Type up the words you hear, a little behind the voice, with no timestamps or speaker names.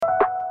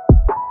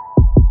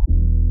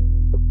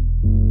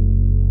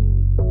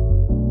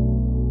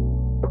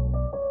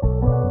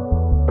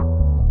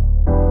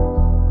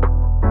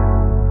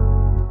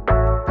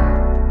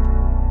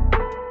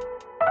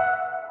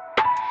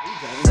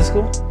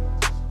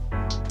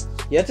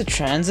You have to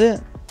transit?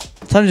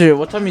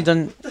 What time you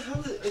done?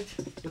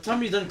 What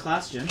time you done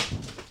class, Jim?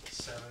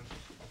 7.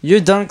 You're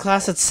done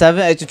class at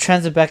 7. I have to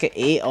transit back at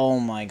 8. Oh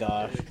my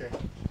gosh. Okay.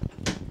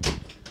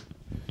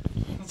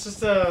 Let's just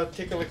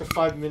take like a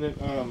 5-minute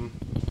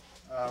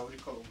what do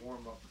you call it,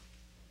 warm up.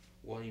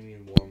 What do you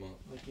mean warm up?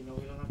 Like, we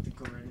don't have to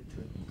go right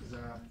into it.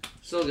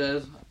 So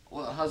guys,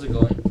 how's it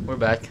going? We're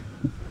back.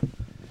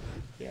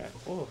 Yeah.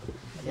 Oh.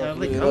 Yeah, I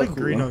like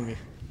green on me.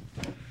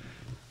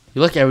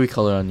 You like every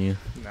color on you.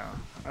 No,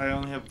 I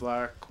only have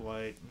black,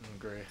 white, and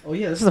gray. Oh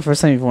yeah, this is the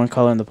first time you've worn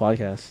color in the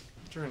podcast.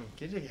 Jordan,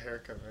 get your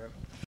haircut, man.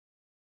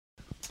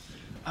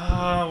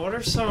 What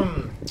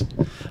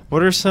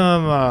are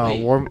some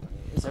Wait. warm?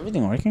 Is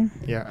everything working?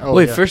 Yeah. Oh,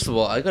 Wait, yeah. first of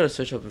all, I gotta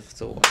search up if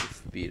it's a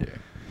wife beater.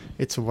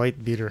 It's a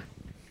white beater.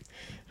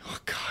 Oh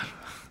God.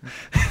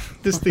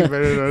 This thing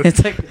better than.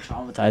 It's like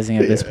traumatizing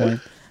at this point.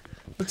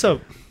 What's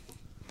up?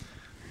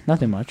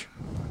 Nothing much.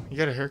 You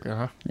got a haircut,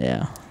 huh?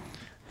 Yeah.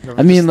 No,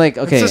 I mean, like,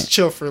 okay. Let's just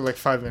chill for like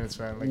 5 minutes,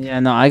 man. Like, Yeah,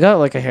 no, I got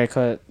like a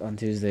haircut on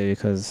Tuesday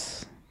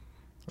because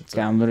what's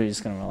yeah, up? I'm literally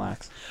just gonna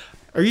relax.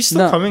 Are you still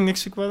No. coming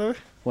next week, by the way?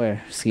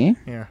 Where? Skiing?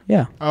 Yeah.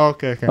 Yeah. Oh,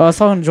 okay. Oh, I was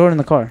talking to Jordan in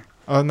the car.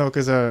 Oh no,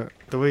 because the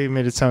way you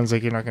made it sounds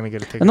like you're not gonna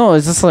get a ticket. No,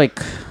 it's just like,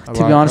 A to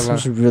lot- be honest, a I'm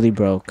lot. just really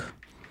broke.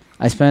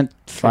 I spent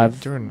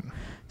Jordan.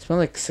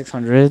 like Is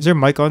 600. there a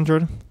mic on,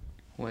 Jordan?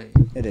 Wait.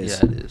 It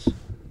is. Yeah, it is.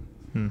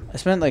 I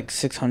spent like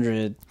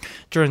 600.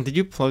 Jordan, did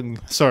you plug?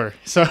 Sorry.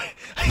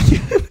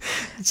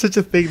 It's such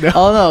a thing now.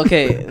 Oh no,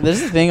 okay.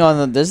 There's a thing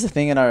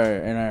in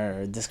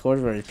our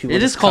Discord where people. It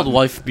is just called come-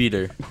 wife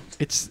beater.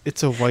 It's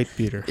a white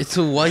beater. It's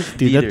a wife Dude,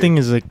 beater. that thing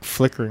is like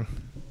flickering.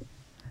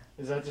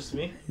 Is that just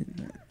me?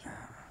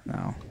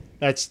 No,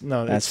 That's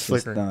that's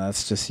flickering.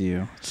 that's just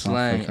you. It's not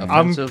Slang. flickering. I'm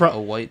Offensive, pro-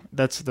 a white.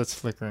 That's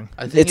flickering.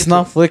 I think It's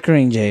not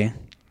flickering, Jay.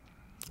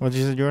 What did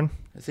you say, Jordan?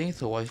 I think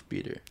it's a wife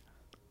beater.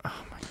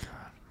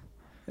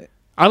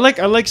 I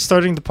like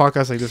starting the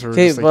podcast like this. Where we're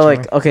Okay, just, but chilling.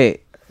 like, okay.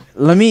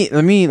 Let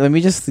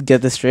me just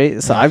get this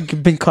straight. So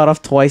I've been cut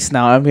off twice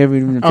now. I've never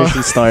even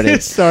officially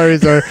started. sorry.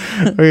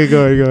 Okay,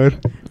 go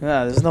ahead.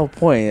 Yeah, there's no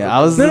point.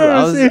 I was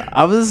No, say-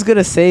 I was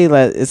gonna say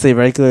that it's a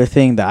regular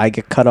thing that I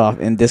get cut off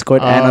in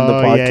Discord and on the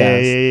Oh,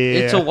 podcast. Yeah.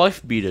 It's a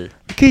wife beater.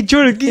 Okay,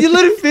 Jordan, can you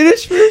let it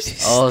finish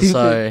first? Oh, Stupid.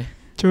 sorry.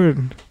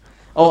 Jordan.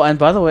 Oh, and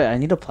by the way, I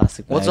need a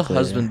plastic bag. What's a later.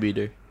 husband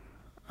beater?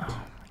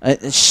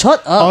 Shut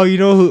up. Oh, you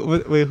know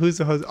who? Wait, who's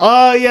the husband?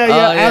 Oh yeah.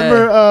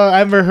 yeah.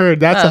 Amber Heard.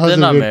 That's Nah, a husband.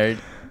 they're not dude. married.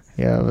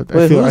 Yeah, but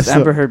Wait, I feel, who's I feel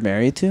Amber Heard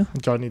married to?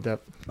 Johnny Depp.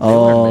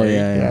 Oh married.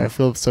 yeah. I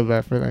feel so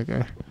bad for that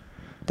guy.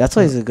 That's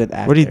why he's a good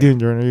actor. What are you doing,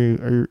 Jordan?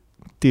 Are you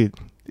dude?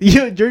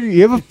 Jordan,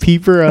 you have a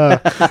peeper.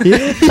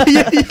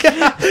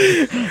 Yeah.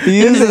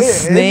 He is a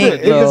snake,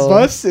 in the bro.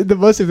 bus. In the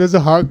bus, if there's a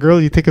hot girl,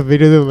 you take a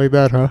video of them like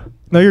that, huh?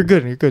 No, you're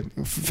good. You're good.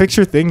 Fix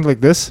your thing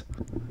like this.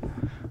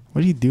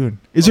 What are you doing?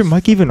 Is your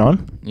mic even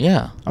on?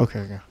 Yeah.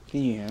 Okay.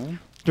 Can you hear me?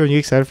 Jordan, you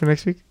excited for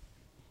next week?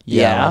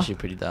 Yeah. I'm Yeah. actually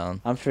pretty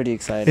down. I'm pretty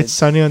excited. It's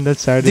sunny on that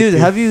Saturday. Dude, too.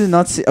 have you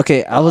not seen?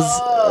 Okay, I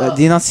was.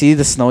 Do you not see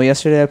the snow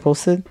yesterday I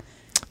posted?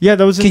 Yeah,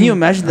 that was. Can you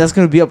imagine that's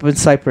gonna be up in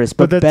Cyprus,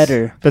 but that's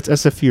better? That's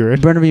SFU, right?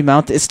 Burnaby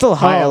Mountain. It's still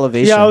high Oh,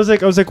 elevation. Yeah, I was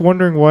like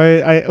wondering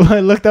why. When I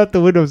looked out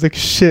the window, I was like,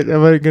 shit,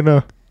 am I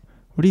gonna?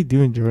 What are you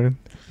doing, Jordan?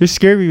 You're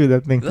scaring me with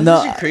that thing. That's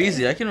No, actually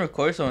crazy. I can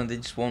record someone, they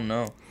just won't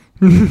know.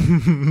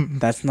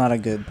 That's not a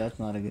good.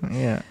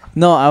 Yeah.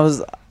 No,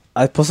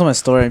 I posted my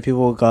story and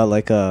people got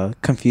like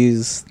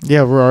confused.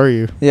 Yeah, where are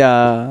you?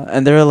 Yeah,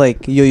 and they were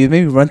like, "Yo, you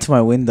made me run to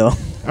my window."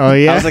 Oh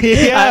yeah. I was like,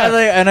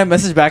 and I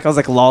messaged back. I was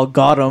like, "Lol,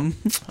 got him."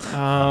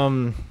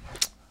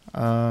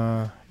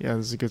 Yeah,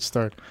 this is a good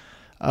start.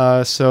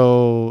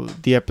 So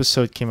the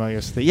episode came out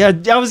yesterday. Yeah,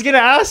 I was gonna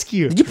ask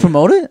you. Did you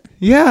promote it?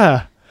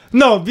 Yeah.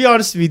 No, be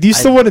honest with me. Do you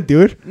still want to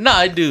do it? No,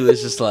 I do.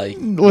 It's just like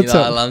What's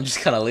up? I'm just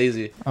kind of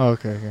lazy. Oh,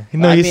 okay.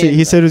 No, I he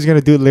mean- said he was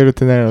gonna do it later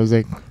tonight. I was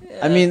like,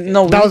 I mean,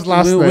 no, That was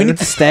last we night. need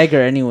to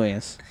stagger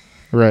anyways.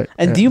 right.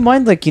 And do you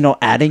mind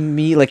adding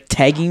me, like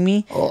tagging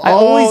me? I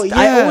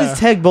yeah. always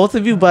tag both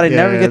of you, but I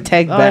never get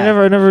tagged No, back.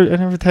 I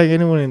never tag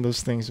anyone in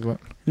those things. But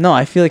No,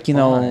 I feel like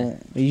Why?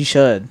 you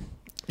should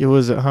it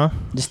was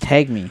just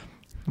tag me,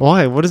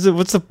 Why? What is it?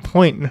 What's the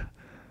point?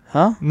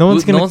 huh? No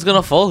one's No gonna. one's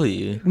gonna follow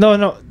you.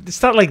 No,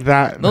 it's not like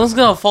that. No one's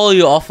gonna follow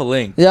you off a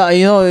link. Yeah,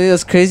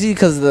 it's crazy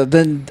because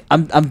then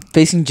I'm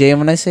facing Jay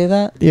when I say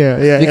that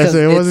Yeah. because so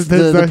it it's wasn't the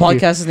that's not you.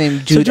 podcast is named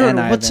So Jude Jordan,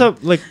 and what's Ivan.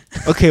 up? Like,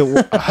 okay,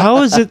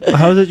 how is it?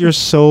 How is it? You're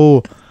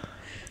so,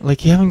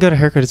 like, you haven't got a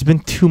haircut. It's been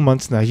 2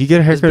 months now. You get a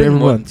It's haircut been every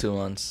more than month. 2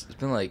 months. It's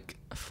been like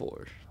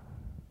 4.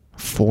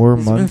 4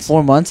 It's been months.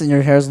 4 months and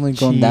your hair's only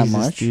grown that Jesus,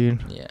 much.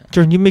 dude. Yeah.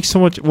 Jordan, you make so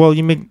much. Well,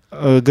 you make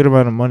a good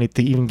amount of money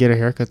to even get a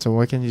haircut. So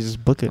why can't you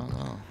just book I it? don't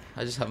know.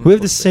 I just haven't. We have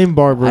the booked it. same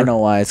barber. I know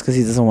why. It's because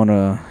he doesn't want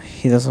to.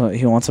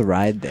 He wants to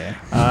ride there.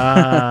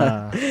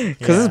 Ah,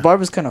 Because his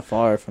barber's kind of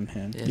far from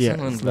him. Yeah, Yeah,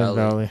 Sunland it's Lynn Valley.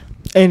 Valley.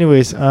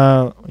 Anyways, you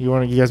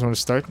guys want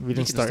to start? We You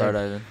didn't can start. start, It.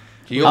 Ivan.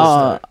 You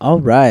always start. All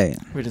right.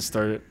 We didn't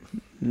start it.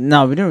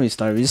 No, we didn't really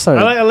start. We just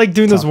started. I like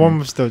doing those talking.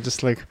 warm-ups though.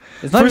 Just like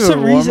It's not for really some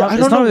a warm reason, up. I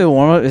It's don't not know. really a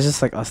warm up. It's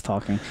just like us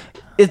talking.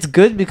 It's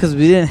good because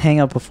we didn't hang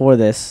out before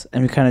this,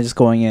 and we kind of just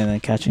going in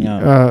and catching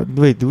up.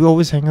 wait, do we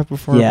always hang up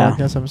before Yeah. our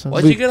podcast episodes?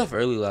 Why'd you get off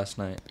early last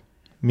night?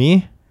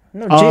 Me?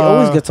 No, Jay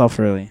always Uh, gets off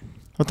early.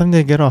 What time did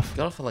I get off?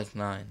 Got off at like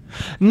 9.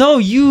 No,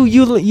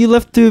 you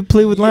left to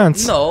play with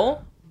Lance. No.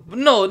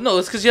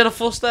 It's because you had a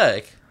full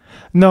stack.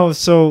 No,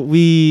 so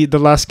the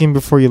last game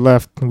before you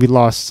left, we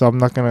lost. So I'm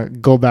not gonna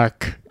go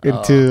back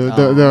into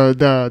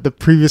the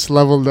previous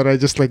level that I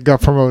just like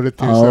got promoted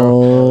to.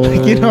 So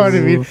you know what I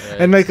mean? Right.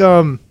 And like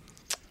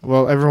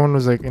well, everyone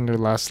was like in their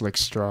last like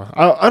straw.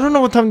 I don't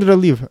know what time did I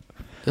leave.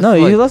 No,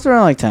 It's you like left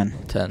around like 10.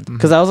 10.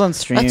 Because I was on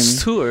stream.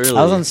 That's too early.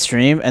 I was on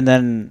stream, and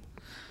then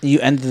you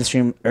ended the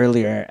stream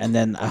earlier, and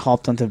then I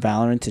hopped onto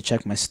Valorant to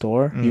check my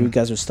store. You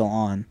guys were still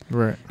on.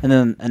 Right. And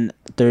then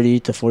 30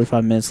 to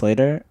 45 minutes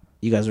later,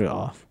 you guys were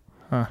off.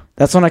 Huh.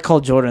 That's when I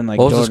called Jordan. Like,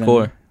 What was the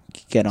Jordan,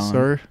 score? get on.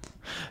 Sorry.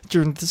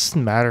 Jordan, this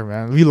doesn't matter,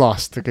 man. We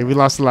lost. Okay, we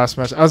lost the last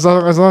match. As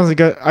long as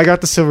I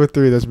got the silver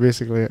 3. That's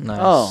basically it. Nice.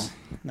 Oh,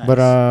 nice. But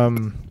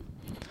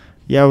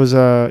yeah,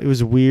 it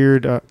was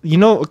weird.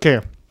 Okay.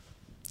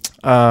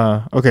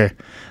 Okay.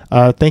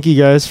 Thank you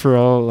guys for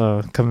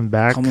all coming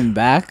back. coming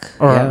back.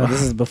 Or- Yeah,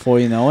 this is before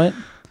you know it.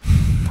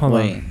 Hold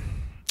Wait,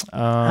 on.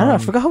 I don't know. I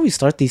forgot how we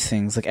start these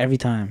things. Like every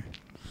time.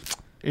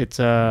 It's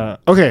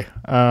okay.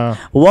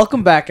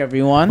 Welcome back,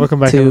 everyone. Welcome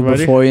back, to everybody.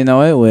 Before You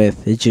Know It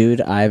with Jude,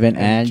 Ivan,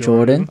 and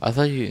Jordan. I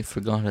thought you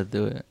forgot how to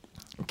do it.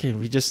 Okay,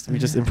 we just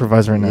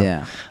improvise right now.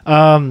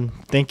 Yeah.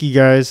 Thank you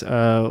guys.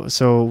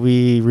 So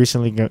we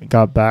recently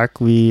got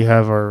back. We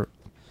have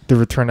the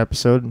return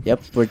episode.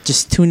 Yep. We're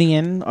just tuning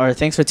in, or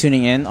thanks for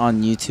tuning in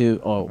on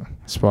YouTube. Oh,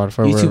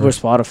 Spotify. YouTube wherever. or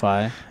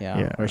Spotify. Yeah,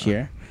 Yeah. we're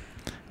here.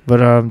 But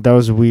that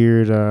was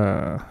weird.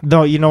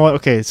 No, you know what?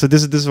 Okay, so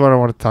this is what I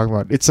want to talk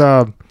about. It's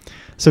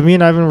so me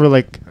and Ivan were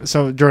like,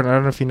 so Jordan, I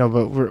don't know if you know,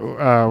 but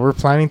we're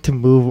planning to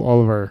move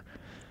all of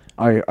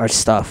Our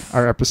stuff.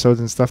 our episodes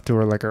and stuff to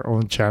our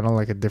own channel,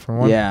 like a different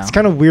one. Yeah. It's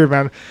kind of weird,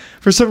 man.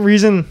 For some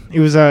reason, it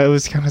was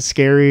kind of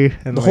scary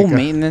and The like, whole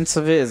maintenance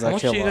of it is How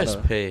much actually do a you lot guys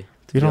of. pay to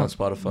We be on don't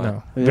Spotify?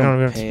 No, We we don't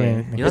don't have to pay pay.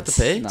 anything. You don't have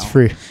to pay? No. It's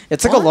free.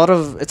 It's like a lot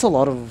of. It's a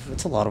lot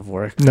of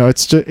work. No,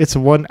 it's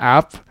one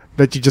app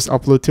that you just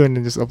upload to and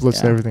then just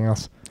uploads to Yeah. everything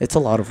else. It's a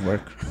lot of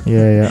work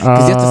Yeah.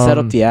 because you have to set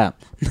up the app.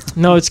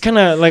 No, it's kind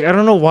of like I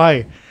don't know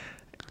why.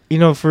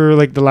 For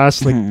like the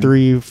last like Mhm.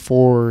 3,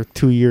 4,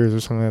 2 years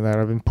or something like that,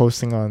 I've been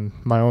posting on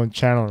my own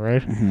channel,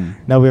 right?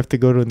 Mm-hmm. Now we have to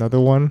go to another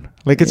one.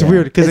 Like it's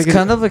weird because it's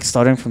kind of like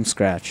starting from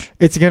scratch.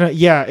 it's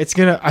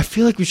gonna. I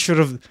feel like we should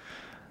have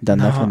Done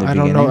that from the I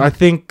beginning. don't know. I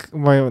think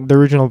the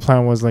original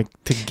plan was like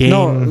to gain.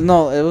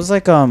 No, it was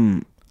like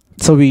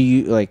So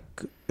we like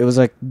it was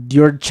like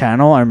your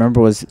channel. I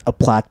remember was a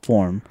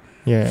platform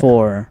Yeah.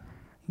 for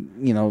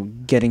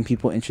getting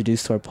people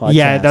introduced to our podcast.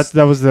 Yeah, that was the.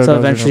 So that was the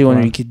eventually, original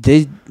when plan. we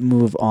did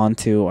move on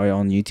to our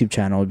own YouTube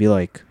channel, it'd be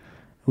like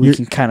we You're-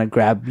 can kind of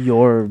grab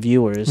your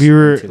viewers. we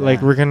were into like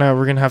that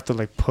we're gonna have to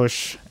like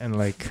push and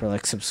like. for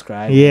like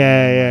subscribe.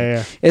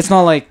 Yeah. It's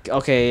not like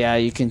okay, yeah,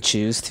 you can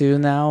choose to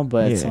now,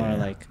 but it's Yeah. more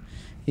like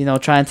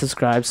try and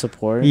subscribe,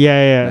 support.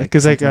 Yeah, like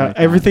because like, something like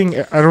that. everything.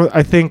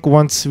 I think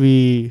once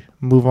we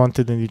move on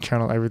to the new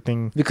channel,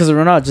 everything. Because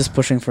we're not just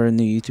pushing for a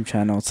new YouTube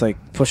channel; it's like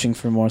pushing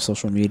for more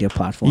social media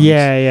platforms.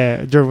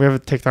 Yeah. Jordan, we have a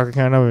TikTok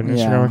account now, an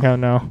Instagram Yeah.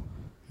 account now.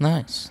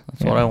 Nice.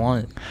 That's Yeah. what I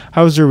wanted.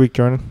 How was your week,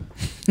 Jordan?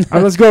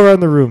 Let's go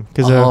around the room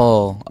because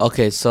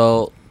Okay.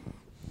 So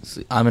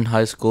I'm in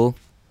high school,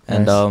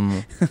 and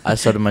Nice. I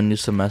started my new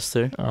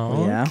semester.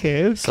 Yeah.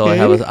 okay. So I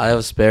have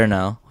a spare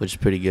now, which is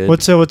pretty good.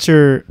 What's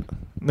your?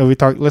 No, we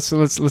talk. Let's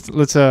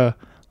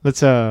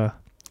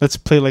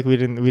play like we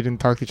didn't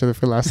talk to each other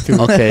for the last 2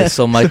 weeks. Okay,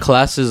 so my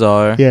classes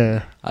are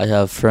Yeah. I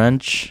have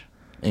French,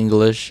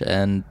 English,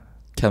 and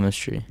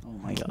chemistry. Oh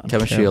my god,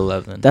 Chemistry Okay.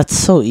 11. that's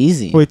so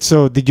easy. Wait,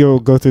 so did you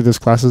go through those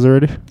classes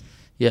already?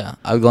 Yeah,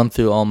 I've gone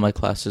through all my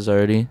classes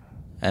already,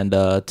 and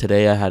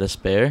today I had a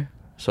spare,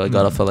 so I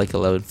got off at like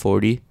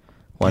 11:40.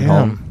 Went Damn.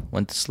 home,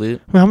 went to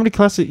sleep. Wait, how many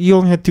classes? You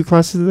only had 2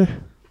 classes today?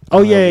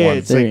 Oh yeah. one.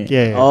 It's like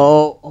yeah.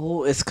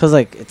 Oh, it's because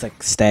it's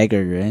like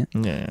staggered, right?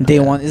 Yeah. Day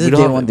one is it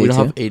day one, day we don't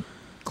two? have 8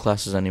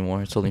 classes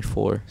anymore. It's only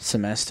 4.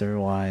 Semester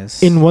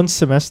wise. In one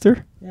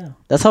semester? Yeah,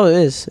 that's how it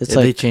is. It's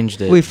They like changed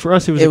it. Wait, for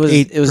us it was it like was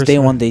 8 it was per day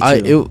semester. one,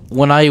 day two.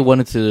 When I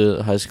went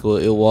into high school,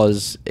 it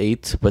was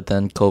 8, but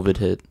then COVID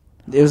hit.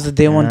 It was the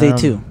day one, day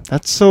two.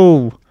 That's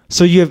so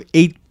you have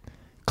 8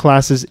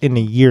 classes in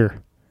a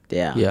year.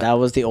 Yeah, Yeah. that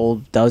was the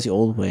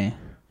old way.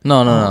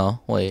 No,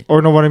 wait.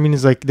 Or no, what I mean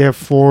is like they have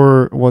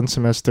 4 one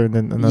semester and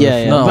then another.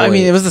 Yeah, 4. No, but I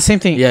mean wait. it was the same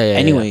thing. Yeah, yeah, yeah.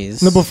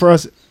 Anyways, No, but for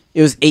us,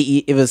 it was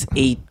 8. It was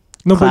 8.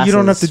 no, but you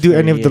don't have to classes do for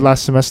any a of the year.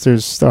 last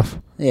semester's stuff.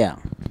 Yeah,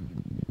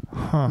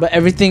 Huh. but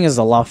everything is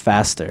a lot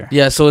faster.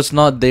 Yeah, so it's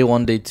not day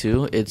 1, day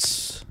 2.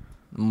 It's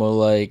more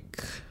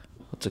like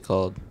what's it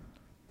called?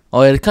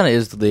 Oh, it kind of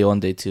is day 1,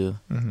 day 2.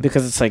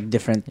 because it's like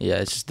different. Yeah,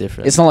 it's just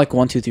different. It's not like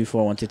 1, 2, 3,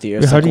 4, 1, 2, 3.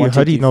 It's How like do you 1, 2,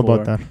 how do you 3, know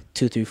about 4, that?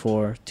 2, 3,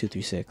 4, 2,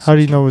 3, 6. How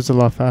do you know it's a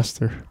lot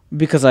faster?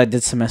 Because I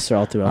did semester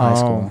all throughout high Oh.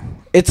 school.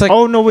 It's like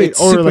Oh no, wait,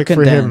 it's or super like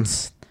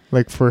condensed.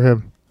 Like for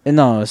him.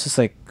 No, it's just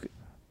like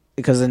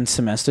because in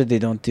semester they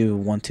don't do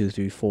 1, 2,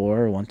 3, 4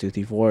 or 1, 2,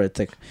 3, 4. It's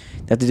like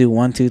they have to do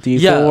 1, 2, 3,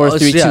 4,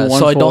 3, 2, 1,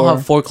 so I don't 4.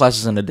 have 4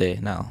 classes in a day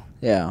now.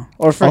 Yeah,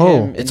 or for Oh.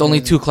 him, It's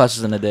only 2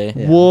 classes in a day.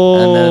 Yeah. Whoa.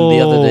 And then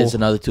the other day is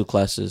another 2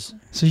 classes.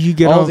 So you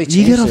get Oh, off. they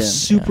You get changed off it.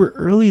 super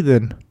early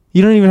then.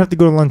 You don't even have to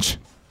go to lunch.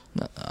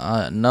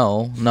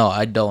 No,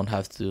 I don't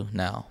have to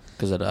now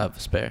because I don't have a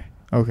spare.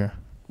 Okay.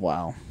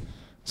 Wow.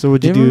 So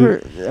what Do you you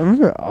do?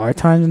 remember our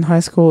times in high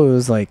school? It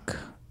was like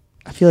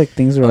I feel like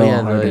things were Oh a yeah,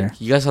 lot harder.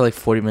 like, you guys have like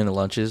 40-minute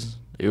lunches.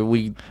 They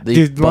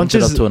Dude, bumped it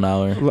up lunches- to an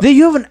hour. Dude,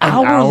 you have an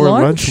hour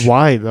lunch?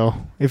 Why though?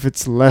 If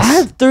it's less, I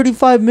have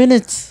 35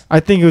 minutes. I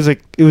think it was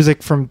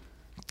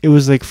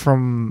like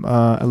from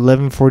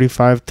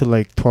 11:45 to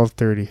like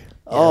 12:30.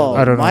 Oh,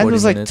 I don't know. mine 40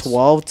 was like minutes.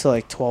 12 to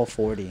like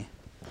 12:40.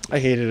 I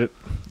hated it.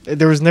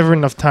 There was never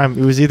enough time.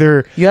 It was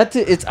either You had to.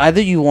 It's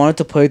either you wanted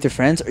to play with your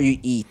friends or you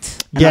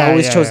eat. And Yeah, I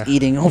always yeah, chose yeah.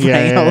 eating over Yeah,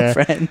 hanging yeah, out yeah. with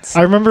friends.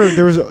 I remember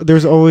there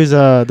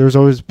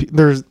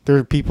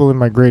were people in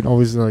my grade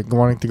always like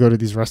wanting to go to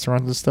these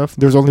restaurants and stuff.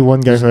 There was only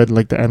one guy who had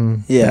like the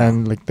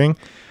end like thing,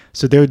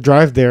 so they would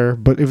drive there,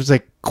 but it was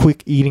like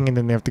quick eating and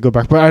then they have to go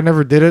back. But I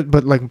never did it.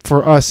 But like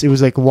for us, it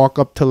was like walk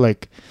up to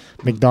like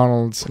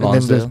McDonald's and then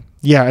Lonsdale.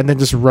 and then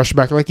just rush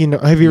back. Like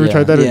have you ever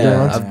tried that? Yeah. At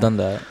McDonald's? I've done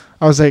that.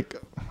 I was like,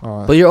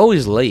 But you're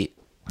always late.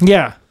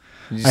 yeah.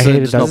 You I said hated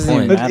there's no that. Doesn't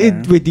even point.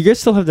 matter. Wait, do you guys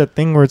still have that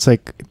thing where it's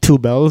like 2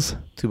 bells?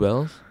 2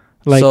 bells.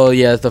 Like So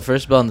yeah, it's the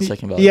first bell and the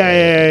second bell.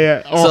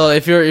 yeah. Oh, So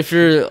if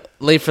you're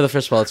late for the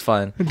first bell, it's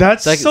fine.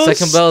 that's second- so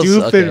second bell's-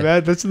 stupid, okay.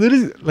 man. That's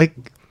literally like,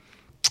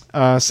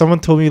 someone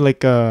told me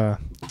like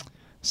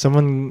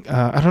someone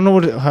I don't know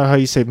how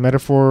you say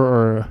metaphor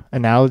or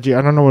analogy.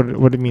 I don't know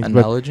what it means, but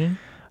Analogy.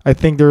 I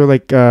think they were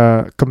like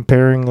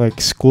comparing like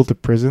school to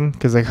prison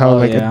because like how Oh,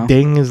 like yeah. a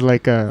ding is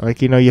like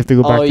you know you have to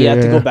go back. Oh, to you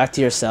have to go back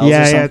to your cells.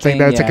 Yeah, or yeah, it's like something.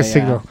 that's like a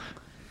signal.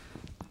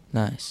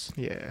 Nice.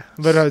 Yeah,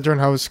 but Jordan,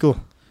 how was school?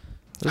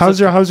 It's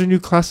How's okay. your new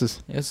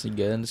classes? It's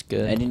good. It's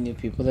good. Any new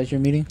people that you're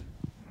meeting?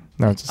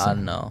 No, it's just I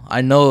don't know. I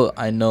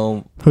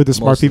know who the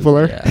smart most of- people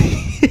are. Yeah.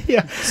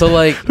 Yeah. So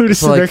like, Who to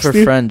sit for next to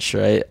you? French,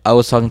 right? I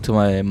was talking to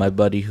my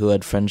buddy who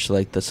had French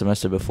like the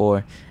semester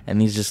before,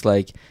 and he's just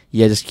like,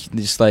 yeah,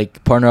 just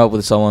like partner up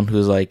with someone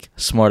who's like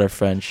smart at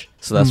French.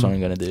 So that's what I'm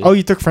gonna do. Oh,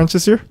 you took French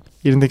this year?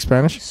 You didn't take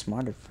Spanish?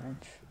 Smarter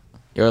French.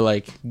 You're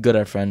like good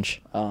at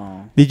French.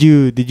 Oh. Did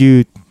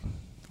you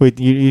wait,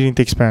 you didn't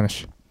take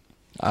Spanish?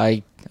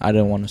 I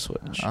didn't want to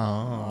switch.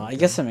 Oh. I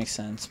guess that makes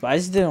sense, but I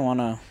just didn't want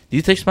to. Do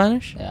you take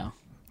Spanish? Yeah.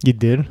 You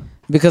did?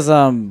 Because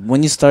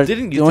when you start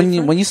Didn't you when take you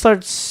French? when you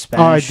start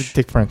Spanish, Oh, I did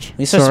take French. when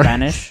you start Sorry.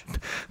 Spanish,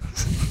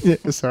 Yeah,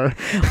 sorry.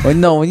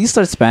 when you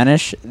start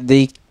Spanish,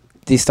 they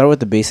start with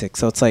the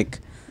basics. So it's like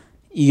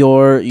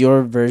your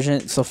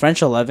version. So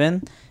French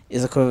 11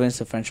 is equivalent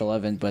to French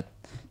 11, but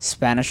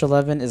Spanish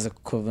 11 is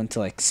equivalent to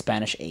like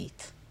Spanish 8.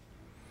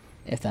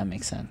 If that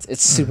makes sense,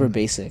 it's super Mhm.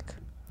 basic.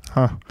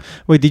 Huh.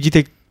 Wait, did you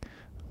take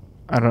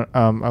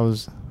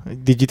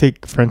did you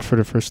take French for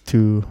the first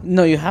 2?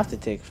 No, you have to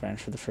take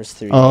French for the first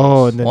 3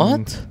 Oh, years. and then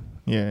What?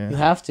 Yeah. You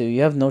have to.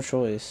 You have no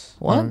choice.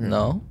 What? Okay.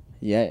 No.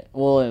 Yeah.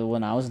 Well,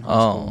 when I was in high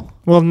Oh. school.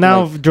 Well,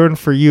 now Like- Jordan,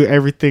 for you,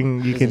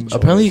 everything you Is a can. choice.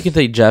 Apparently, you can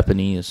take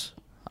Japanese.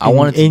 I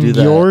wanted to do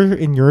that.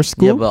 In your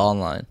school. Yeah, but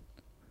online.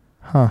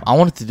 Huh. I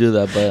wanted to do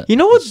that, but You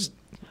know what?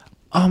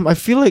 I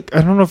feel like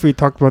I don't know if we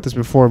talked about this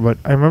before, but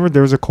I remember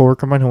there was a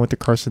coworker of mine who went to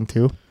Carson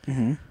too,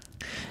 Mm-hmm.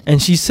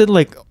 and she said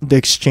like the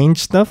exchange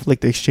stuff,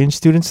 like the exchange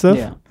student stuff,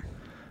 Yeah.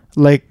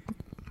 like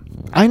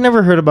I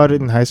never heard about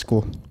it in high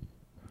school.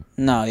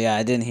 No, yeah,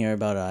 I didn't hear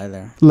about it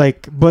either.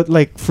 Like, but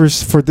like for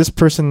this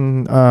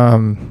person,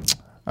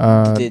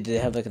 Did they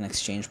have like an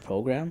exchange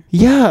program?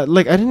 yeah,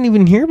 like I didn't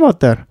even hear about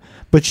that.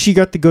 But she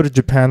got to go to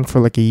Japan for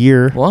like a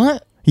year.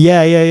 what?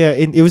 Yeah.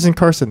 It was in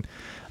Carson.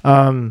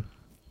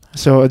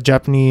 So a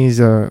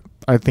Japanese,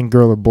 I think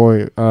girl or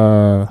boy,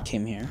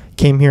 Came here.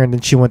 came here, and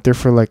then she went there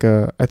for like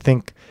I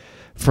think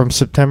from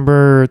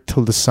September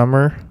till the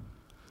summer,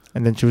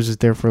 and then she was just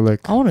there for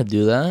like I want to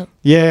do that.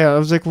 yeah. I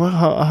was like, well,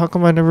 how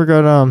come I never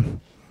got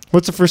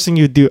what's the first thing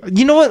you do?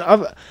 You know what?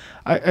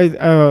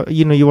 I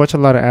you know, you watch a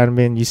lot of anime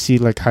and you see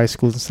like high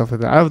schools and stuff like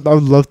that. I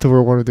would love to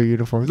wear one of their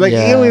uniforms. Like,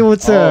 Yeah. wait,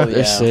 what's Oh, They're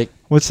yeah. sick.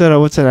 what's that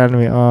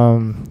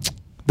anime?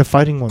 The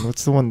fighting one.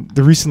 What's the one?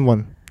 The recent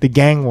one. The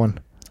gang one.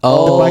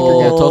 Oh,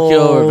 biker gang.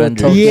 Tokyo Revengers.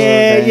 Tokyo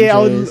Yeah.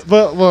 Revengers.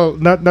 well,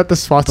 not the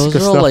swastika Those are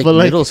stuff, all like but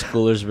like middle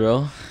schoolers,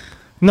 bro.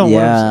 no.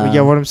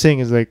 Yeah. What I'm saying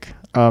is like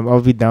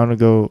I'll be down to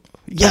go.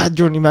 Yeah,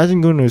 Jordan.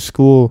 Imagine going to a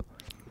school.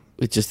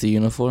 With just the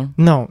uniform.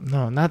 No,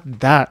 not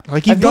that.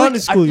 Like I you've feel gone like, to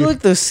school. I feel like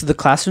the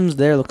classrooms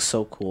there look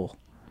so cool.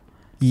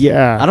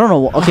 Yeah. I don't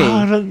know. Okay,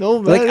 I don't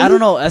know, man. like I don't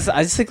know. I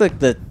just think like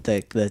the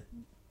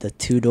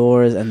 2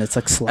 doors and it's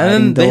like sliding.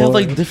 And then they have door.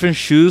 like different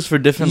shoes for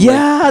different.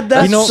 yeah,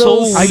 that's you know,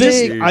 so so I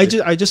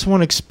sick. just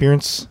want to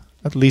experience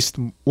at least.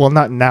 Well,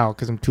 not now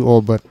because I'm too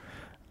old, but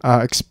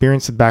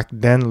experience back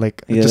then,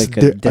 like just like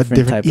a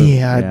different type of,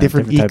 different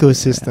different type of-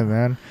 ecosystem,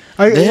 man.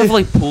 They have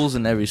like pools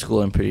in every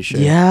school. I'm pretty sure.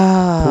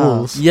 Yeah.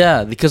 Pools.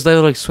 Yeah, because they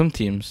have like swim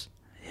teams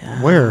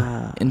Yeah.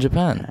 Where? in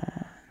Japan.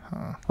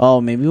 Oh,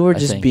 maybe we're I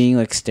just think. being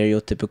like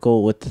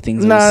stereotypical with the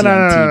things No, we see no,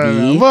 on no,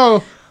 TV. no.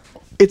 Well,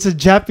 it's a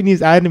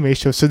Japanese anime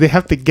show, so they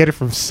have to get it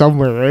from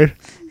somewhere, right?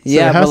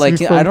 Yeah, it has but to like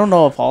be I from- don't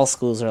know if all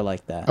schools are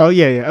like that. Oh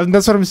yeah.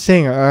 That's what I'm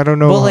saying. I don't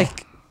know. But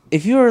like,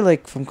 if you were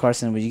like from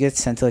Carson, would you get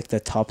sent to like the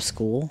top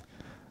school,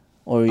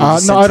 or you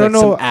just no, sent I to, don't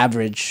like, know. some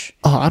average?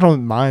 oh, I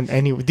don't mind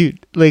anyway,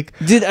 dude. Like,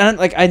 Dude, I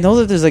know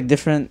that there's like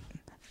different,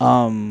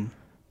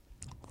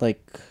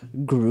 like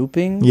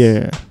groupings.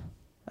 yeah.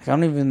 Like, I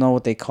don't even know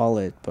what they call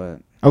it, but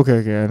Okay,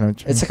 I know.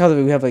 What you it's mean. like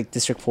how we have like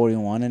District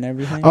 41 and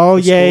everything. Oh for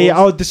yeah.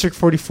 schools. Oh, District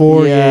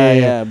 44.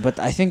 Yeah. But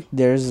I think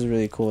theirs is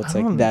really cool. It's I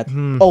like don't- that.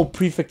 hmm.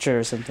 Prefecture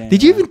or something.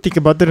 Did you even think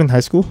about that in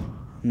high school?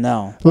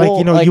 No. Like, Well,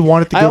 you know, you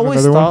wanted to I go to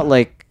always another thought one?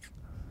 like,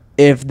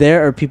 if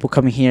there are people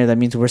coming here, that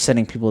means we're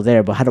sending people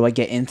there. But how do I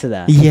get into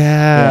that?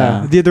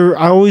 Yeah. Yeah.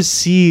 I always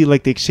see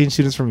like the exchange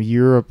students from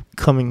Europe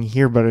coming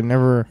here, but I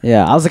never.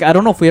 Yeah, I was like, I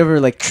don't know if we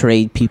ever like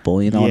trade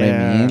people. You know what I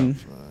Yeah. mean?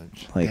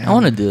 Like, Yeah. I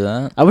want to do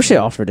that. I wish they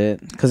offered it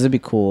because it'd be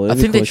cool. I It'd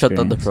be think cool they shut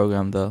down the experience.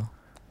 program though.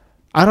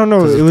 I don't know.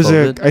 'Cause It of was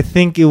COVID? I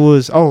think it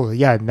was. Oh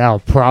yeah, now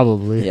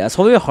probably. Yeah, it's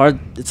probably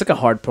it's like a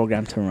hard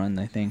program to run.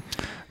 I think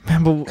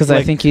Man, but because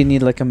I think you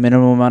need like a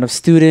minimum amount of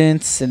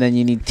students, and then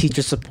you need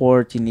teacher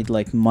support. You need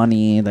like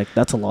money. Like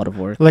that's a lot of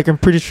work. like I'm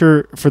pretty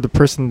sure for the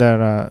person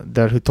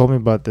that who told me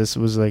about this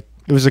was like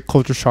it was a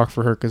culture shock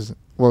for her because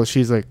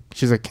she's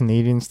like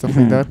Canadian and stuff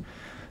like Mhm. that.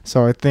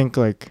 So I think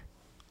like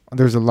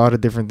there's a lot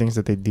of different things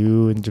that they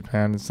do in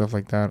Japan and stuff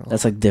like that.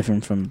 That's like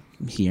different from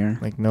here.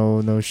 like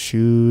no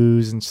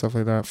shoes and stuff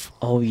like that.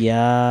 Oh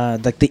yeah,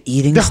 like the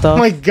eating Oh stuff.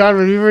 my god,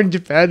 when we were in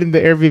Japan in the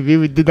Airbnb,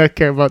 we did not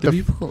care about Do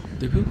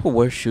the people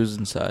wear shoes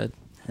inside?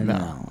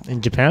 No.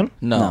 in Japan.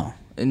 No.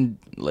 In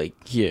like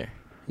here.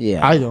 Yeah.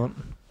 I don't.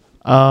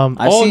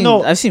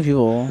 I've seen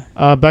people.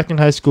 Back in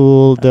high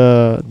school,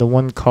 the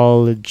one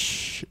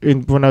college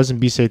when I was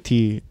in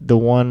BCIT, the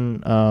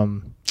one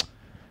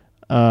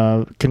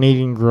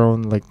Canadian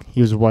grown, like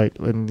he was white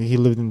and he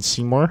lived in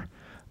Seymour.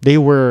 They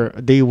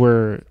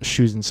were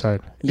shoes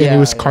inside, and it Yeah,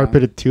 was yeah.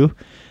 carpeted too.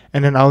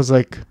 And then I was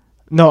like,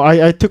 no,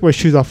 I took my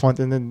shoes off once,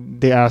 and then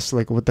they asked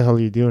like, what the hell are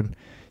you doing?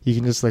 You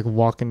can just like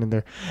walk in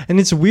there, and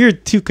it's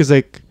weird too, cause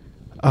like.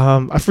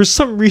 For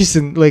some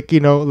reason, like, you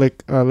know,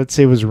 like, let's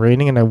say it was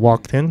raining and I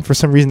walked in. For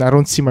some reason, I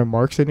don't see my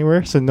marks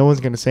anywhere, so no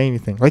one's gonna say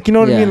anything. Like, you know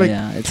what I mean? Like,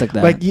 yeah, it's like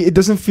that. it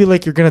doesn't feel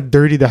like you're gonna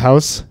dirty the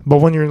house. But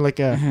when you're in like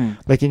Mhm.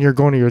 like, and you're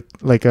going to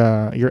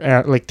your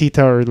aunt, like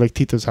Tita or like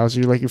Tito's house,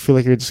 you feel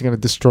like you're just gonna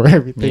destroy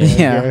everything.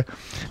 Yeah. Like,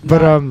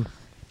 but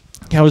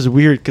yeah, it was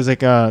weird because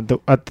like at the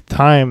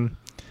time,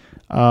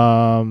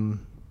 at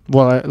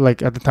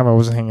the time I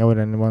wasn't hanging out with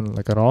anyone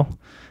like at all.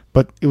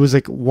 But it was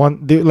like he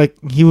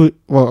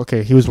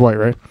was white,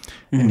 right?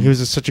 And Mm-hmm. he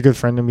was such a good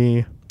friend to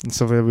me and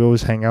stuff like that. We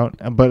always hang out.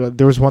 But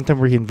there was one time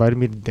where he invited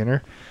me to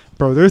dinner.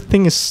 Bro, their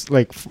thing is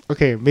like,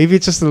 okay, maybe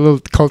it's just a little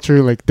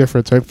culture like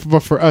difference, right?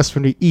 But for us,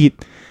 when we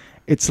eat,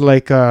 it's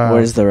like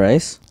Where's the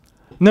rice?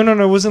 no,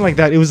 it wasn't like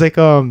that. It was like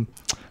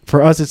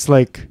for us, it's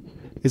like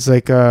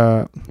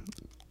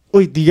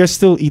wait, do you guys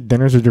still eat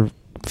dinners with your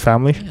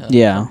family?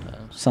 Yeah.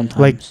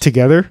 Sometimes. Like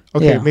together?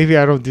 Okay, Yeah. maybe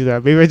I don't do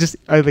that. Maybe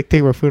I like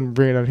take my food and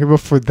bring it out here.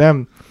 But for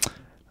them,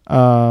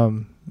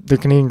 they're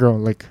Canadian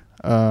grown. Like,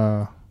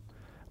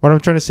 what I'm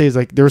trying to say is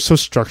like they were so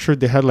structured.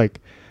 They had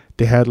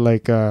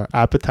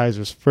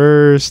appetizers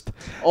first.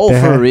 oh, they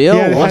for had- real?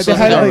 yeah, they What had- the they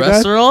had hell? a like that.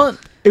 restaurant?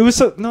 It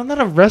was not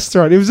a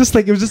restaurant. It was just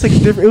like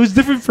different. It was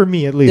different for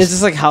me at least. It's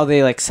just like how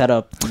they like set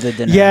up the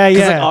dinner. Yeah, 'Cause,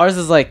 yeah. like, ours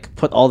is like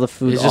put all the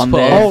food You just on put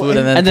there. all the food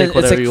and then and then take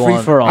it's whatever like you free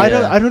want. for all.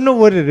 I don't know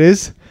what it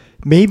is.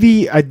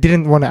 Maybe I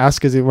didn't want to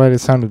ask because it might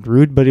have sounded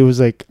rude, but it was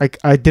like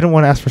I didn't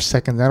want to ask for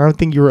seconds. I don't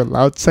think you were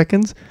allowed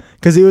seconds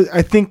because it was.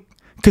 I think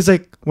because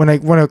like when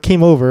I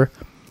came over,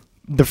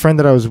 the friend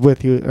that I was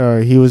with,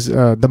 he was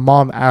the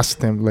mom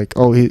asked him like,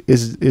 oh,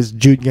 is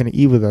Jude gonna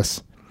eat with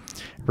us,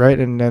 right?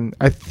 And then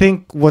I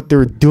think what they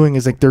were doing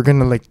is like they're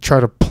gonna like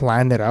try to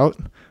plan it out,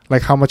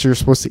 like how much you're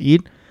supposed to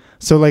eat.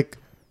 So like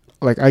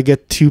I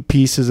get 2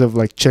 pieces of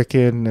like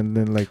chicken and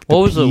then like What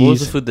was the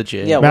peas. food that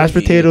you ate? Yeah, what Mashed did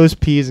you eat? potatoes,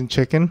 peas, and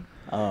chicken.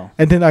 Oh.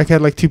 And then I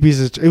had like 2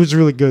 pieces. It was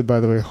really good, by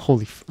the way.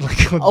 Holy,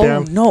 Oh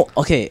damn. no.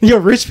 Okay. Yo,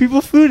 rich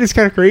people food is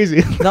kind of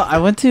crazy. No, I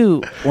went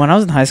to when I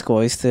was in high school.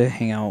 I used to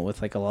hang out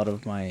with like a lot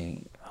of my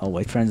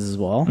white friends as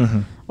well,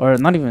 or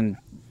not even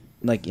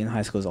like in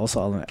high school. It was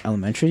also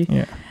elementary.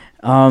 Yeah.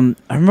 I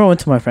remember I went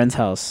to my friend's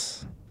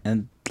house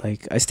and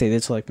like I stayed there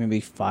till like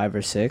maybe 5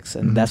 or 6,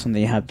 and Mhm. that's when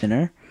they have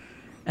dinner.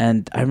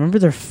 And I remember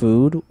their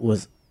food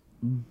was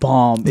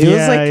bomb. It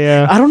was like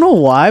I don't know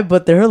why,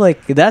 but they were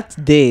like that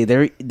day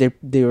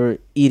they were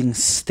eating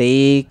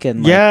steak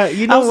and like, yeah,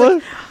 you know was what?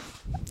 like,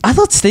 I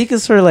thought steak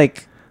is for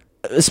like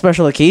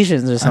special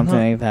occasions or something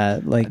know. like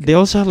that. Like They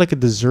also had like a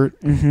dessert.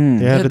 mhm.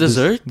 They had had a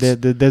desserts? They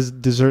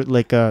had dessert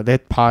like they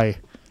had pie.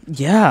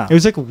 Yeah, It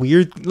was like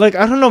weird. Like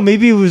I don't know.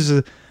 Maybe it was.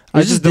 it's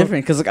just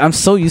different because like I'm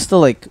so used to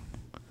like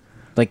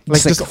Like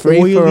Like just just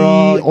free for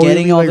all, oily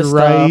getting all like the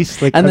stuff,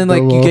 rice, like and then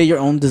like you adobo. get your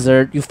own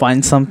dessert. You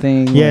find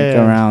something like,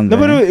 around. No,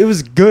 but there. it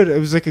was good. It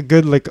was like a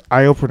good like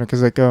eye opener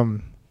because like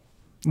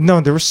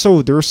no, they were so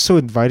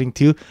inviting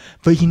too.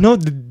 But you know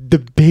the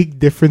big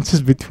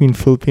differences between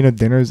Filipino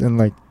dinners and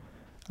like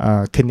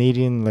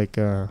Canadian like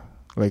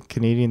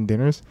Canadian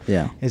dinners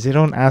Yeah. is they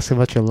don't ask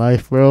about your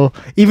life, bro.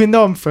 Even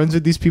though I'm friends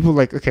with these people,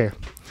 like okay,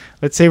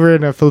 let's say we're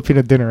in a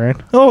Filipino dinner, right?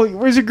 Oh,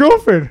 where's your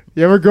girlfriend?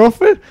 You have a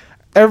girlfriend?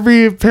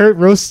 Every parent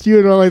roasts you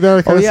and all like that.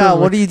 Like Oh yeah.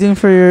 What are you doing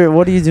for your?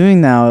 What are you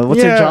doing now?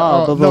 What's your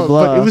job? Blah blah no,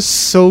 blah. But it was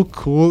so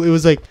cool. It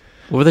was like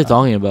What were they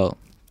talking about?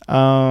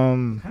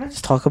 um. Kind of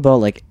just talk about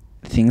like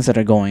things that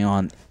are going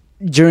on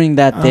during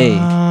that day.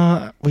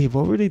 Wait,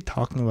 what were they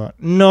talking about?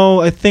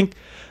 No, I think,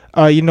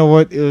 you know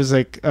what? It was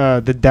like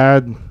the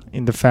dad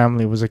in the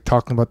family was like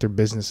talking about their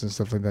business and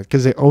stuff like that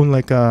because they own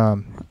like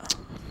a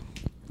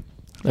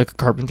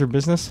carpenter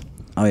business.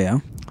 Oh yeah.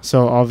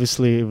 So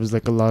obviously it was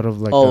like a lot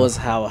of like Oh, it was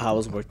how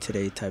was work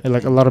today type.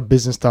 like a thing. lot of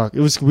business talk. It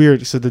was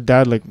weird. So the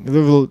dad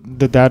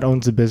the dad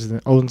owns a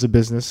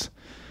business,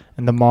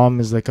 and the mom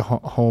is like a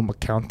home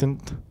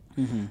accountant.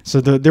 Mhm. So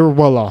they were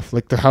well off.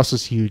 Like the house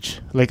was huge.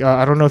 Like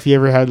I don't know if you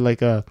ever had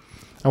like a.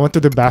 I went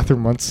to the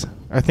bathroom once.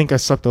 I think I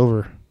slept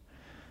over.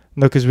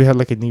 No, because we had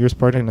like a New Year's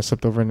party and I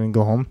slept over and then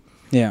go home.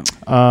 Yeah.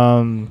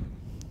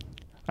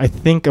 I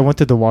think I went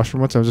to the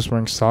washroom once. I was just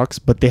wearing socks,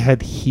 but they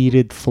had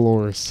heated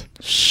floors.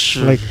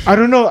 Like I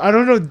don't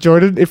know,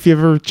 Jordan, if you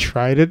ever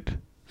tried it.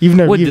 You've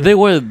never. Wait, did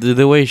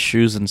they wear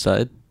shoes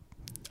inside?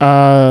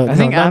 I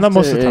think not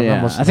most of the time. Yeah.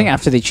 Not most of the I think time.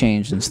 after they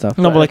changed and stuff.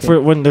 No, but like okay.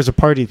 for when there's a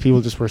party,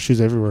 people just wear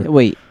shoes everywhere.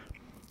 Wait.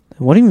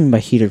 What do you mean by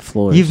heated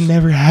floors? You've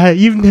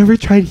never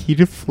tried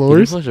heated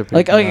floors?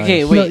 Like,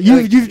 okay, wait. No,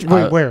 like,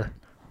 wait, where?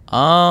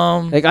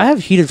 Like I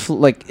have heated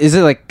like is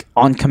it like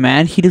on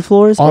command heated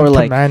floors On or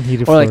like command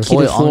heated or like floors.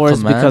 heated Oh, on floors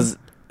command? because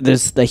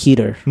there's the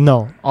heater.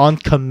 No, on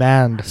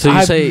command. So you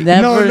I've say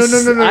never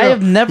No. I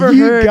have never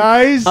You heard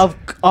guys, of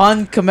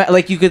on command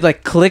like you could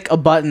like click a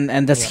button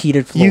and that's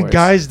heated floors. you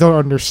guys don't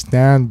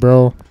understand,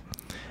 bro.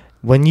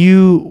 When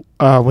you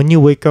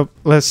wake up,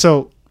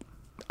 so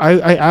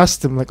I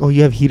asked him like, oh,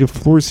 you have heated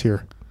floors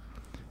here.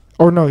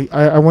 Or no,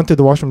 I went to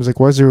the washroom. I was like,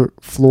 why is your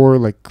floor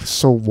like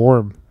so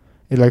warm?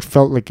 It like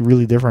felt like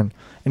really different.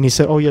 And he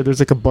said, oh yeah, there's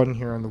like a button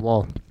here on the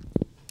wall.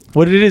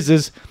 What it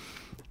is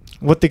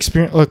what the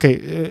experience.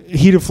 Okay,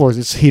 heated floors.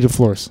 It's heated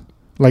floors.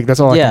 Like that's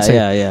all I can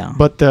say. Yeah.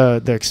 But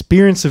the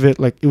experience of it,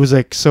 like it was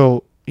like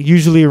so.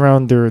 Usually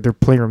around their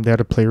playroom, they had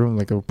a playroom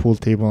like a pool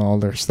table and all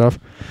their stuff.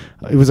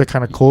 It was like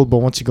kind of cold, but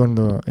once you go in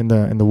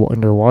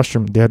their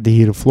washroom, they had the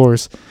heated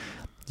floors.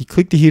 You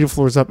click the heated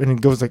floors up and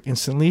it goes like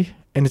instantly,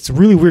 and it's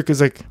really weird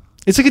because like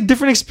it's like a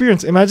different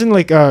experience. Imagine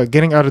like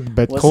getting out of the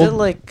bed Was cold.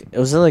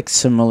 it like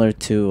similar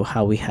to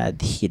how we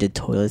had heated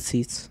toilet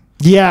seats?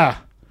 Yeah,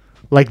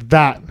 like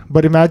that.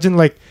 But imagine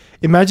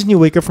you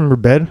wake up from your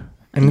bed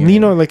and Yeah. you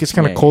know like it's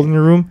kind of cold in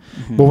your room,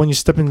 Mhm. but when you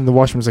step into the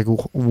washroom, it's like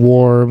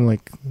warm,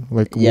 like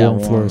warm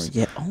floors.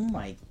 Yeah. Oh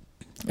my.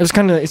 It's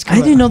kind of I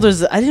didn't know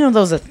that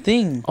was a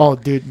thing. Oh,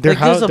 dude, their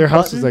Like, there's a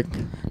house is like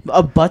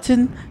A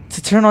button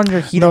to turn on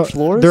your heated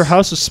floors. their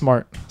house is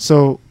smart.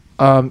 So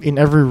in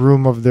every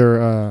room of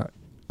their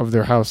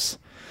house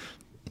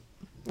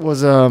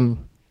was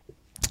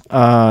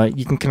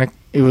you can connect.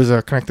 It was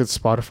connected to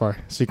Spotify,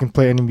 so you can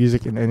play any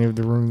music in any of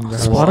the rooms. In the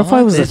house.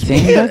 Spotify was a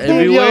thing back then?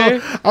 everywhere.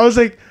 Yo, I was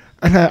like,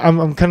 and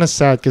I'm kind of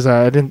sad because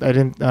I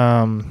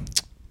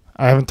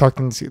haven't talked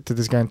to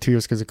this guy in 2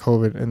 years because of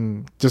COVID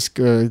and just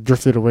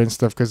drifted away and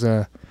stuff because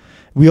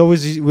we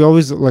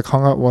always like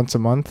hung out once a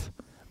month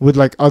with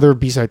like other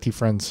BSIT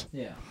friends.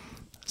 Yeah.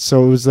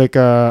 So it was like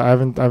I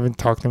haven't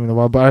talked to him in a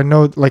while, but I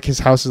know like his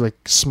house is like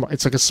smart.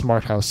 It's like a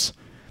smart house.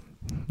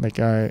 Like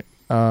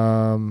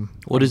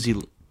What is he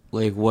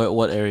like?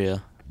 What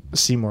area?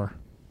 Seymour.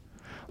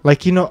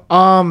 Like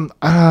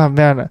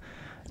man.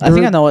 I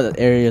think I know what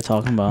area you're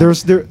talking about.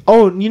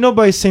 You know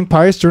by St.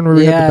 Pius tournament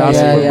where we had the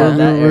basketball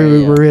that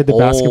area. where we had the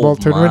basketball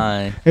tournament.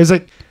 My.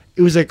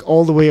 It was like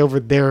all the way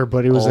over there,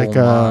 but it was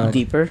Oh my.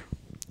 Deeper.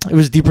 it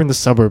was deeper in the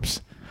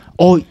suburbs.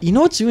 Oh, you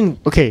know what's even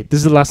okay? This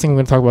is the last thing I'm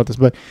gonna talk about this,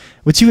 but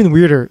what's even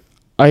weirder?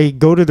 I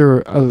go to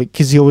their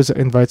because he always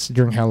invites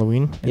during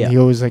Halloween, and Yeah. he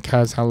always like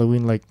has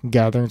Halloween like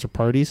gatherings or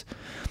parties.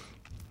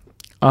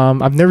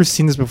 I've never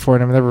seen this before,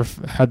 and I've never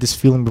had this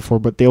feeling before,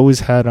 but they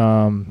always had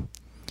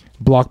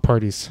block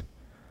parties.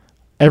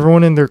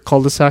 Everyone in their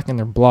cul-de-sac and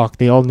their block,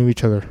 they all knew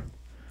each other.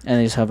 And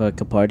they just have like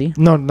a party.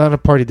 No, not a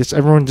party. This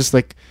everyone just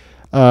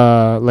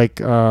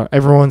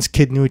everyone's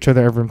kid knew each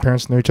other. Everyone's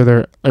parents knew each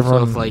other.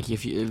 Everyone. So if like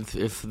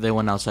if they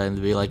went outside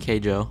and be like, "Hey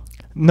Joe,"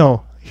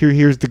 No,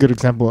 here's the good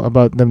example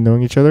about them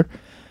knowing each other.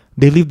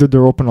 They leave the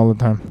door open all the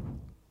time.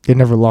 They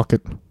never lock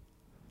it.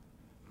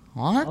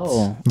 what?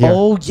 Oh. Yeah.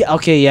 Oh yeah.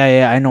 Okay.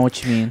 Yeah. I know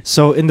what you mean.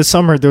 So in the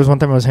summer, there was one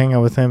time I was hanging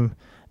out with him,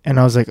 and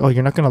I was like, "Oh,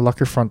 you're not gonna lock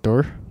your front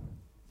door?"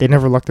 They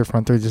never lock their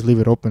front door; they just leave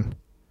it open.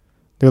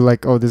 They're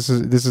like, "Oh, this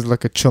is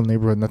like a chill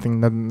neighborhood.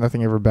 Nothing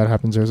ever bad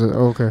happens there." So,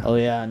 oh, okay. Oh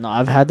yeah. No,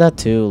 I've had that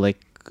too. Like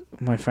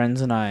my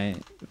friends and I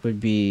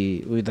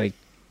we'd like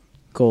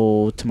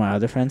go to my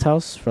other friend's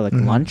house for like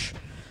Mhm. lunch,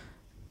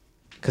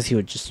 because he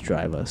would just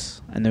drive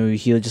us, and then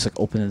he would just like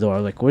open the door.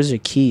 Like, "Where's your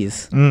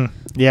keys?"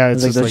 Yeah, I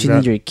it's was like, just "Don't like you that.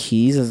 need your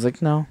keys?" I was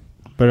like, "No."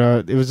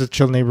 But it was a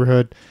chill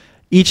neighborhood.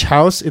 Each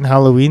house in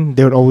Halloween,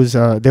 they would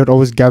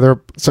always gather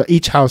up. So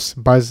each house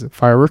buys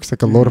fireworks,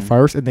 like a load of Mhm.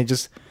 fireworks, and they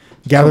just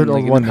gather it From, like, on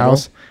in the one middle?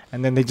 house,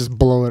 and then they just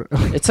blow it.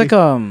 It's like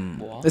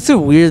it's a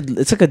weird.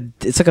 It's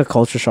like a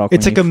culture shock.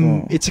 it's when like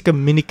you it's like a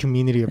mini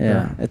community up yeah.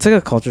 there. It's like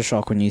a culture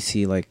shock when you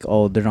see like,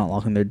 oh, they're not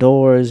locking their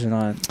doors. They're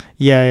not.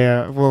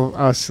 Yeah. Well,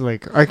 us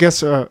like I guess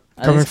think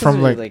coming it's 'cause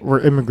from we're, like, like-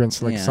 we're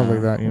immigrants, like stuff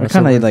like that. You know, We're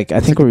kind so of like I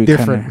it's, think like, we're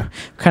different.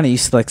 kind of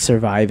used to like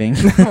surviving.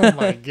 Oh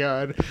my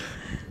god.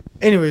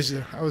 Anyways,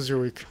 how was your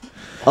week?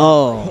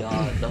 Oh.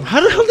 How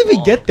the hell did we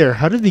get there?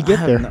 How did we get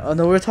there?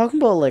 No, we're talking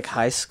about like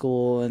high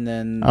school and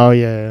then. Oh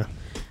yeah.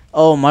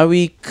 Oh, my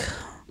week.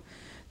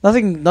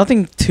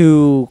 Nothing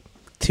too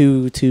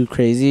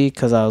crazy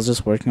because I was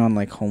just working on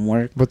like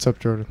homework. What's up,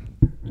 Jordan?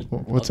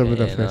 What's up with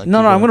that face?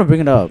 No, I'm gonna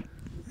bring it up.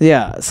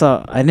 Yeah,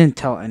 so I didn't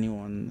tell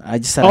anyone. I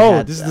just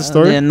said. This is the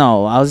story? Yeah,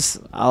 no,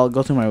 I'll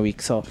go through my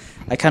week. So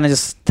I kind of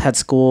just had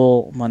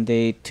school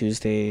Monday,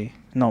 Tuesday,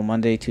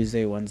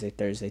 Wednesday,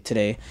 Thursday.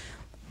 Today,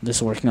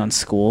 just working on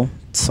school.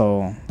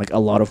 So like a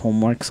lot of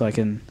homework, so I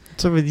can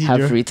What's up with you, have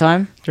Jordan? free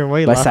time Jordan, why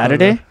you by laughing at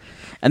Saturday. that?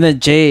 And then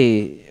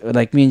Jay,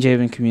 like me and Jay have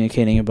been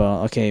communicating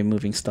about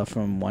moving stuff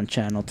from one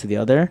channel to the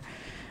other.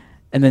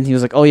 And then he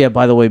was like, "Oh yeah,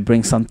 by the way,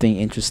 bring something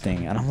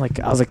interesting." And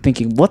I was like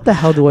thinking, "What the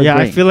hell do I Yeah,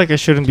 bring?" I feel like I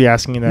shouldn't be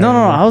asking you that. No,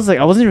 anymore. I was like,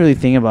 I wasn't really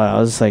thinking about it. I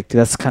was just like,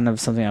 that's kind of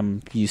something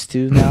I'm used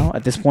to now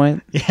at this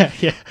point.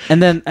 Yeah. And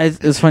then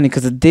it was funny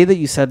because the day that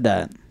you said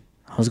that,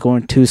 I was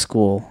going to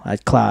school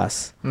at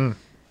class, Mm.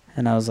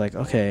 and I was like,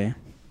 okay,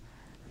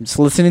 I'm just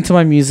listening to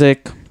my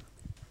music.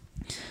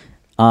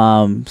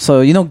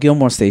 So you know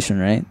Gilmore Station,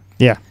 right?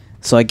 Yeah.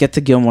 So I get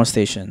to Gilmore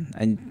Station,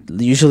 and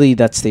usually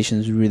that station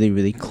is really,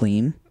 really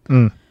clean,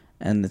 Mm.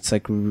 and it's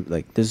like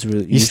there's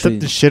really You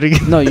stepped the shit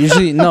again. no,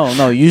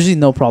 usually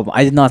no problem.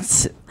 I did not.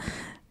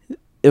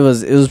 It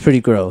was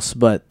pretty gross,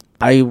 but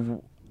I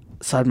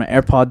had my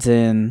AirPods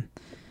in,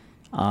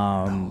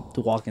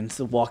 to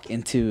walk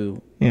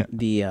into Yeah.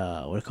 the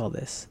what do you call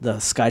this? The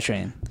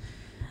SkyTrain.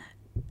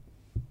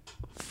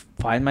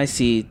 Find the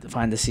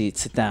seat,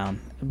 sit down.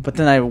 But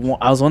then I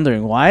was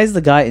wondering, why is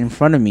the guy in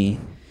front of me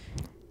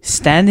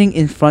standing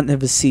in front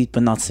of his seat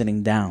but not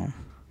sitting down?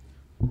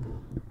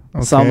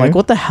 So I'm like,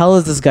 what the hell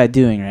is this guy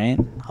doing, right?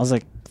 I was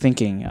like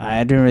thinking,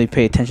 I didn't really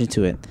pay attention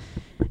to it.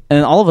 And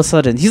then all of a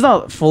sudden, he's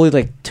not fully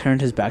like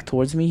turned his back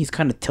towards me. He's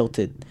kind of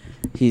tilted.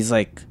 He's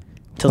like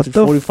tilted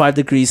the 45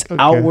 degrees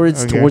Okay,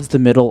 outwards okay. towards the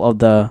middle of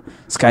the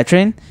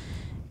SkyTrain.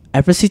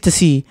 I proceed to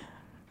see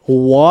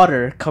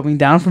water coming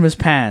down from his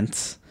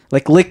pants,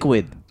 like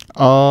liquid.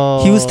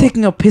 Oh. He was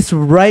taking a piss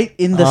right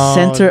in the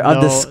center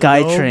of the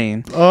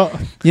SkyTrain. Oh,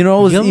 You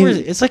know,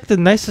 it's like the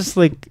nicest,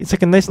 it's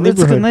like a nice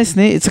neighborhood.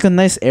 It's like a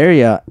nice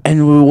area.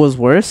 And what was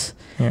worse,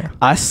 Yeah.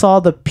 I saw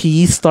the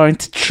pee starting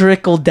to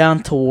trickle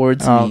down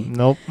towards me,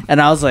 Nope.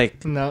 and I was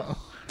like, No.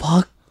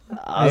 "Fuck!"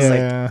 I was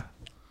Yeah.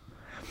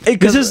 like,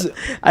 This "This is-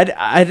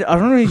 I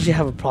don't usually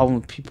have a problem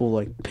with people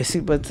like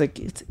pissing, but it's like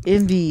it's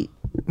in the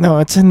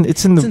It's in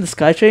it's in the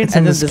SkyTrain, it's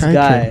and in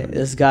then the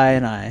this guy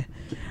and I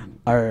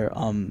are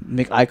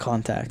make eye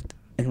contact,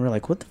 and we're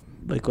like, what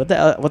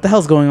the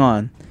hell's going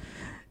on?"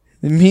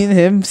 Me and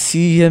him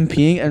see him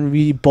peeing, and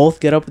we both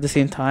get up at the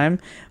same time,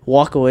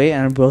 walk away,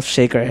 and both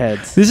shake our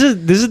heads. This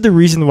is the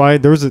reason why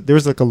there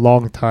was like a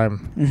long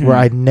time Mhm. where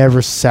I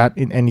never sat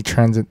in any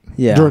transit.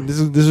 Yeah. Jordan,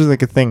 this was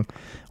like a thing.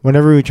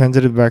 Whenever we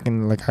transited back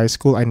in like high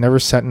school, I never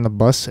sat in a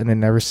bus and I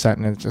never sat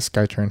in a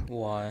SkyTrain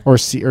Why? or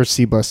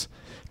C bus,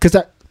 because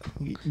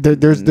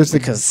there's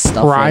like Because stuff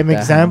like prime that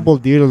example,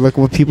 dude, of like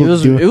what people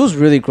do. It was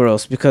really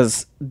gross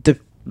because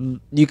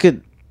you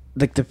could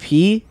like the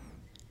pee.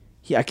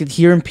 I could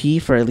hear him pee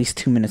for at least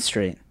 2 minutes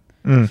straight.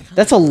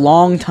 That's a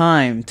long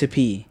time to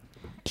pee.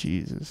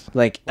 Jesus.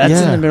 Like that's in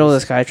Yeah. the middle of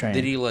the SkyTrain.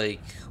 Did he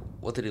like?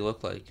 What did he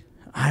look like?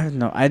 I don't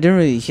know. I didn't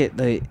really hit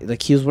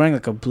like he was wearing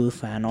like a blue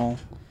flannel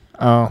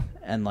Oh,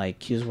 and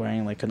like he was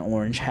wearing like an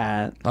orange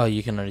hat. Oh,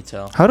 you can already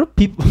tell. how do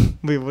people?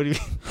 Wait, what do you?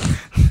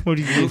 What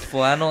do you Blue mean?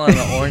 flannel and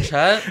an orange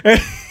hat.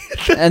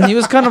 And he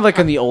was kind of like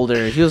on the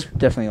older. He was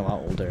definitely a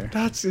lot older.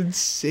 That's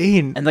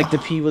insane. And like the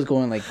pee was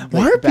going like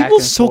Why are back people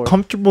and so forth.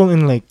 comfortable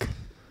in like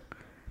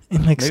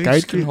Maybe you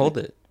just couldn't SkyTrain? hold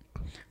it.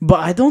 But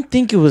I don't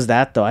think it was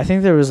that though. I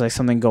think there was like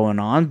something going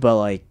on, but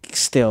like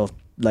still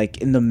like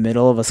in the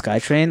middle of a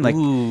SkyTrain, like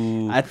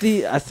Ooh.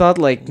 I thought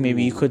like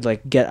maybe you could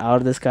like get out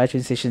of the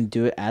SkyTrain station,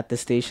 do it at the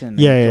station, and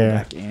Yeah, then go yeah.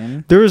 back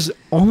in. There was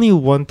only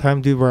one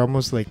time, dude, where I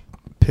almost like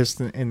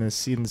pissed in the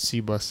C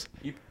bus.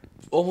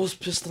 Almost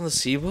pissed on the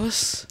C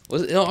bus.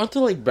 Aren't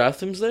there like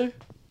bathrooms there?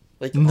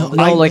 Like No, on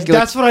the- like-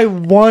 that's what I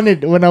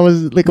wanted when I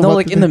was like No, about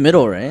like to in the think-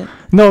 middle, right?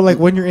 no, like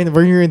when you're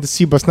in the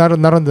C bus, not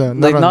on the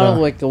Like on not the,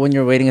 like when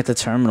you're waiting at the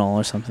terminal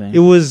or something. It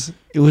was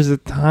a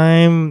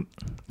time.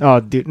 Oh,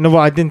 dude, no,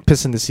 well, I didn't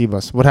piss in the C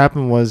bus. What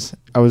happened was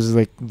I was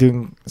like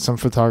doing some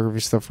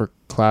photography stuff for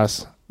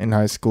class in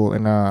high school,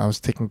 and I was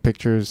taking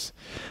pictures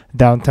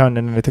downtown,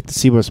 and then I took the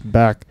C bus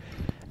back.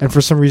 And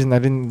for some reason, I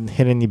didn't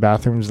hit any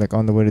bathrooms like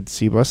on the way to the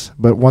C bus.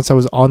 But once I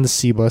was on the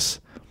C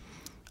bus,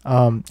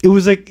 it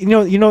was like you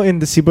know, in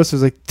the C bus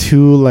there's like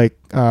two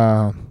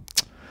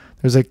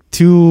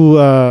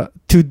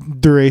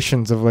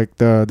durations of like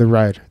the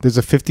ride. There's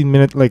a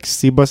 15-minute like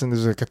C bus, and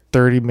there's like a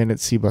 30-minute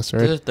C bus, right?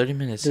 There's a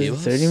 30-minute C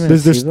bus.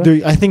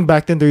 30-minute I think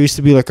back then there used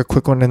to be like a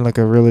quick one and like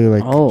a really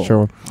like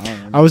short one.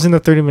 I was in the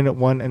 30-minute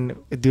one, and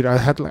dude,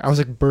 I was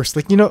like burst,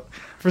 like, you know,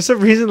 for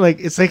some reason, like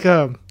it's like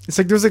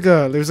there's like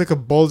a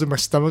bulge in my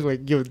stomach,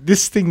 like, yo,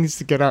 this thing needs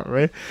to get out,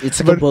 right? It's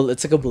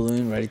like a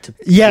balloon ready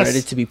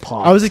to be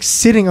popped. I was like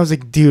sitting, I was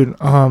like, dude,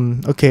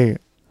 okay.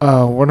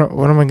 What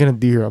am I gonna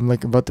do here? I'm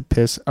like about to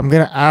piss. I'm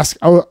gonna ask.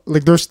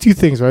 Like there's two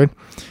things, right?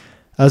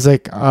 I was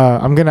like,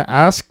 I'm gonna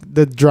ask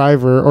the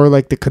driver or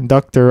like the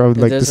conductor of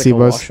like the C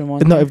bus.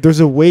 No, if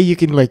there's a way you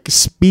can like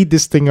speed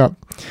this thing up.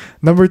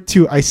 Number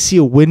two, I see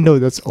a window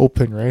that's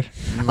open, right?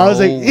 I was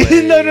like,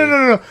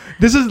 no.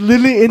 This is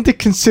literally into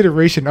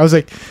consideration. I was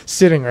like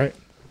sitting, right?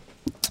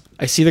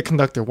 I see the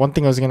conductor. One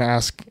thing I was gonna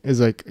ask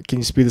is like, can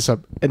you speed this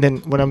up? And then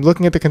when I'm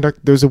looking at the conductor,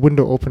 there's a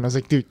window open. I was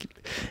like, dude,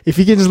 if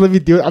you can just let me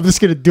do it, I'm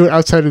just gonna do it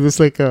outside of this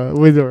like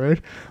window,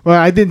 right?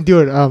 Well, I didn't do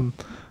it.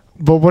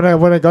 But when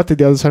I got to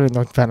the other side of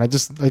North Van, I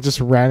just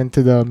ran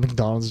into the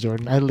McDonald's,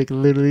 Jordan. I like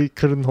literally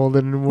couldn't hold it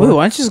anymore. Wait,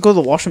 why don't you just go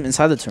to the washroom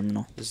inside the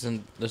terminal?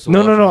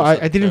 No.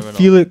 I didn't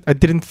feel it. I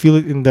didn't feel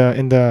it in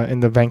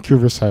the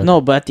Vancouver side.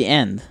 No, but at the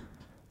end.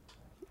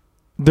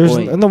 There's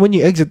no when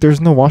you exit.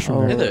 There's no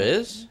washroom. Yeah, there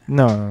is.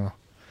 No.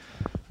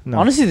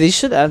 Honestly, they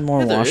should add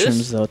more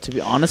washrooms, though. To be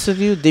honest with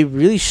you, they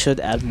really should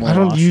add more. I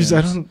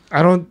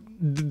don't.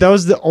 That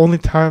was the only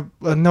time.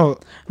 No,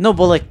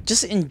 but like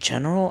just in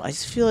general, I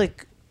just feel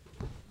like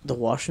the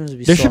washrooms would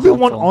be. There should be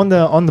one on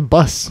the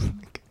bus.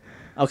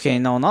 Okay,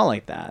 no, not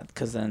like that.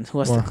 Because then who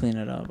has to clean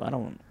it up? I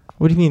don't.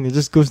 What do you mean? It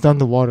just goes down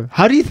the water.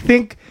 How do you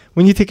think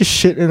when you take a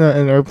shit in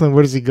an airplane,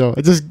 where does it go?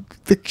 It just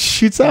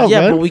shoots out,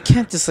 yeah, man. but we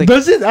can't just like.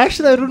 Does it?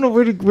 Actually, I don't know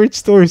where it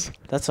stores.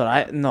 That's what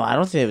I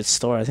don't think they would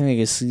store. I think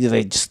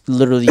they just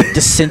literally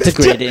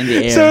disintegrate it in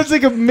the air. So it's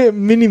like a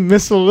mini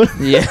missile.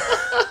 Yeah.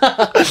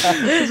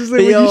 It's just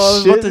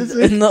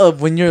like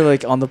when you're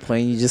like on the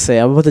plane, you just say,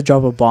 "I'm about to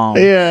drop a bomb."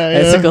 Yeah.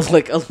 It's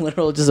like a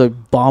literal just a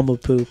bomb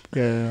of poop.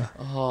 Yeah.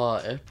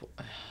 Oh,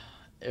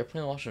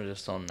 airplane washrooms are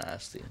just so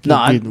nasty.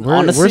 No, dude,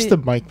 honestly, where's the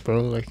mic, bro?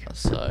 Like,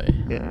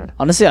 sorry. Yeah.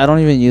 Honestly, I don't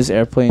even use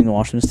airplane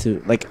washrooms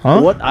to like.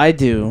 What I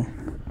do,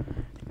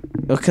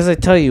 because I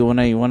tell you, when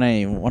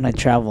I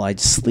travel, I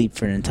just sleep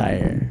for an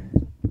entire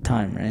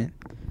time, right?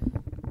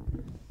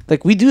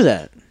 Like we do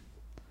that.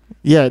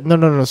 Yeah.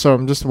 No. So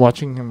I'm just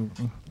watching him.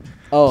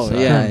 Oh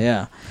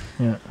yeah.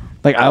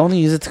 Like I only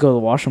use it to go to the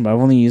washroom, but I've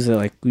only used it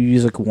like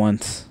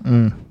once.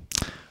 Wait,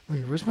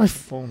 where's my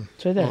phone?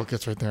 It's right there. Oh, okay,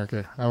 it's right there.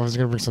 Okay, I was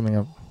gonna bring something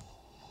up.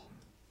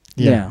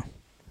 Yeah.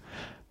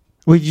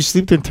 Wait, you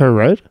sleep the entire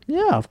ride?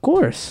 Yeah, of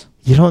course.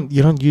 You don't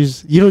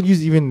use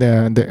even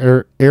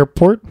the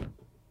airport?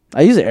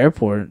 I use the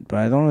airport, but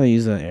I don't really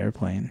use the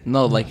airplane.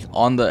 No, like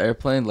on the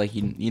airplane, like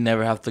you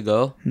never have to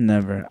go.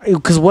 Never,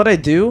 because what I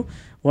do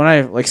when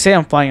I like say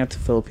I'm flying out to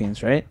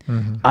Philippines, right?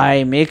 Mm-hmm.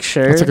 I make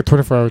sure it's like a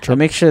 24-hour trip. I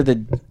make sure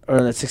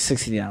that's like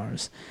 16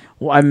 hours.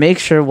 Well, I make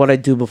sure what I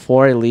do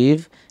before I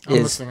leave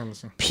is I'm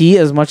listening. pee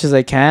as much as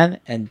I can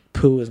and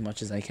poo as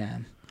much as I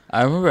can.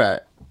 I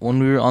remember when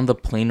we were on the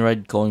plane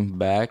ride going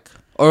back,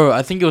 or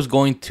I think it was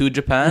going to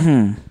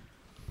Japan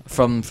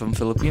from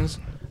Philippines.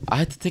 I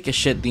had to take a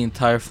shit the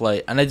entire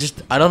flight, and I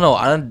don't know.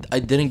 I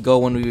didn't go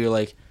when we were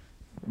like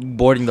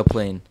boarding the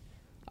plane.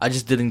 I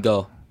just didn't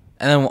go,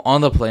 and then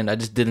on the plane I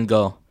just didn't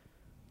go.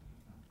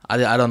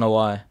 I don't know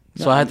why.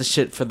 So I had to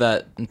shit for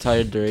that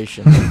entire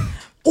duration.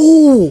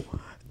 Oh,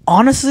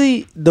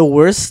 honestly, the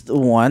worst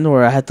one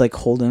where I had to like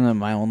hold in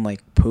my own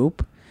like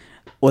poop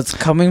was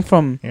coming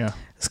from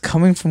It's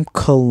coming from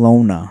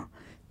Kelowna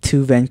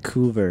to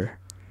Vancouver.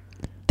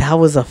 That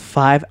was a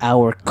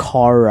 5-hour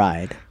car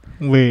ride.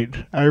 Wait,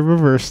 I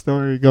remember a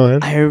story. Go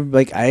ahead.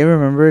 I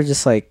remember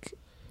just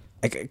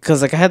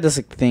because I had this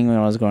like thing when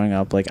I was growing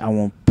up, like I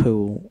won't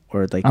poo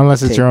or like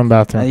unless it's your own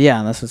bathroom.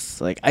 Yeah, unless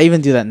it's like I even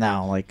do that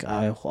now. Like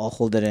I'll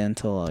hold it in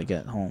until I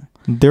get home.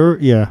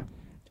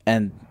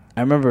 And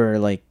I remember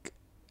like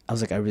I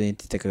was like I really need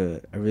to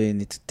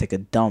take a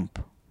dump,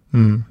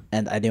 and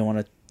I didn't want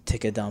to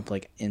take a dump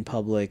like in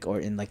public or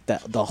in like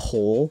the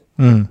hole,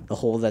 the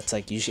hole that's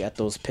like usually at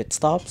those pit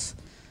stops.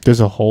 There's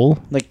a hole?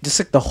 Like, just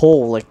like the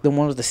hole, like the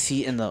one with the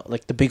seat and the,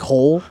 like the big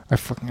hole. I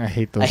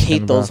hate those. I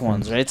hate those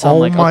ones, right? So I'm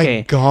like,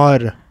 okay.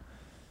 God.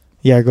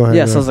 Yeah, go ahead.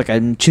 Yeah, so I was like,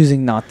 I'm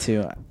choosing not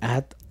to.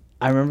 I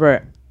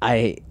remember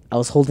I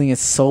was holding it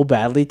so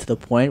badly to the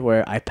point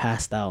where I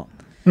passed out.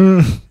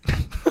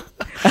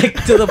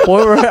 Like, to the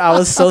point where I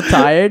was so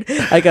tired.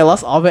 Like, I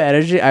lost all my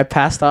energy. I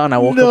passed out and I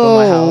woke up in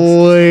my house.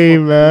 No way,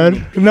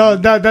 man. No,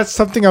 that's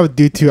something I would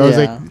do too. I was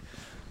like,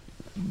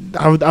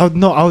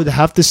 I would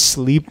have to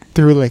sleep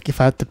through, like, if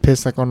I had to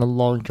piss, like, on a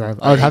long drive.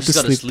 I would have to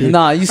sleep through.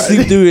 Nah, you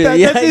sleep through it.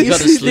 Yeah, That's it. you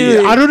sleep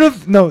through it. I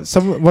don't know if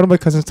one of my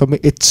cousins told me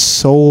it's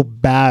so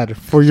bad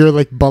for your,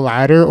 like,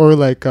 bladder or,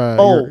 like,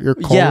 your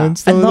colon. Yeah, And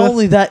stuff and not like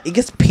only that, it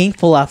gets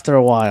painful after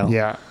a while.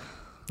 that.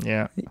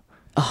 Yeah.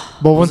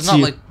 But Was once it not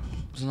you like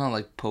was it not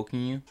like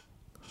poking you?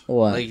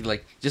 What?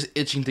 Like just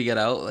itching to get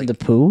out? Like The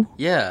poo?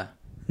 yeah.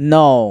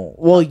 No.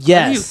 Well, do you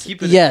yes.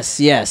 keep it-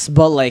 Yes,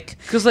 but like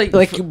Cuz like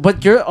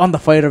but you're on the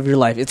fight of your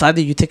life. It's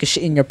either you take a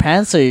shit in your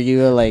pants or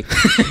you're like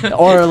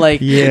or like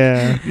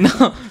yeah.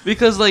 no,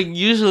 because like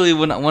usually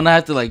when I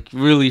have to like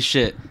really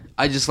shit,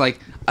 I just like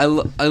I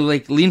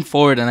like lean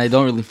forward and I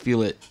don't really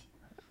feel it.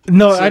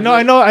 No, So I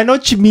know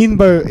what you mean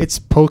by it's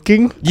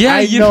poking. Yeah, I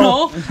you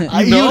know.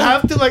 You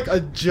have to like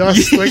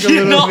adjust like a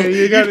little bit.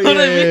 You gotta, know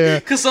what I mean? yeah.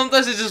 Because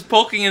sometimes it's just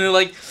poking and they're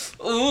like,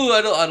 ooh,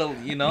 I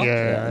don't, you know.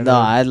 Yeah, I no,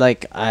 know.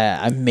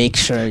 I make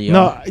sure you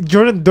No,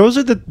 Jordan, those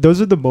are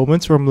the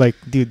moments where I'm like,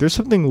 dude, there's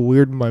something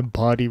weird in my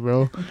body,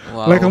 bro.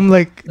 Wow. Like I'm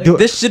like, dude,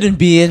 this shouldn't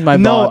be in my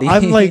body.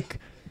 I'm like,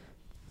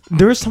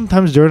 there's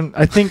sometimes, Jordan.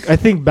 I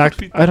think back.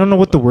 I don't know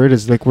what the word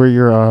is. Like where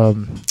you're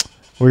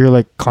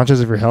like conscious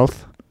of your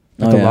health.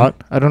 Like Oh, a yeah.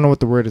 lot. I don't know what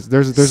the word is.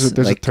 There's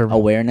a like term.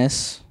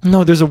 awareness.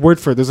 No, there's a word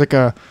for it. There's like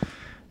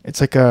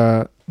it's like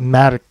a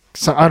matic.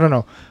 So I don't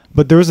know.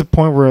 But there was a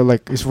point where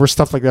like where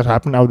stuff like that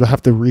happened. I would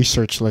have to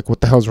research like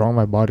what the hell's wrong with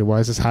my body. Why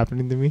is this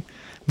happening to me?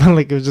 But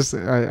like it was just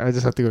I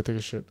just have to go take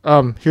a shit.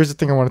 Here's the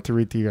thing I wanted to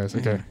read to you guys.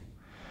 Okay.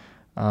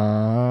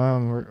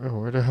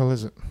 Where the hell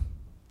is it?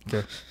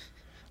 Okay.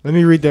 Let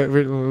me read that.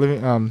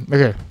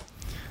 Okay.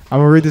 I'm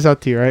gonna read this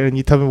out to you, right? And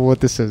you tell me what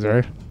this is,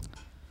 right?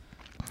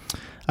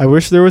 I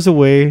wish there was a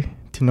way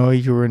to know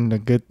you were in the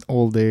good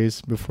old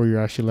days before you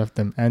actually left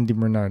them. Andy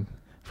Bernard.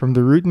 From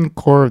the root and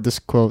core of this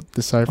quote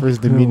deciphers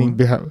the meaning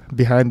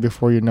behind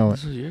before you know it.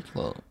 This is your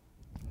quote.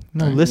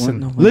 No, What? listen.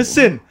 No, what?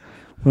 Listen.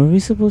 What are we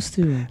supposed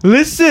to?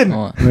 Listen.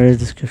 Oh. Where is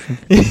the description?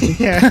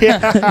 yeah.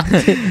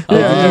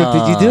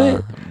 Did you do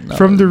it? No.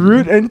 From the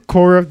root and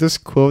core of this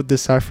quote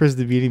deciphers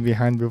the meaning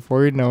behind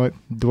before you know it.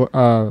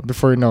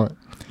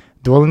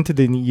 Dwell into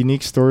the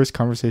unique stories,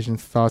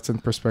 conversations, thoughts,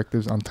 and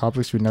perspectives on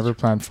topics we never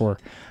planned for.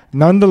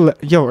 Nonetheless,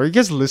 yo, are you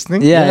guys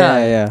listening?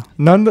 Yeah.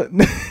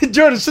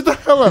 Jordan, shut the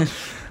hell up.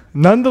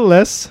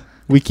 Nonetheless,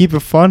 we keep it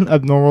fun,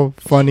 abnormal,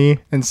 funny,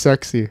 and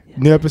sexy.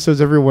 New episodes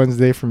every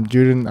Wednesday from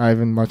Judah and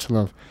Ivan. Much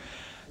love.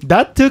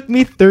 That took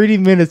me 30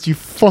 minutes, you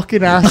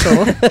fucking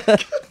asshole.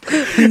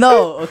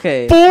 No,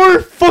 okay. 4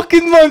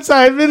 fucking months,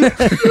 Ivan.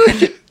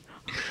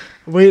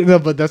 Wait, no,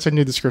 but that's a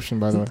new description,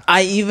 by the way.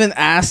 I even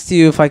asked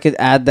you if I could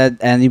add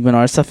that Andy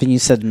Bernard stuff, and you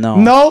said no.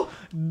 No,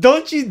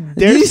 don't you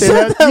dare You say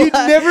said that. You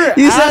la- never.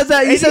 You asked said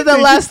that. You said that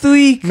anything. last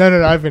week.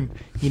 No, Ivan.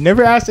 You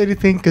never asked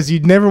anything because you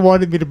never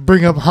wanted me to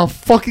bring up how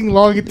fucking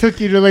long it took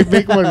you to like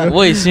make one.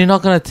 Wait, so you're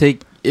not gonna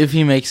take if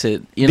he makes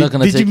it? You're not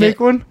gonna Did take you make it?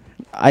 one?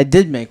 I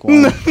did make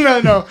one,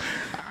 No.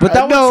 but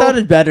that no. one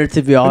sounded better,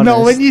 to be honest.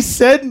 No, when you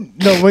said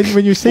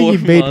when you're saying you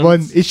 4 made one,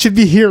 months. it should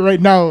be here right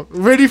now,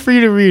 ready for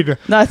you to read.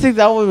 No, I think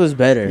that one was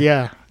better.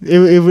 Yeah, it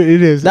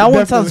is. That one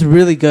Definitely. sounds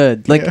really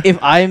good. Like Yeah. if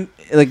I'm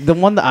like the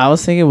one that I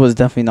was thinking was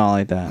definitely not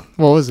like that,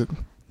 What was it?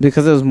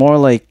 because it was more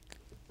like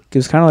it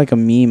was kind of like a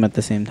meme at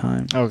the same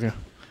time. Okay.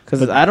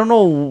 Because I don't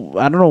know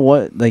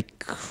what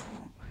like.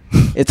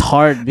 It's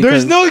hard because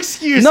There's no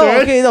excuse. no.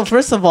 right? Okay, no.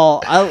 First of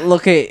all,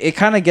 it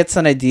kind of gets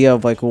an idea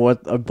of like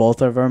what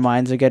both of our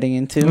minds are getting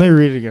into. Let me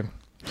read it again.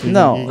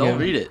 No. Don't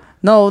read it.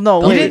 No,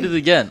 Don't wait. read it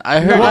again. I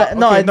heard What? it.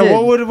 No, I did.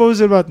 What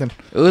was it about then?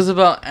 It was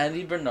about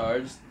Andy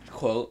Bernard's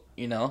quote,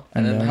 you know,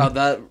 and And then then? how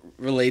that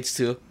relates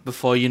to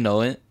before you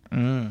know it.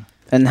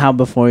 And how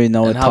before you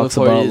know And it how talks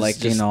before about is like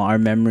just- our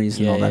memories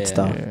and all that Yeah,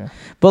 stuff. Yeah.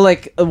 But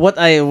like what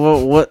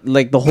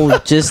like the whole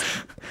gist.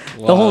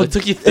 Wow, whole- it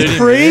took you 30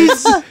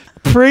 Praise, minutes.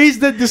 praise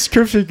that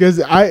description because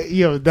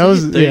that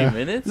was 30 yeah.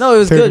 minutes? No, it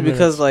was 30 good minutes.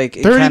 because like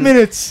 30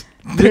 minutes.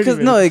 30 Because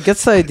no, minutes. it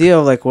gets the idea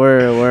of like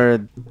where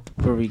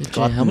we Okay,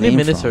 got how the many name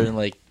minutes from. are in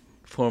like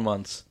 4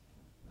 months?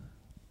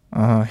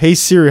 Hey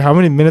Siri, how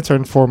many minutes are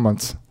in 4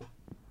 months?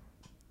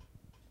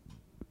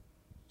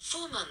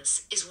 4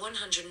 months is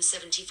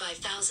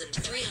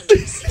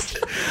 175,360.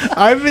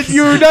 Ivan,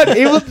 you were not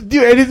able to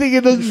do anything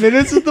in those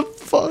minutes. What the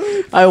fuck?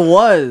 I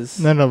was.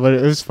 No, but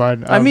it was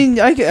fine. I mean,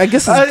 I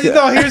guess it's good.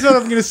 no. Here's what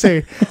I'm gonna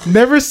say: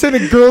 never send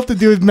a girl to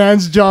do a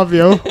man's job,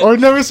 yo, or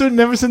never send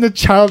a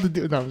child to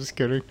do. No, I'm just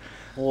kidding.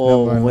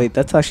 Whoa, No, wait,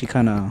 that's actually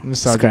kind of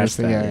scratch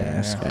Misogynistic, that.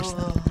 yeah. Scratch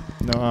that.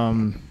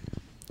 No,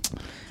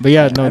 but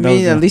yeah, no. I that mean,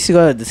 was at least you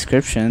got a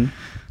description.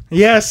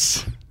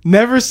 yes.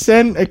 Never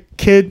send a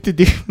kid to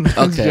do.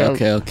 man's job.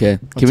 Okay.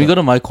 Can What's we up? go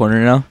to my corner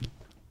now?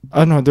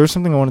 Oh no, there was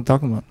something I want to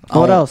talk about.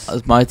 What else?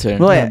 It's my turn.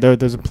 Wait. No,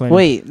 there's a plan.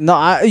 Wait,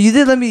 no, you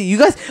did let me. You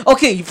guys,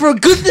 okay, for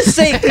goodness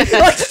sake,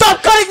 like,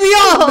 stop cutting me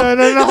off.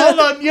 No, hold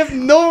on. You have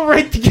no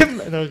right to give.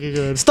 No, okay,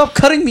 good. Stop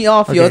cutting me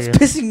off, yo. Okay, It's yeah.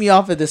 pissing me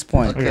off at this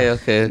point.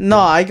 Okay. No,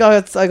 I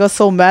got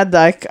so mad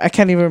that I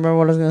can't even remember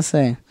what I was gonna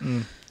say.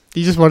 You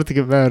just wanted to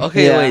get mad.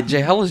 Okay, Yeah. wait,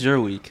 Jay, how was your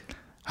week?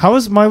 How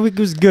was my week? It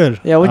was good.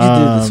 Yeah, what'd you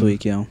do this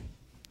week, yo?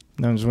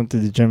 No, I just went to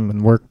the gym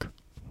and work.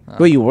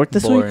 Wait, you worked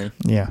this week? Boring.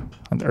 Yeah,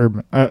 at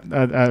urban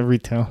at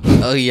retail.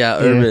 Oh yeah,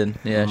 urban.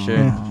 Yeah, sure.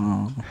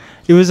 Oh.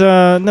 It was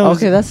no.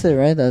 Okay, that's it,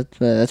 right?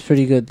 That's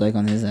pretty good, like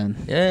on his end.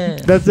 Yeah.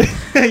 That's it.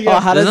 Oh,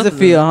 how does it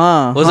feel,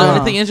 huh? Was there Huh.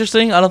 anything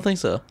interesting? I don't think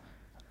so.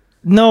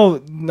 No,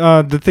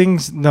 the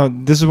things. No,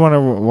 this is what I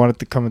wanted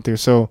to comment through.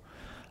 So,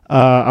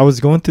 I was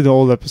going through the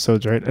old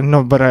episodes, right? And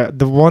no, but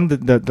the one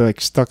that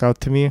like stuck out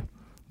to me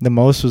the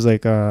most was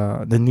like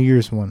the New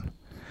Year's one.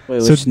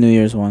 Wait, So- which New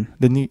Year's one?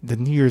 The New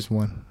Year's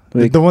one.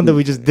 Like- The one that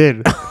we just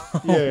did.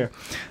 Yeah.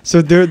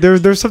 So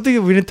there's something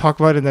that we didn't talk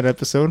about in that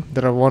episode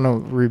that I want to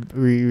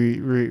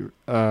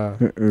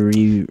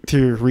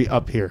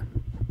re-up here.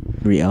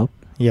 Re-up?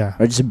 Yeah.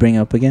 Or just bring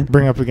up again?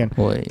 Bring up again.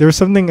 Wait. There was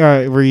something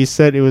where you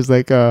said it was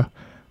like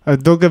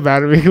don't get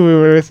mad at me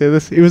when I say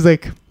this. It was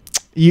like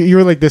you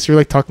were like this. You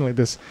were like talking like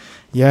this.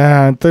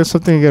 Yeah, there's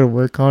something I gotta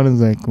work on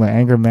is like my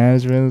anger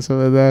management and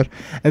stuff like that.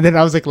 And then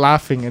I was like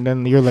laughing, and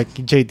then you're like,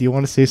 Jay, do you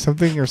want to say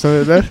something or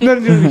something like that? No,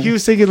 he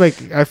was saying it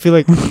like I feel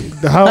like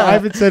how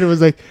Ivan said it was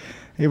like,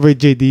 hey, wait,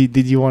 Jay,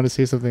 did you want to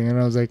say something? And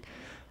I was like,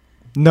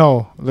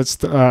 no,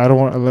 I don't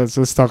want.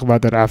 Let's talk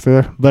about that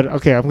after. But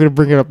okay, I'm gonna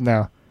bring it up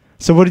now.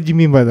 So what did you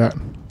mean by that?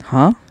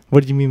 Huh?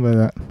 What did you mean by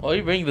that? Why are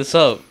you bringing this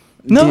up?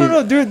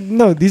 No.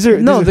 These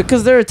are No,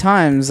 because there are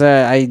times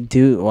that I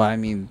do. Well, I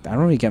mean, I don't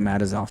really get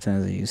mad as often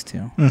as I used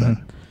to.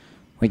 Mhm.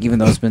 Like, even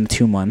though it's been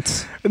 2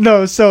 months.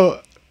 No,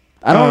 so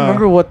I don't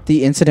remember what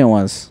the incident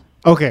was.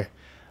 okay.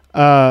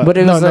 But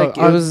it was like-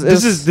 it was-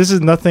 This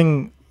is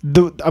nothing.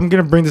 I'm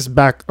gonna bring this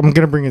back. I'm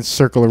gonna bring it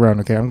circle around.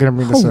 Okay, I'm gonna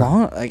bring How this up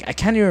long? Like, I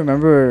can't even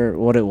remember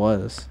what it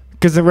was.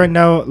 because right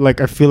now,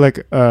 like, I feel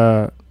like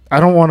I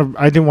don't want to.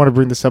 I didn't want to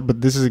bring this up,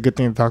 but this is a good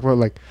thing to talk about.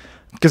 Like,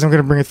 because I'm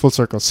gonna bring it full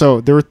circle. So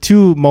there were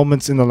 2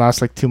 moments in the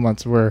last like 2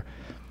 months where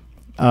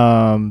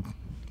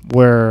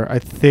I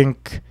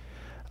think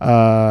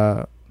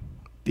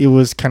it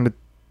was kind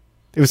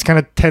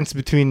of tense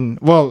between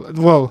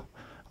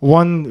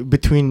one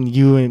between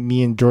you and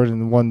me and Jordan,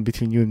 and one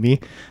between you and me.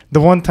 The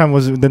one time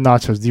was the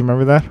nachos. Do you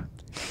remember that?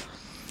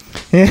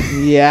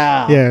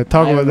 Yeah. Yeah,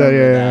 talk I about that.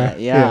 remember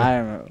Yeah. Yeah, I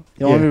remember.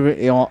 You want me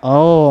to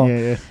oh.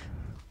 Yeah.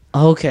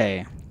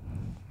 Okay.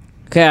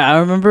 Okay, I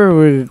remember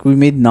we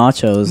made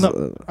nachos.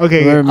 No,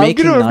 Okay, We were I'm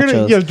making gonna,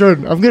 nachos. yeah,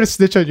 Jordan, I'm gonna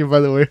snitch on you, by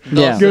the way.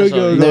 Yeah.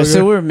 Go.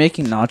 So we were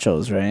making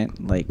nachos, right?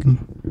 Like,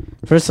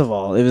 first of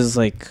all, it was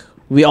like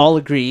we all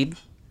agreed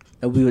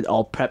that we would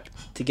all prep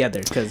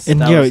together because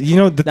And that yeah, was, you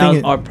know the that thing,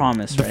 was our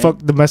promise, the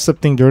right? the messed up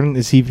thing, Jordan,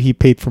 is he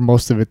paid for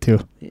most of it too.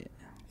 Yeah.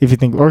 If you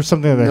think, or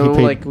something like that, No, he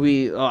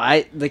paid.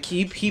 like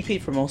he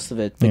paid for most of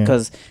it Yeah.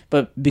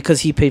 because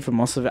he paid for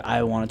most of it,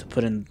 I wanted to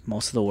put in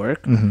most of the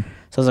work. Mhm.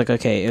 So I was like,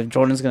 okay, if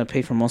Jordan's gonna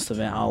pay for most of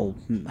it, I'll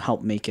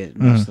help make it.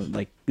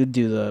 Like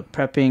do the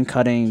prepping,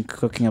 cutting,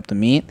 cooking up the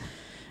meat,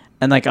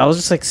 and like I was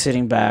just like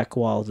sitting back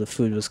while the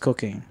food was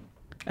cooking,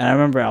 and I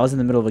remember I was in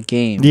the middle of a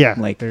game. Yeah,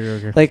 like there you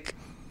go. like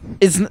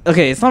it's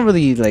okay. It's not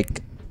really like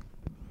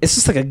it's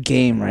just like a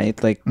game,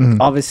 right? Like Mhm.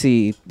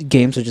 obviously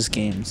games are just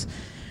games,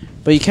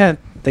 but you can't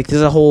like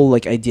there's a whole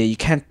like idea. You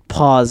can't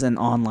pause an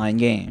online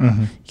game. Mhm.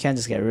 You can't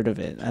just get rid of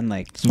it. And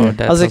like That's what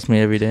Dad I was tells like, me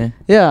every day.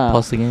 yeah,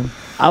 Pause the game.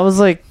 I was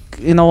like,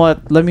 you know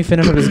what? Let me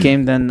finish up this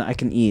game, then I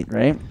can eat,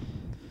 right?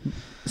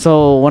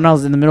 So when I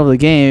was in the middle of the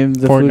game,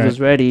 the food Fortnite. was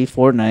ready.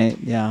 Fortnite,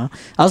 yeah.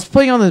 I was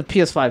playing on the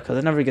PS5 because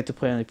I never get to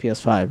play on the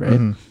PS5, right?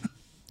 Mhm.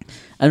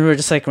 And we were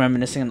just like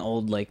reminiscing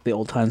on the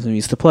old times when we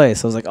used to play.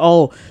 So I was like,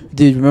 oh,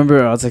 dude,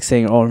 remember? I was like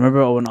saying, oh,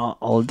 remember when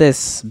all of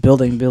this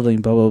building, blah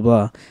blah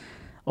blah,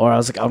 or I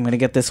was like, I'm gonna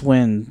get this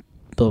win,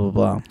 blah blah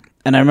blah.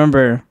 And I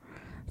remember,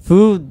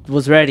 food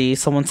was ready.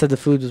 Someone said the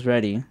food was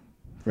ready,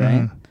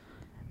 right? Mhm.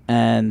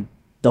 And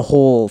the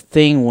whole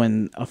thing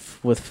when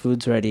with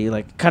food's ready,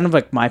 like kind of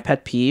like my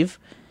pet peeve,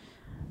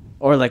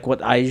 or like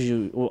what I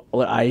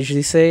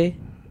usually say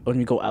when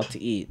we go out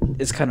to eat,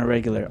 it's kind of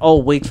regular. Oh,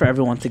 wait for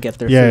everyone to get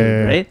their food,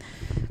 Yeah. right?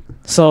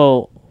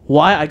 So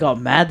why I got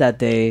mad that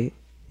day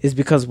is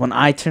because when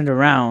I turned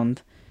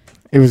around,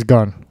 It was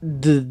gone.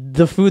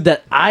 the food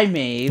that I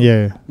made,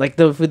 Yeah. like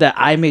the food that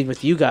I made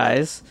with you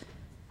guys,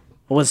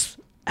 was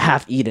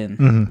half eaten.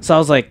 Mhm. So I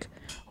was like,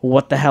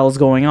 what the hell is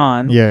going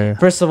on? Yeah.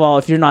 First of all,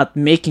 if you're not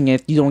making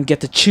it, you don't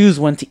get to choose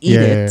when to eat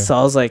Yeah. it. So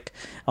I was like,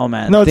 oh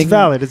man. No, it's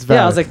valid. It's valid.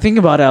 Yeah, I was like, think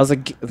about it. I was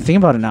like, think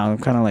about it now. I'm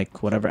kind of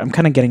like, whatever. I'm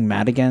kind of getting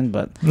mad again,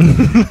 but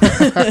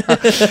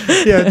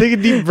yeah, take a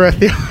deep breath.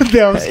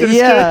 Yeah, I was gonna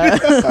yeah.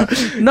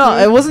 say. No,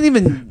 it wasn't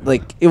even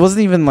like.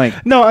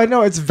 No, I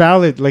know it's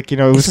valid. Like, you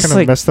know, it was It's just kind of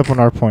like- messed up on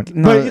our point.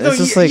 No, But you know, it's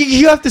just you, like-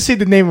 you have to say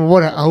the name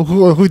of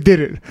who did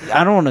it.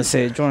 I don't want to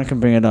say it. Jordan can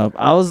bring it up.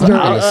 I was I'm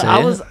not gonna say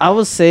it. I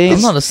was saying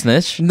I'm not a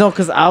snitch. no,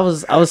 because I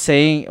was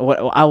saying what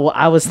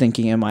I was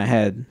thinking in my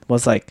head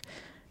was like,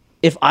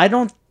 if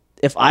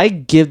I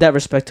give that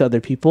respect to other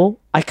people,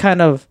 I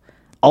kind of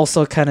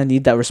also kind of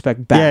need that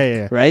respect back.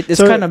 Yeah. Right? It's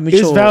So kind of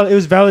mutual. It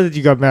was valid that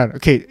you got mad.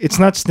 Okay, it's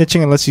not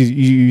snitching unless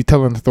you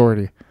tell an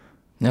authority.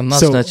 I'm not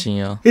So- snitching,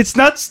 yo. It's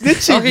not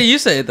snitching. Okay, you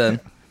say it then.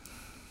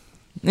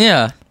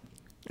 Yeah.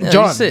 Yeah, you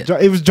John, say it.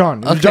 It was John.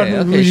 It was Okay, John,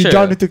 okay, sure.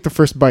 John who took the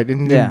first bite,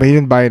 and Yeah. but he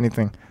didn't buy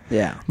anything.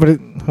 Yeah. But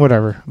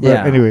whatever. But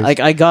Yeah. anyways. Like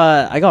I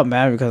got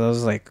mad because I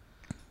was like,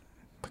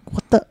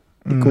 what the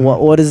like, Mm.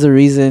 what is the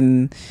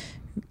reason?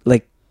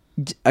 Like,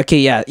 okay,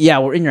 yeah,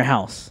 we're in your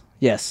house.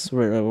 Yes,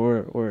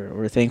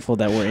 we're thankful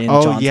that we're in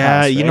John's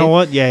house. you right? know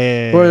what?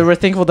 Yeah. We're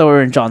thankful that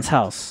we're in John's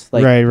house.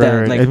 Like, right.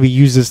 Like, And we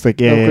use this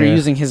like we're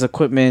using his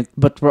equipment,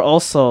 but we're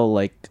also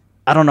like,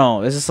 I don't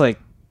know. It's just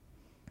like,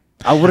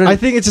 I wouldn't. I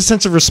think it's a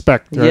sense of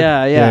respect. Right?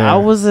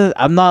 Yeah.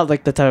 I'm not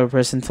like the type of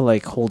person to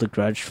like hold a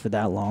grudge for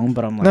that long,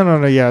 but I'm like,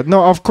 No. Yeah.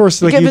 No. Of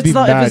course. Like, if you'd it's be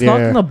not mad. if it's not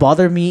gonna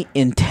bother me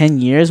in 10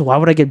 years, why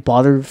would I get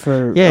bothered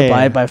for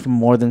by for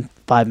more than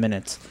 5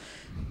 minutes?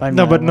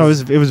 No, but no,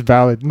 it was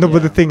valid. No,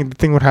 but the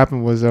thing what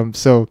happened was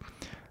so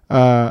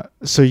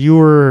you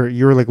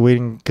were like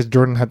waiting because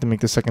Jordan had to make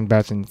the second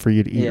batch and for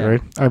you to eat,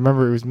 right? I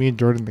remember it was me and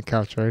Jordan on the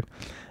couch, right?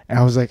 And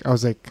I was like,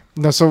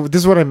 no. So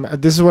this is what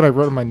I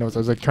wrote in my notes. I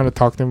was like trying to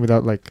talk to him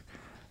without like,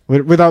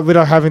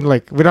 without having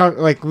like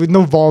with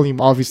no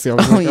volume. Obviously, I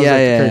was like,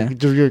 okay,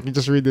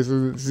 just read this.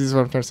 This is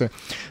what I'm trying to say.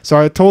 So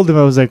I told him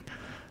I was like,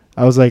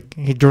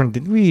 hey Jordan,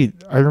 did we?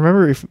 I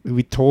remember if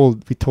we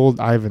told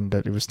Ivan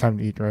that it was time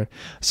to eat, right?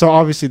 So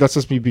obviously that's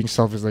just me being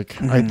selfish,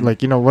 like I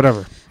like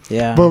whatever.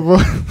 Yeah. But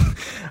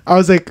I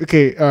was like,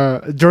 okay.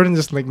 Jordan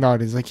just like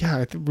nodded. He's like, yeah,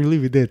 I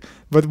believe we did.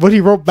 But what he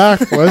wrote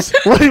back was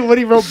what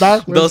he wrote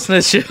back was. Don't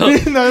snitch, yo.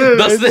 no.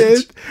 Don't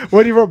snitch.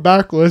 What he wrote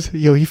back was,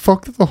 yo, he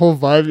fucked up the whole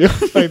vibe, yo,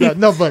 like that.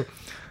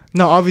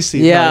 No,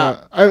 obviously,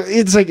 yeah.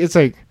 It's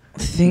like. I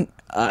think.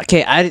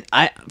 Okay,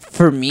 I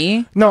for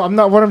me. No, I'm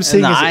not. What I'm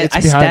saying is, it's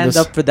I behind stand us.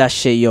 up for that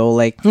shit, yo.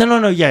 Like,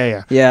 No,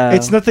 yeah.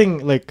 It's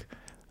nothing like.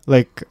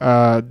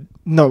 No,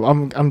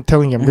 I'm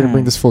telling you, I'm gonna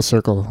bring this full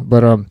circle.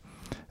 But for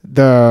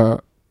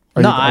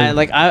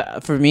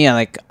me,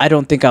 I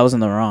don't think I was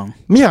in the wrong.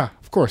 Yeah,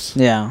 of course.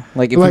 Yeah,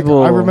 like if like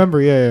people, I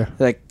remember, yeah.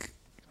 Like,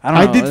 I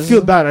don't know. I did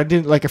feel bad. I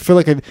didn't like. I feel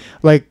like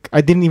I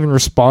didn't even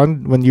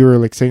respond when you were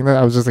like saying that.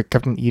 I was just like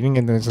kept on eating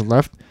and then just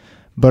left.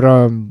 But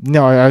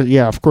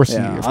no, of course,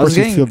 you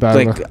feel bad.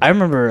 Like I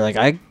remember, like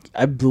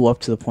I blew up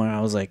to the point where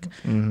I was like,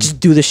 just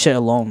do this shit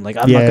alone. Like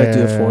I'm not gonna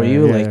do it for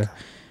you. Yeah. Like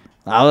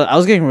I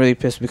was getting really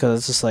pissed because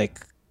it's just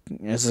like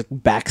it's like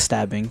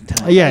backstabbing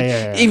time.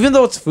 Yeah. Even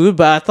though it's food,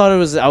 but I thought it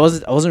was. I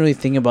wasn't really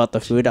thinking about the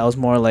food. I was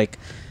more like,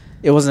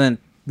 it wasn't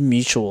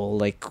mutual.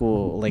 Like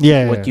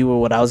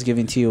what I was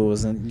giving to you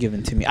wasn't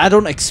given to me. I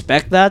don't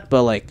expect that,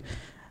 but like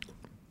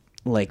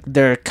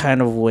there are kind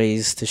of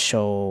ways to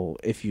show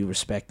if you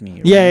respect me.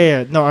 Right?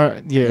 Yeah.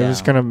 No, it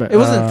was kind of. It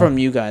wasn't from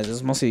you guys. It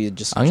was mostly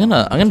just. I'm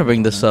gonna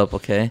bring this up,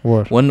 okay?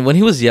 What? When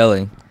he was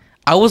yelling,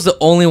 I was the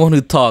only one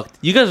who talked.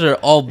 You guys are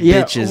all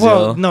bitches,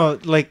 yo. No,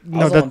 like I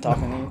was the one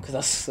talking to you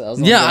because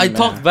I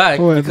talked back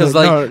because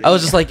I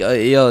was just like,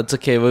 yo, it's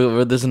okay.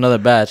 There's another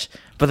batch.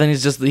 But then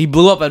he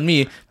blew up at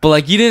me. But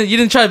like you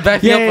didn't try to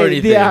back me up or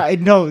anything. Yeah, I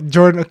know,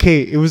 Jordan.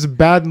 Okay, it was a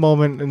bad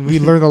moment, and we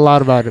learned a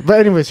lot about it. But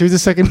anyways, here's the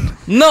second.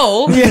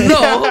 No.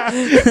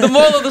 The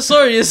moral of the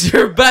story is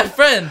you're a bad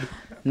friend.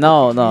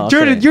 No.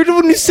 Jordan, okay. you're the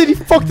one who said he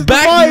fucked the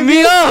Back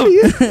me up.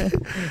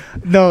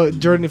 No,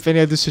 Jordan. If any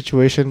other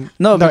situation,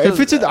 if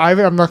it's with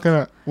Ivan, I'm not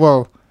gonna.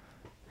 Well,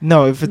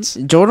 no. If it's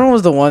Jordan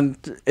was the one.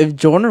 If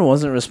Jordan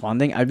wasn't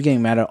responding, I'd be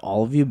getting mad at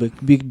all of you.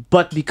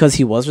 But because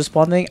he was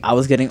responding, I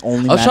was getting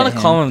only. I was mad trying at to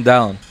him. calm him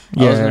down.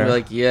 Yeah. I was gonna be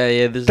like,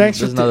 yeah.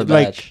 There's another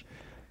batch.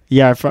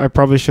 Yeah, I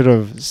probably should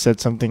have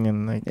said something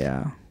and like.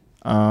 Yeah.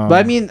 But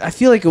I mean, I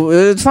feel like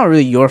it's not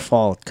really your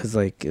fault because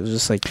like it was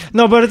just like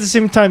no. But at the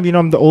same time,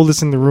 I'm the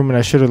oldest in the room, and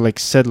I should have like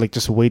said like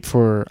just wait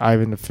for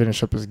Ivan to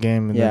finish up his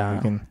game, and then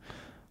we can.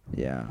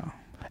 Yeah.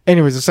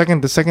 Anyways,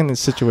 the second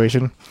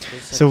situation.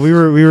 So we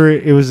were.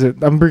 It was.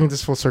 I'm bringing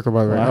this full circle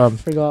by the way. I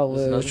forgot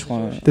which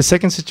one. The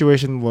second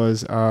situation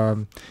was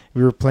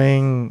we were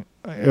playing.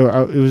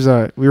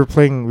 We were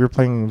playing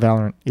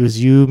Valorant. It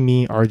was you,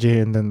 me, RJ,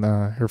 and then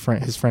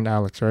his friend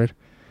Alex, right?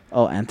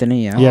 Oh,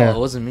 Anthony. Yeah. Yeah. Oh, it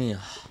wasn't me.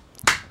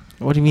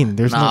 What do you mean?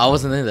 I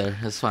wasn't in there.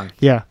 It's fine.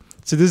 Yeah.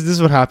 So this is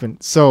what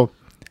happened. So,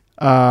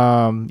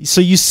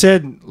 so you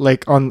said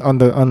like on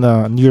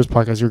the New Year's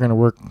podcast you're gonna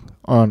work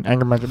on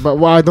anger management,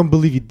 but I don't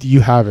believe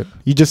you have it.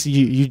 You just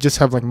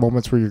have like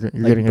moments where you're like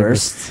getting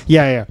bursts. Angry.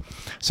 Yeah.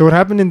 So what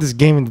happened in this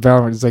game in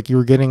Valorant is like you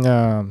were getting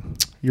a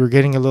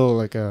little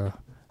like a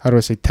how do I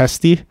say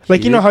testy?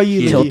 Like you know how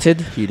you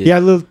tilted? Yeah, a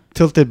little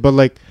tilted, but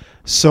like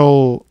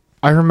so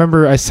I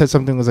remember I said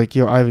something was like,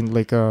 yo, Ivan,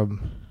 like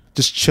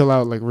just chill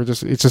out, like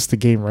it's just the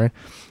game, right?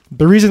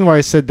 The reason why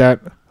I said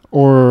that,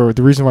 or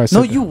the reason why I said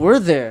no, you were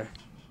there.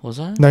 Was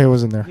I? No, he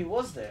wasn't there. He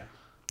was there.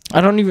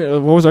 I don't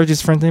even. What was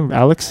RJ's friend's name?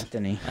 Alex.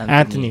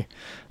 Anthony.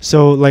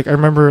 So like I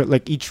remember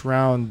like each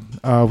round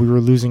we were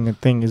losing a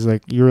thing is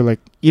like you were like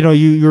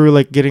you were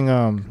like getting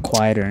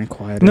quieter and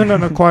quieter.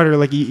 No quieter,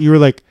 like you were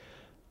like,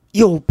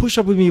 yo, push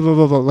up with me, blah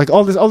blah blah, like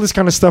all this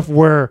kind of stuff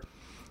where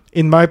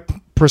in my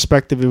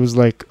perspective it was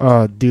like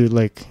dude,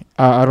 like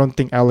I don't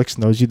think Alex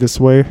knows you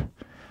this way.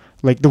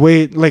 Like the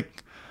way,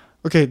 like,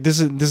 okay, this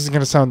is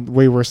gonna sound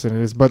way worse than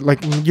it is, but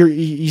like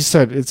you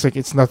said, it's like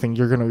it's nothing.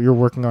 You're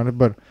working on it,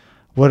 but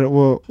what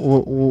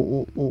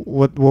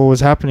was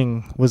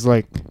happening was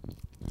like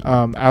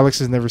Alex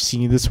has never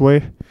seen you this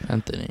way.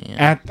 Anthony.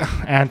 Yeah.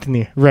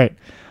 Anthony, right?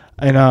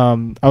 And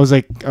I was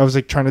like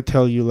trying to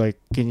tell you, like,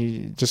 can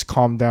you just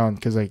calm down,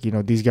 because like, you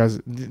know, these guys,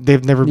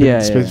 they've never been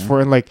in space before,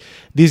 and like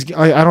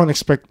I don't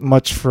expect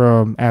much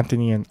from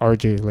Anthony and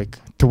RJ, like,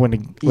 to win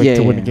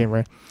a game,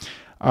 right?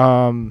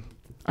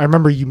 I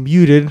remember you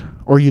muted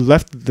or you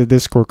left the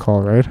Discord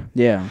call, right?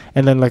 Yeah.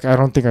 And then like I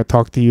don't think I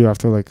talked to you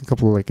after like a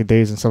couple of like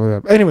days and stuff like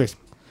that. But anyways.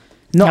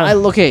 No, I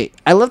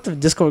left the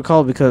Discord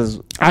call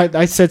because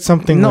I said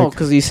something. No,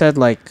 because you said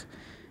like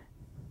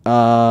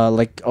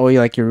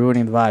you're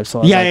ruining the vibe.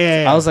 So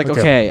I was like,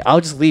 okay,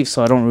 I'll just leave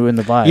so I don't ruin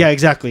the vibe. Yeah,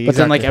 exactly. But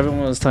then like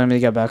everyone was telling me to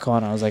get back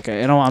on. I was like,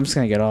 you know what, I'm just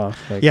gonna get off.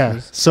 Like, yeah.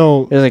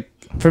 So it was like,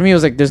 for me, it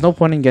was like, there's no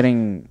point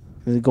in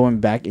going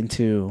back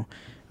into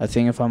a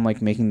thing if I'm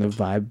like making the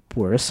vibe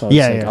worse. So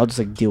I'll just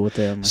like deal with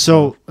it.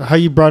 So how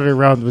you brought it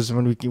around was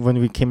when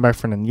we came back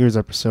from the New Year's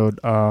episode.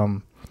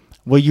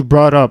 What you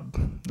brought up,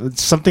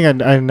 something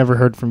I never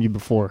heard from you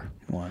before.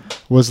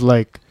 What? Was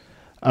like,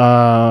 we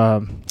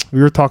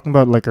were talking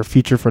about like our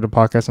future for the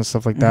podcast and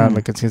stuff like that,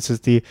 like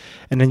consistency,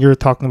 and then you were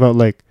talking about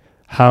like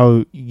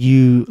how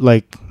you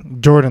like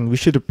Jordan. We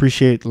should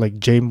appreciate like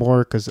Jay more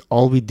because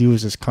all we do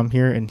is just come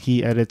here and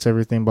he edits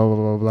everything. Blah blah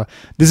blah blah.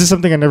 This is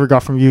something I never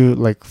got from you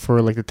like for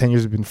like the 10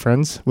 years we've been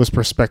friends, was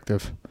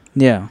perspective.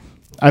 Yeah,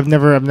 I've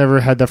never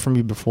had that from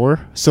you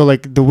before. So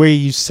like the way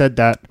you said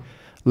that,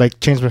 like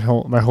changed my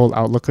whole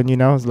outlook on you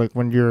now. Is like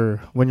when you're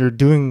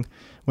doing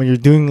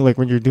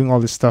all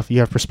this stuff, you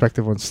have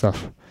perspective on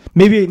stuff.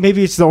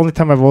 Maybe it's the only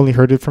time I've only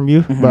heard it from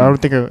you, but I don't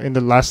think in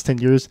the last 10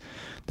 years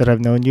that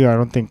I've known you, I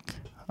don't think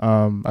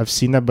I've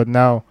seen that. But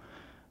now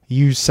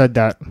you said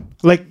that,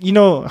 like, you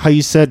know how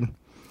you said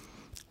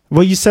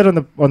what you said on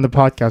the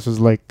podcast was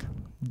like,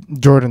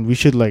 Jordan, we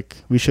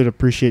should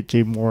appreciate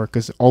Jay more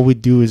because all we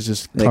do is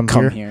just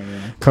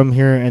come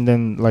here, and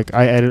then like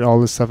I edit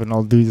all this stuff and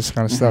I'll do this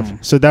kind of stuff.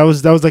 So that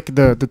was like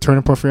the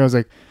turning point for me. I was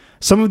like,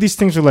 some of these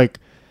things are like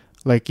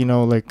you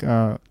know, like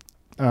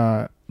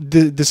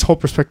this whole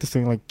perspective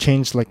thing like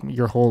changed like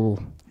your whole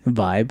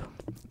vibe,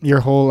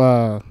 your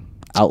whole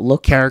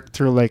outlook,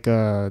 character, like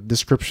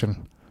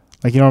description,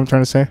 like, you know what I'm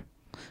trying to say.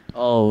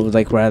 Oh,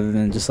 like rather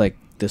than just like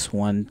this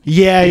one.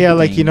 Yeah,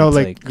 like, you know,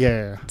 like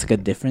yeah, it's like a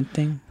different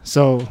thing.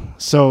 So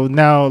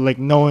now like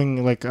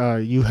knowing like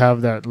you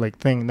have that like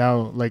thing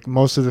now, like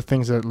most of the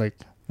things that like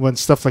when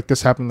stuff like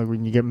this happen, like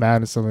when you get mad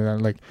and something like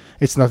that, like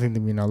it's nothing to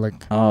me now. Like,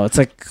 oh, it's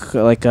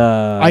like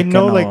I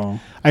know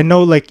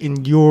like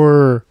in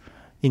your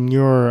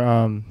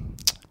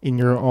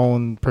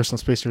own personal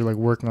space, you're like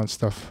working on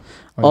stuff.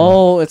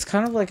 It's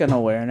kind of like an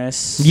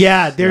awareness.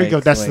 Yeah, there you go.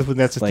 That's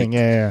the thing.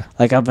 Yeah.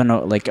 Like I've been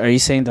like, are you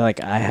saying that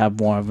like I have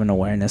more of an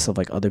awareness of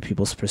like other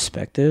people's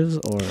perspectives,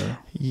 or?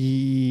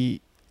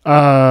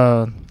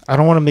 I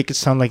don't want to make it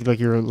sound like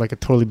you're like a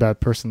totally bad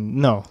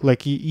person. No,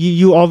 like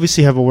you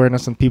obviously have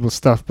awareness on people's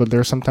stuff, but there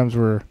are sometimes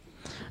where.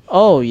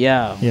 Oh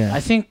yeah.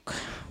 I think,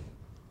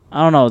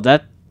 I don't know,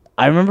 that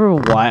I remember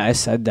why I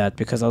said that,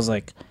 because I was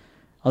like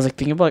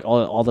thinking about like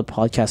all the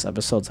podcast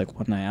episodes like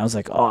one night. I was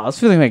like, oh, I was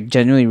feeling like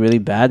genuinely really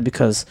bad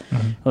because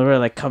we were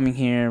like coming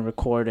here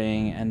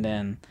recording and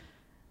then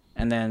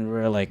we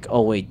were like,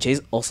 oh wait,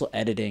 Jay's also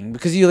editing,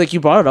 because you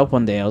brought it up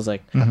one day. I was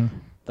like,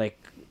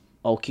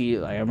 oh,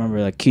 I remember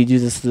like, can you do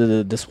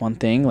this one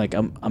thing? Like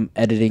I'm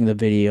editing the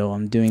video,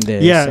 I'm doing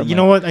this. Yeah, you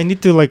know what? I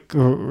need to like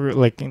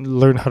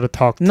learn how to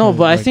talk. No,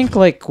 but I think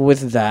like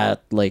with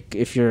that, like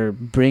if you're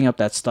bringing up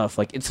that stuff,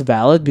 like it's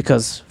valid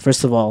because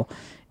first of all,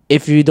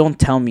 if you don't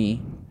tell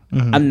me,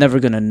 I'm never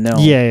gonna know.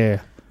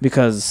 Yeah.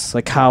 Because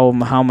like how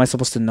am I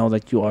supposed to know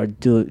that you are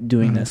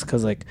doing this?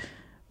 Because like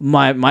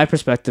my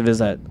perspective is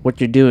that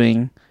what you're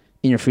doing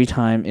in your free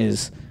time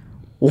is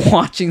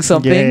watching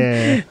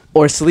something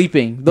or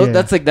sleeping.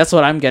 That's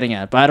what I'm getting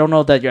at. But I don't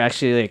know that you're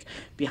actually like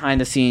behind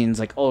the scenes,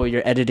 like, oh,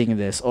 you're editing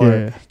this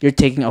or you're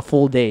taking a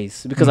full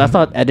days. Because I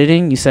thought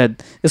editing, you said,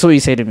 this is what you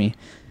say to me.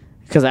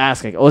 Because I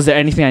asked like, oh, is there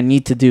anything I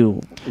need to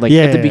do like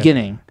at the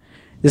beginning?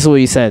 This is what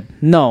you said.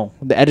 No,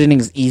 the editing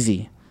is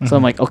easy. So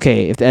I'm like,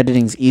 okay, if the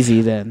editing's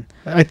easy, then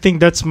I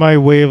think that's my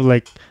way of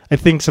like. I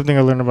think something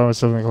I learned about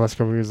myself in the last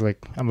couple of years, like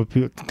I'm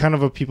kind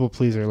of a people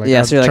pleaser. Like,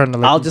 yeah, so you're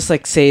like, I'll just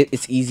like say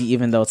it's easy,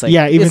 even though it's like,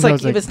 even it's though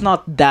like if it's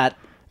not that,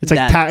 it's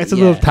like it's a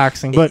little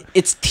taxing, but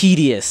it's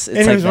tedious. It's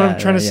anyways, like what I'm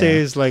trying to say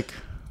is like,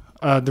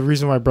 the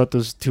reason why I brought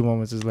those two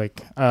moments is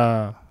like,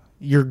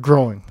 you're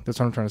growing. That's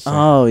what I'm trying to say.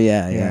 Oh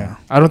yeah.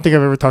 I don't think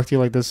I've ever talked to you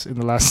like this in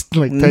the last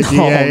like 10 years.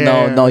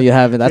 No, you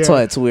haven't. That's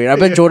why it's weird. I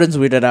bet Jordan's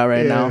weirded out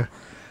right now.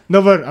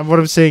 No, but what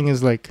I'm saying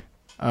is like,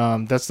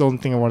 that's the only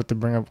thing I wanted to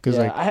bring up because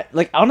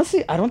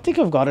honestly, I don't think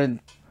I've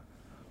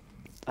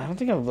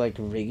like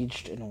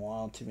raged in a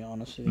while, to be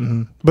honest with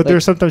you. But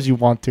there's sometimes you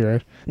want to,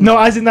 right? No,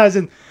 as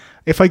in,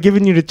 if I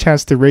given you the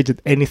chance to rage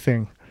at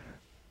anything,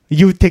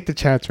 you would take the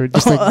chance, right?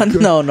 Just like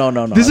no.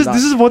 This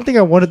is one thing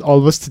I wanted all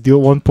of us to do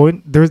at one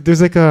point.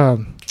 There's like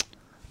a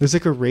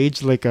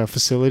rage like a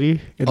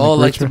facility.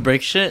 Like to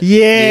break shit.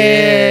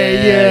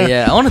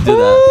 Yeah. I want to do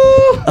that.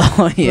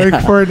 Oh yeah.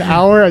 Like for an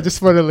hour, I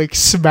just want to like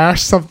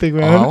smash something,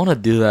 man. I want to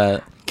do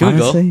that. Can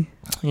honestly, we go?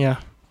 Yeah.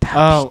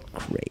 Oh,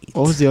 Great.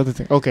 what was the other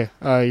thing? Okay,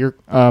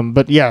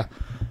 but yeah,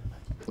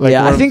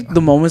 yeah, what I think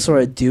the moments where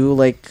I do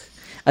like,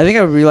 I think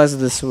I realized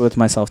this with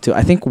myself too.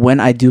 I think when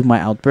I do my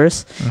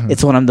outbursts, Mhm.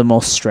 it's when I'm the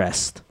most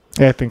stressed.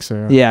 Yeah, I think so.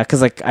 Yeah. Yeah,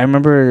 because like I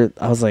remember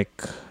I was like,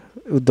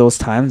 those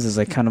times is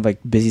like kind of like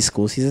busy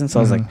school season, so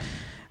I was Mhm.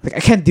 like I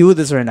can't deal with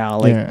this right now.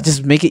 Like Yeah.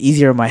 just make it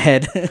easier in my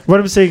head. What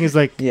I'm saying is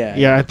like,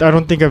 Yeah. I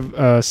don't think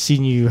I've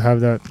seen you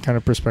have that kind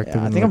of perspective.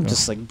 Yeah, I in, think like, I'm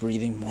just like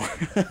breathing more.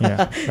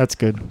 yeah, that's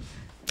good.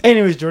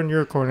 Anyways, Jordan,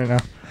 you're a corner now.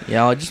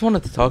 Yeah, I just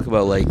wanted to talk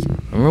about like.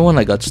 Remember when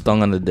I got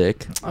stung on the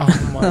dick?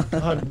 Oh my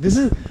god, this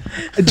is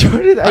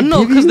Jordan. I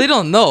know because they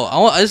don't know.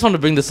 I just want to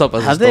bring this up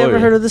as Have a story. they ever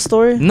heard of this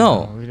story?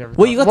 No. we never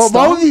Wait, you got Why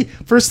stung? would we-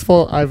 First of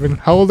all, Ivan,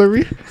 how old are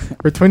we?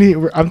 We're 20.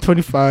 I'm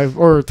 25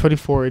 or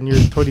 24, and you're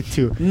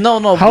 22. No,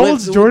 no. How but-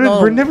 old's Jordan?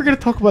 no. We're never gonna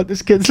talk about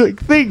this kid's like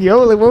thing, yo.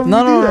 Like, what would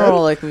No, we do no, that?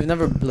 no. Like we've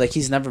never, like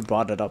he's never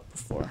brought it up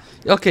before.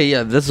 Okay,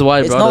 yeah, this is why I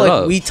It's brought not it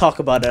like up. we talk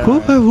about it.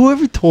 Who have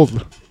you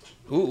told?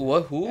 Who?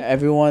 What? Who?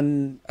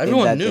 Everyone Everyone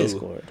in that knew.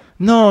 Discord.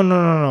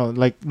 No.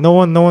 Like no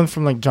one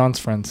from like John's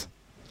friends.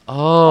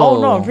 Oh.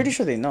 Oh no, I'm pretty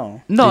sure they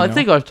know. No, They I know.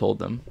 think I've told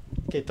them.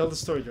 Okay, tell the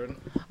story, Jordan.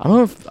 I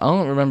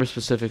don't remember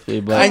specifically,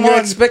 but And you're on.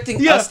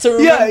 expecting us to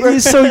remember? Yeah.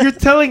 So you're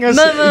telling us.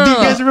 No, no, do you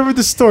no. guys remember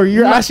the story?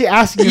 You're actually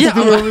asking us yeah, to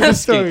I'm remember the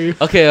asking. story.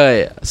 Okay,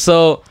 wait.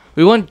 So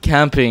we went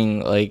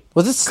camping like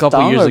Was it a couple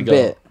stung years or ago.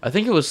 bit? I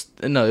think it was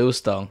it was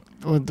stung.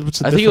 What's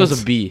the I think it was a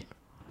difference? bee.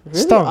 Really?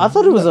 Stung. I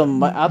thought it was a.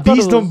 I thought Bees it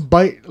was, don't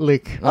bite.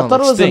 Like, No, I thought like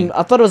it was. sting.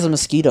 I thought it was a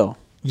mosquito.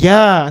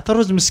 yeah, I thought it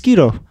was a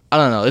mosquito. I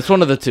don't know. It's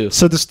one of the two.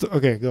 So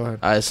okay, go ahead.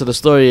 Alright, so the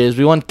story is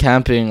we went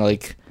camping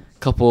like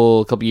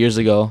couple years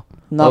ago.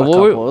 Not What a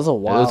were- couple. It was a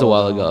while. It was a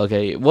while ago.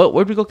 Okay,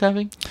 where'd we go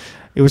camping?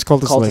 It was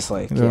called Cultus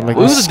Lake. Lake, yeah. It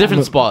was a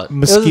different spot. It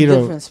was a Mosquito. It was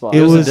a different spot. It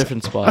It was was- a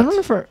different spot. I don't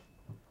know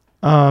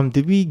if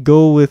did we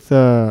go with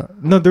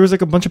no, there was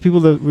like a bunch of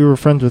people that we were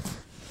friends with.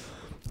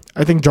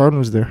 I think Jarwin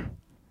was there.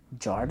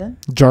 Jordan.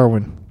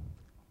 Jarwin.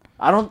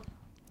 I don't.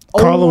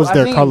 Carlo was I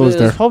there, think Carlo was it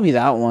there. Probably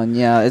that one.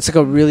 Yeah, it's like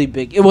a really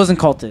big. It wasn't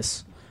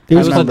cultist. It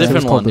was a remember.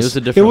 different one. It Cultus. was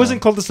a different. It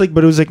wasn't Cultus Lake,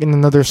 but it was like in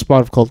another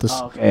spot of Cultus.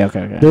 Oh,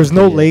 okay. There was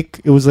no Okay, yeah.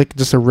 lake. It was like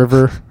just a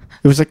river.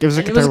 It was like It was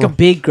like a terrible-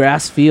 big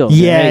grass field.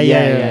 Yeah, right?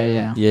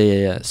 yeah.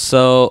 Yeah.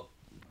 So,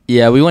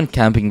 yeah, we went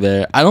camping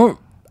there. I don't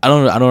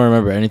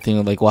remember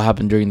anything like what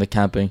happened during the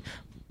camping,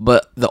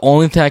 but the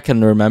only thing I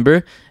can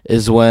remember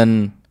is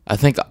when I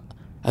think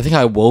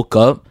I woke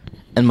up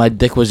and my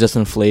dick was just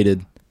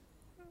inflated.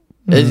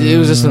 It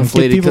was just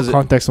inflated Give people because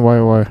context on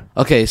why.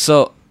 okay,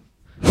 so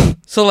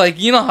like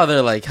you know how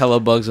they're like hella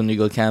bugs when you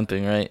go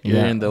camping, right?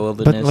 You're in the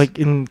wilderness. But like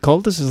in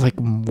Cultus is like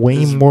way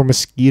There's- more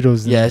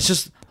mosquitoes. Than yeah, it's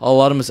just a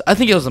lot of I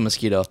think it was a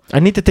mosquito. I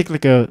need to take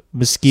like a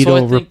mosquito So I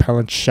think-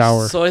 repellent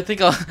shower. So I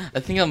think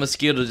a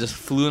mosquito just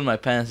flew in my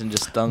pants and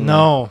just stung me.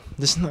 No,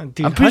 this is not.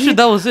 Dude, I'm pretty sure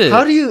that was it.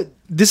 How do you?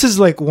 This is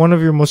like one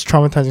of your most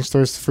traumatizing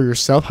stories for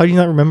yourself. How do you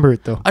not remember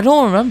it though? I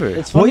don't remember it.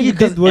 It's What funny you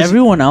because did was-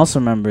 everyone else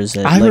remembers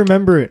it. I Like,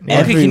 remember it. Okay,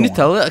 can you everyone.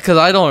 tell it? Because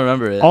I don't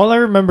remember it. All I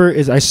remember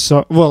is I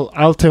saw. Well,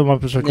 I'll tell my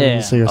perspective. Yeah.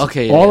 and you say yours.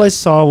 Okay, yeah, All yeah. I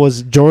saw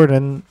was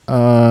Jordan.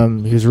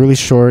 He was really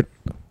short.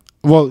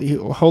 Well,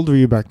 how old were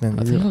you back then?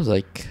 I think I was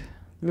like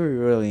We were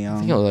really young. I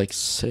think I was like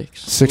 6.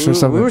 6 we or were,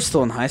 7. We were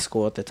still in high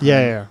school at the time.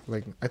 Yeah.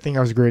 Like I think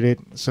I was grade 8.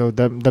 So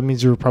that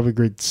means you were probably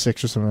grade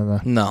 6 or something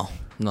like that. No,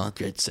 not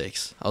grade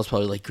 6. I was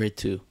probably like grade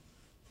 2.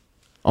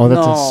 Oh,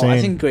 that's no, insane.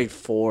 I think grade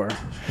 4.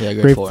 Yeah,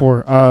 grade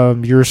 4.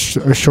 You're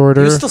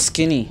shorter. You're still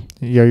skinny.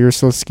 Yeah, you're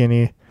still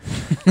skinny.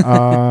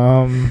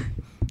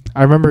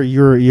 I remember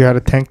you had a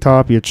tank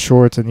top, you had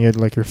shorts, and you had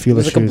like your It Fila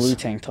was like a blue shoes.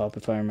 tank top,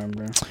 if I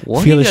remember. Why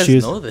do Feel you the guys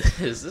shoes. know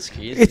this? Is this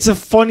crazy? It's a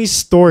funny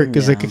story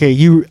because like Yeah.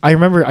 okay, I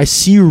remember I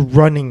see you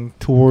running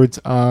towards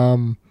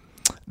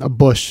a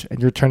bush and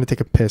you're trying to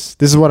take a piss.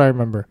 This is what I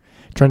remember,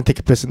 trying to take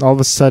a piss, and all of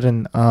a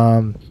sudden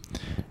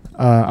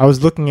I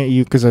was looking at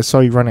you because I saw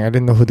you running. I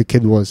didn't know who the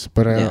kid was,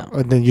 but Yeah.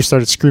 and then you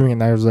started screaming,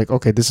 and I was like,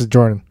 okay, this is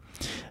Jordan.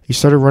 You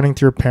started running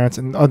to your parents,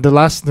 and the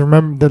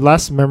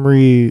last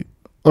memory,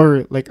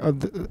 or like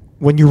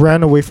when you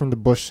ran away from the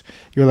bush,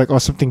 you're like, oh,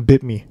 something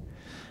bit me.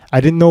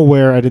 I didn't know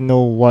where, I didn't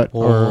know what,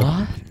 or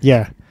What?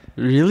 yeah.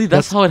 Really?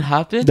 That's how it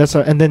happened? That's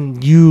how, and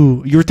then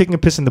you were taking a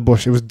piss in the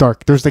bush. It was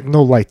dark. There's like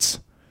no lights.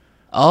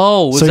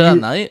 Oh, was So it at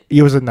you- night?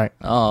 It was at night.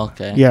 Oh,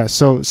 okay. Yeah.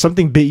 So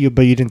something bit you,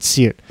 but you didn't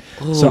see it.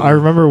 So I Ooh.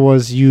 remember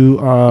was you.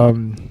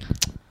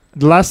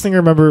 The last thing I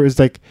remember is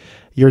like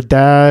your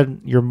dad,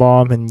 your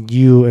mom, and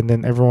you, and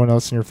then everyone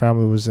else in your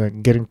family was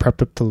getting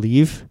prepped up to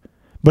leave.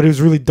 But it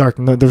was really dark.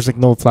 No, there was like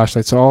no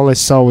flashlight. So all I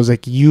saw was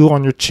like you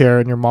on your chair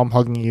and your mom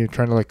hugging you,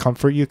 trying to like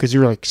comfort you because you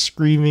were like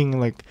screaming,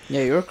 like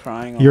Yeah, you were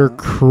crying. you're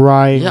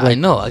crying. Yeah, like, I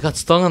know. I got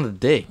stung on the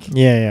dick.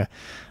 Yeah.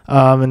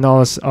 And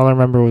all I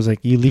remember was like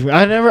you leaving.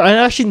 I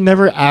actually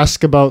never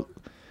asked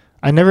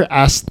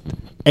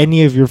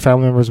any of your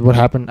family members what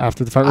happened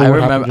after the fact. or I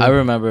what happened remember. I during-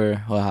 remember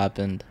what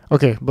happened.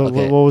 Okay, but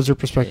Okay. what was your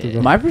perspective? Yeah.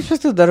 though? My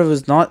perspective that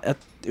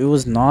it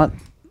was not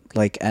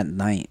like at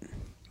night.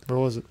 Where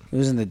was it? It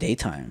was in the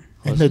daytime.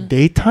 In the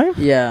daytime?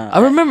 Yeah. I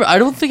remember. I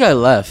don't think I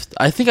left.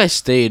 I think I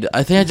stayed.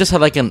 I think I just had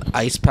like an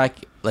ice pack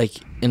like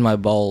in my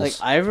balls. Like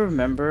I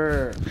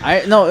remember,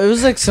 it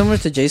was like similar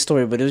to Jay's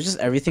story, but it was just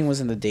everything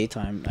was in the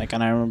daytime. Like,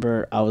 and I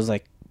remember I was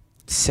like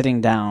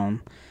sitting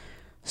down,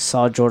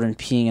 saw Jordan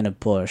peeing in a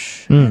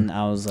bush, and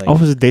I was like, "Oh,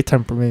 it was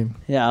daytime for me."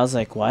 Yeah, I was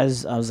like, why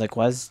is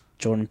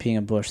Jordan peeing in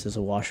a bush? There's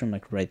a washroom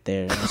like right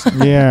there.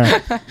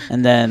 Yeah.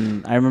 And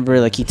then I remember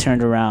like he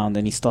turned around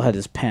and he still had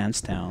his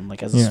pants down,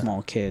 like as a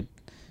small kid,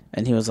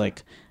 and he was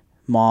like,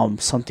 "Mom,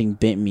 something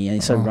bit me," and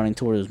he started running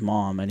toward his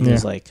mom, and he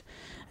was like.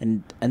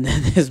 And then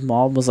his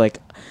mom was like,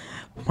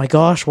 "Oh my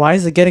gosh, why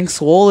is it getting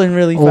swollen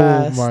really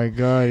fast?" Oh my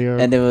god, yeah.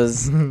 And it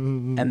was,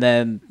 and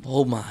then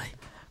oh my,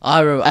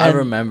 I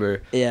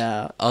remember.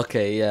 Yeah.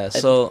 Okay, yeah.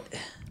 So,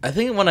 I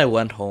think when I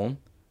went home,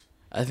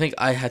 I think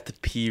I had to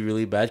pee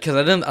really bad because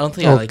I don't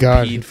think I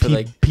peed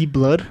for pee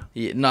blood.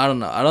 Yeah, no, I don't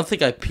know. I don't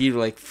think I peed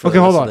like for okay,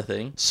 the hold rest on. of the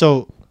thing.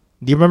 So,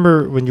 do you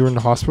remember when you were in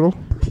the hospital?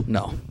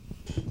 No.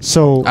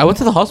 So I went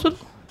to the hospital.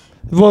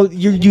 Well,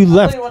 you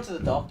left. You went to the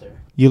doctor.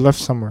 You left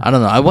somewhere. I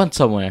don't know. I went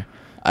somewhere.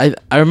 I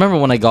remember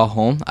when I got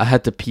home, I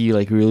had to pee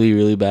like really,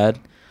 really bad.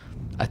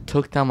 I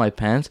took down my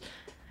pants,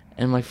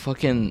 and my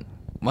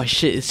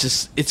shit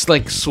it's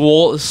like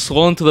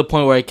swollen to the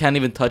point where I can't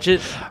even touch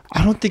it.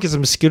 I don't think it's a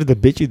mosquito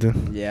that bit you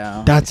then.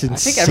 Yeah. That's insane. I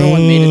think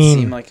everyone made it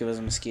seem like it was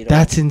a mosquito.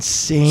 That's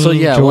insane. So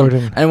yeah,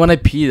 Jordan. when I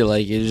peed,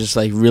 like it was just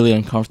like really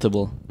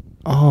uncomfortable.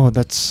 Oh,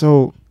 that's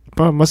so.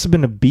 Bro, it must have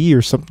been a bee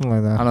or something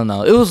like that. I don't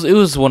know. It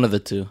was one of the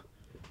two.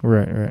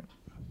 Right.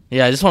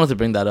 Yeah, I just wanted to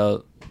bring that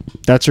out.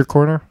 That's your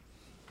corner?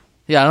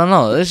 Yeah, I don't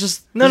know. It's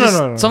just no.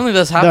 something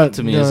that's happened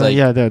to me. It's like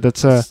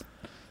that's it's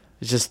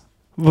just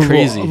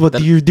crazy. But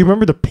do you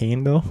remember the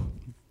pain though?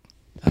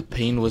 That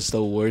pain was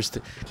the worst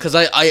because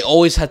I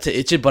always had to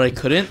itch it, but I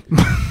couldn't.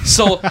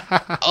 So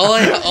all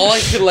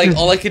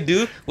I could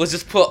do was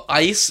just put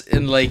ice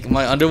in like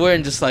my underwear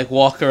and just like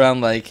walk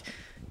around like.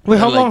 Wait,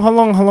 how long? How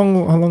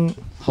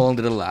long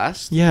did it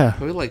last? Yeah,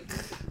 probably like.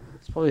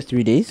 Probably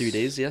 3 days. 3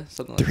 days, yeah,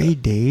 something like 3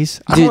 that.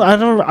 days. Dude.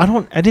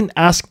 I didn't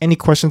ask any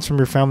questions from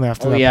your family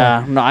after that.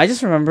 Yeah, point. no, I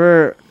just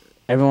remember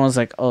everyone was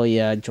like, "Oh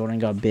yeah, Jordan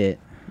got bit."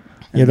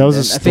 Yeah, that was a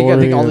I story.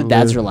 think all the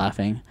dads were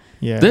laughing.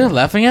 Yeah, They're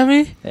laughing at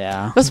me.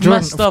 Yeah, That's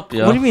Jordan, messed up,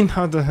 yo. What do you mean?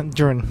 How the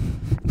Jordan?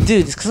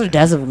 dude, it's because their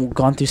dads have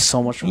gone through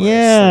so much worse.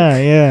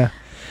 Yeah.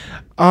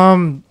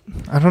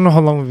 I don't know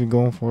how long we've been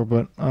going for,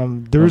 but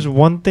there was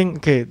one thing.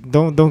 Okay,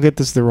 don't get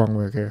this the wrong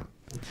way. Okay.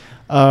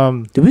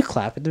 Did we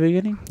clap at the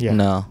beginning? Yeah.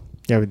 No.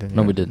 Yeah, we did.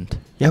 No, we didn't.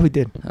 Yeah, we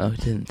did. No, we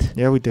didn't.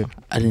 Yeah, we did.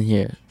 I didn't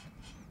hear it.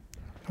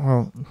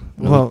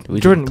 Well, we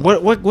Jordan,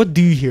 didn't. what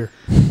do you hear?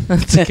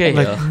 It's okay,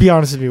 Like, yo. be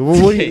honest with me. What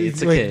do you,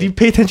 It's like, okay. do you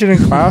pay attention in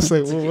class?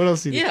 Like, what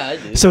else do you do? Yeah, I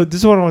do. So this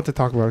is what I want to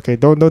talk about. Okay,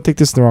 don't take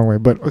this the wrong way,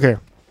 but okay.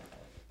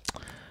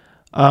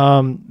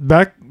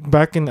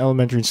 Back in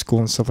elementary school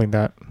and stuff like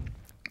that,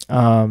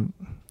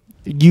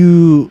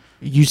 you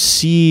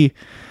see,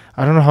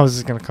 I don't know how this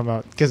is gonna come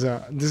out because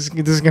this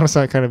is gonna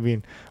sound kind of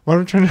mean. What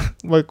I'm trying to,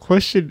 my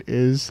question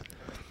is,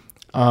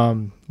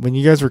 when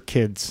you guys were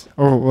kids,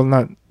 or well,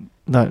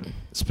 not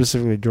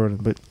specifically Jordan,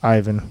 but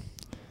Ivan,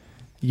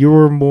 you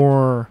were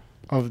more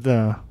of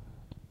the,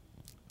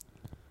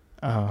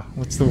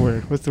 what's the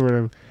word?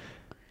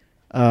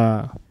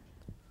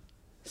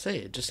 Say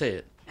it. Just say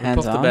it. Hands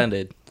Rip off the on?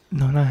 Band-Aid.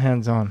 No, not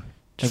hands on.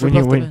 Just Like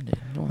rip when off you the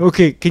Band-Aid. Come on.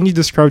 Okay, can you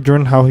describe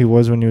Jordan how he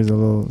was when he was a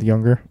little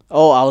younger?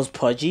 Oh, I was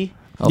pudgy.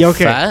 Oh, Yeah,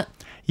 okay. fat?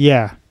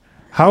 Yeah.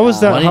 How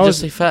was that? Why didn't How you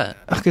was just say fat?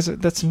 Because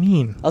that's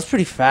mean. I was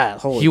pretty fat.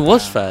 Holy He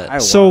was crap. fat. I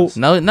So- was.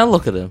 Now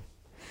look at him.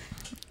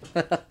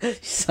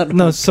 Son of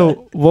No, a so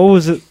gun. what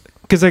was it?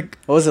 Because like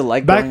What was it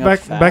like growing up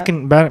fat?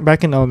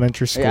 back in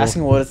elementary Are school. you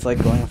asking what it's like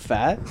growing up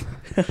fat?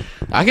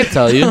 I can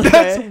tell you.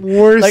 That's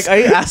worse. Like, are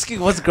you asking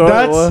what's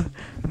growing up?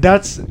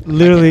 That's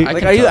literally. I Like,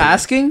 can are you tell you.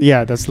 asking?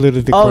 Yeah, that's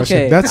literally the Oh, question.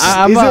 okay. That's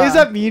I'm is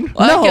that mean?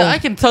 Well, No. I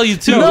can tell you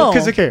too. No.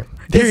 Because okay,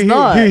 It's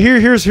not.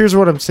 here's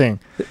what I'm saying.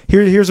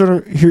 Here's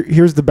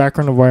the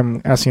background of why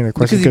I'm asking the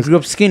question. Because you grew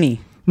up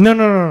skinny.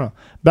 No.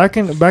 Back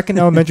in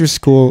elementary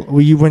school,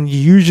 when you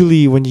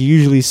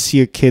usually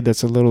see a kid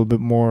that's a little bit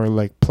more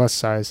like plus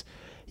size,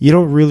 you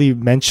don't really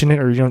mention it,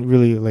 or you don't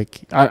really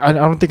like. I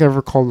don't think I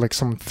ever called like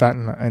someone fat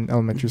in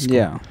elementary school.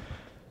 Yeah.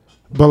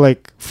 But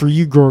like for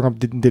you growing up,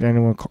 did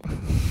anyone call?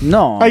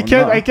 No. I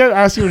can't No.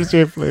 ask you to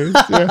say it, please.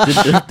 Yeah.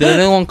 Did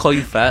anyone call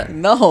you fat?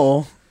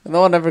 No.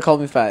 No one ever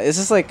called me fat. It's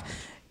just like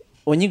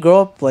when you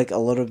grow up like a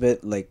little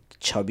bit like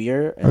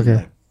chubbier and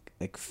Okay.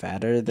 like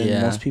fatter than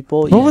Yeah. most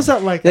people. What was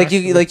that like? Like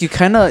actually? you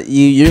kind of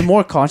you're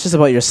more conscious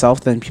about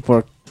yourself than people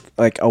are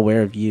like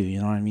aware of you. You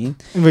know what I mean?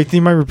 Wait, do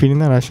you mind repeating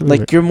that? Actually,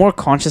 Like you're more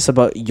conscious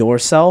about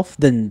yourself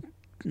than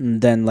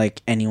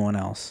like anyone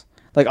else.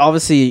 Like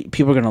obviously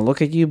people are gonna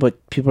look at you, but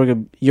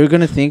you're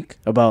gonna think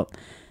about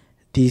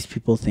these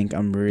people think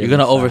I'm really. You're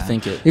gonna fat.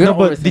 overthink it. You're no,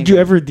 gonna but overthink did you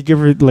it.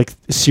 ever like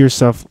see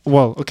yourself?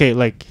 Well, okay,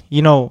 like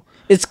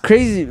It's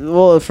crazy.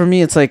 Well, for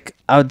me, it's like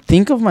I would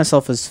think of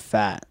myself as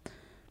fat.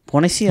 But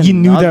when I see you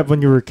knew another- that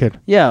when you were a kid.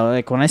 Yeah,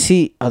 like when I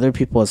see other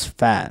people as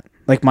fat,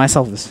 like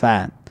myself as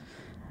fat,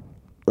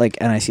 like,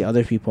 and I see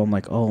other people, I'm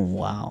like, oh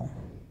wow,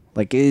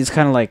 like it's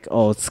kind of like,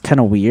 oh, it's kind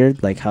of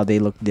weird, like how they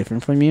look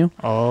different from you.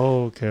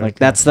 Oh, okay.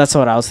 Like okay. that's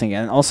what I was thinking.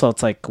 And also,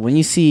 it's like when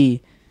you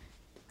see,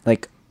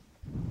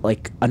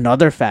 like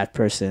another fat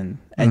person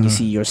and you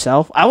see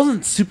yourself. I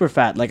wasn't super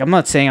fat. Like I'm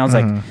not saying I was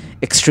like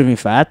extremely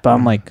fat, but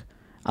I'm like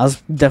I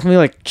was definitely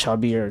like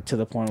chubbier to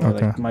the point where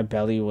like my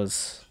belly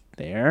was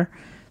there.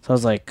 So I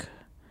was like,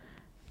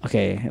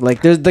 okay,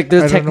 like there's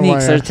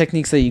techniques. There's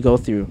techniques that you go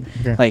through.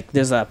 Okay. Like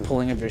there's a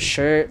pulling of your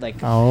shirt.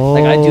 Like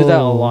I do that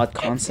a lot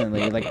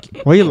constantly. Like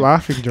why are you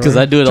laughing, Jordan? Because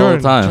I do it all the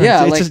time.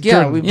 yeah, It's like just yeah,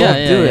 Jordan. we both Yeah,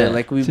 do yeah. it.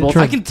 Like we It's both.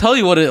 I can tell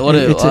you what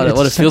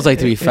it feels like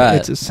to be fat.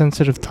 It's a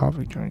sensitive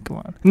topic, Jordan. Come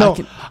on. No,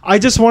 can- I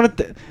just wanted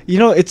to. You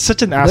know, it's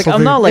such an asshole. I'm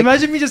thing. not, like-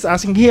 Imagine me just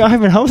asking, "Hey,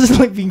 Ivan, how is it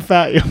like being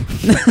fat?"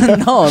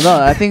 no.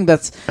 I think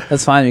that's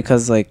fine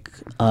because like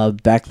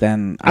back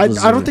then I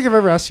don't think I've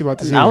ever asked you about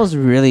this. I was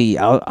really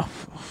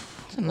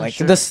like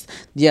this.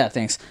 Yeah,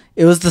 thanks.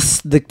 It was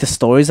the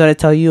stories that I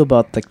tell you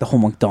about like the whole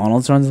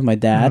McDonald's runs with my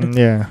dad.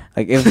 Yeah.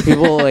 Like if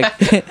people like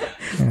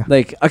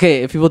like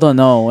okay, if people don't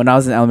know, when I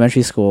was in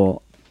elementary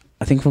school,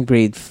 I think from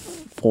grade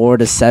 4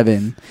 to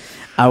 7,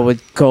 I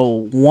would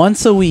go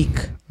once a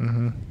week.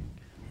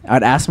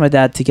 I'd ask my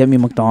dad to get me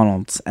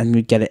McDonald's, and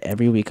we'd get it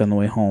every week on the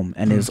way home,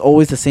 and it was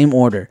always the same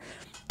order: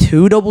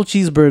 2 double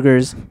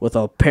cheeseburgers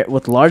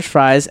with large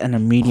fries and a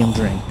medium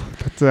drink.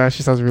 That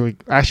actually sounds really.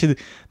 Actually,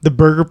 the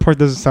burger part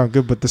doesn't sound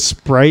good, but the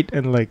Sprite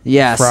and like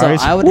Yeah,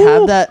 fries, so I would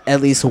have that at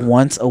least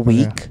once a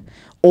week,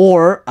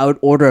 or I would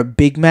order a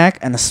Big Mac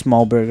and a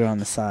small burger on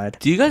the side.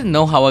 Do you guys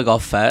know how I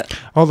got fat?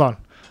 Hold on,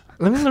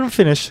 let me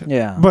finish.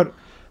 Yeah, But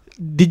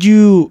did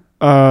you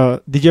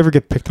ever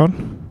get picked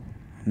on?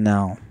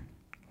 no.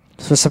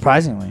 So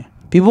surprisingly,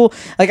 people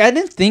like I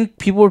didn't think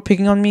people were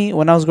picking on me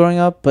when I was growing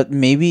up, but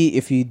maybe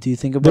if you do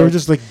think They about were it,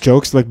 just like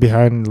jokes like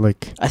behind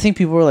like I think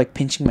people were like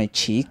pinching my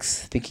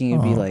cheeks, thinking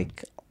it'd be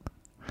like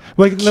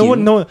no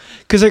one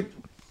because like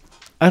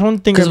I don't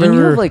think because I've when you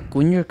ever have like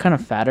when you're kind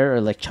of fatter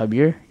or like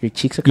chubbier, your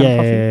cheeks are kind of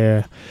puffy.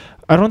 yeah.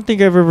 I don't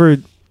think I've ever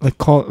like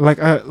called like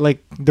I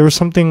like there was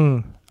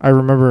something I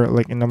remember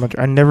like in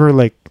elementary. I never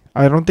like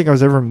I don't think I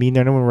was ever mean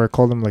to anyone where I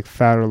called them like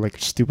fat or like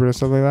stupid or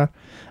stuff like that.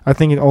 I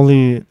think it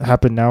only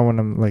happened now when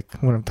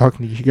I'm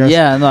talking to you guys.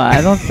 Yeah, no, I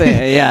don't think.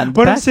 Yeah,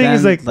 What I'm back saying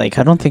is, then, like-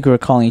 I don't think we were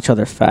calling each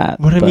other fat.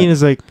 What I but- mean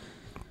is like,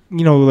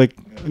 you know, like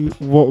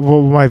what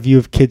my view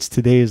of kids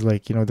today is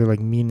like, you know, they're like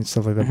mean and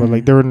stuff like that. But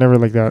like they were never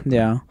like that.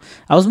 yeah,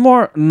 I was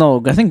more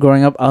I think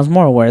growing up, I was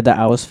more aware that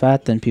I was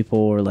fat than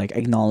people were like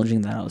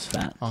acknowledging that I was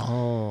fat.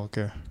 Oh,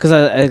 okay. Because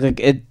I like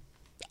it,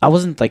 I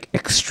wasn't like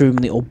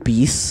extremely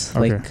obese.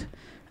 Okay. Like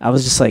I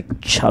was just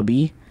like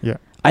chubby. Yeah.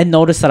 I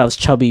noticed that I was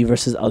chubby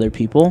versus other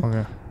people,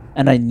 Okay.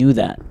 and I knew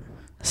that.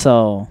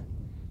 So,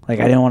 like,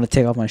 I didn't want to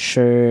take off my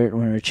shirt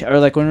when we were or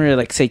like when we were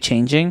like say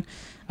changing.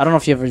 I don't know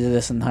if you ever did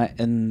this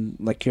in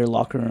like your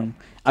locker room.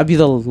 I'd be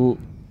the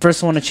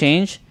first one to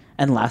change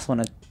and last one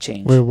to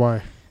change. Wait,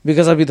 why?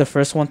 Because I'd be the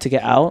first one to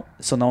get out,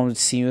 so no one would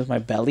see me with my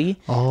belly.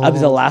 Oh, I'd be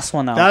the last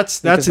one out. That's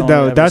because no one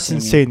would ever that's see me.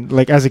 insane.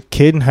 Like as a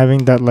kid and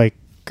having that like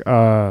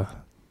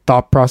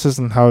thought process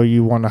and how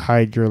you want to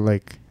hide your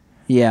like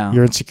Yeah.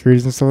 your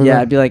insecurities and stuff like Yeah,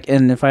 that. I'd be like,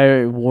 and if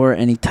I wore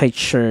any tight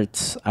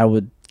shirts, I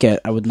would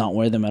not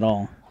wear them at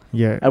all.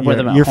 Yeah, I wear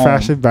them at your home.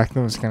 fashion back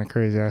then was kind of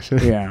crazy,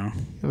 actually. Yeah.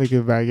 Like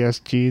your baggy ass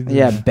jeans.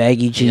 Yeah,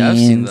 baggy jeans, Yeah, I've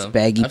seen them.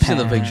 baggy I've pants,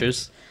 seen the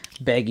pictures.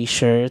 baggy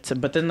shirts.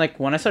 But then, like,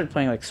 when I started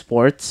playing like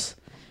sports,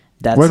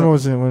 that's When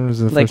was it? When was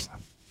the like first?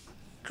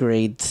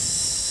 grade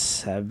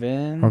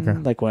 7. Okay.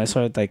 Like when I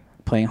started like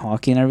playing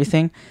hockey and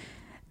everything,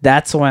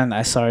 that's when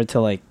I started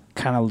to like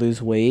kind of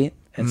lose weight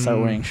and start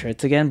wearing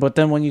shirts again. But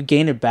then when you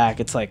gain it back,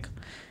 it's like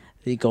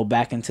you go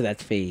back into that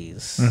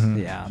phase.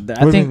 Mhm. Yeah,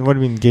 What do you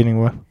mean gaining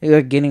what?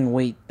 like gaining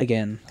weight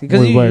again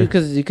because Wait, why?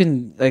 you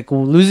can like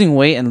losing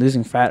weight and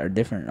losing fat are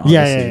different.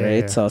 Obviously, yeah,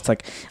 right? yeah. So it's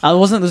like I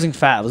wasn't losing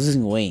fat; I was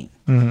losing weight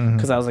Mm-hmm.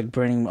 because I was like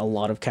burning a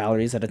lot of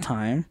calories at a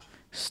time,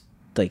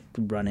 like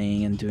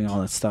running and doing all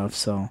that stuff.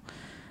 So,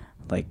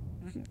 like,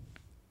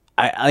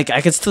 I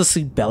could still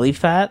see belly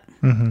fat,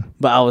 Mm-hmm.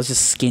 but I was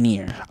just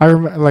skinnier. I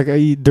remember like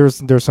there's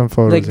some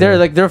photos. Like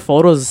there are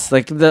photos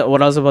like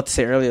what I was about to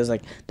say earlier is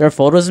like there are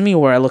photos of me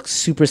where I look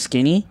super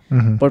skinny,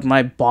 Mm-hmm. but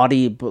my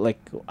body, but like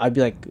I'd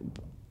be like,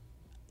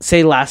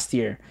 say last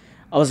year,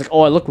 I was like,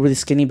 oh, I look really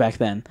skinny back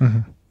then, Mm-hmm.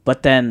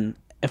 but then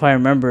if I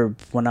remember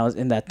when I was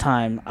in that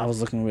time, I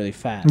was looking really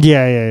fat.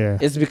 Yeah.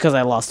 It's because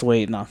I lost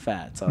weight, not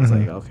fat. So I was Mhm.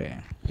 like, okay,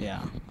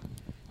 yeah.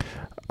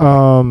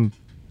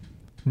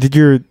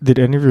 Did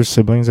any of your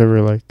siblings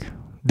ever like?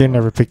 They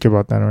never picked you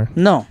about that, right?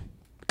 No,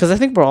 because I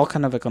think we're all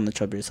kind of like on the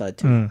chubbier side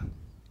too. Mm.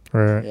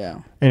 Right. Yeah.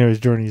 Anyways,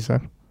 Jordan, you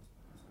said.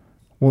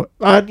 What?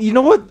 You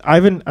know what,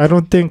 Ivan? I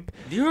don't think.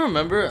 Do you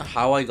remember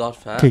how I got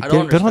fat? Okay, I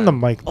don't get on the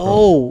understand. mic. Bro.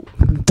 Oh,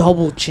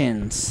 double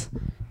chins.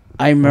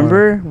 I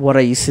remember what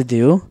I used to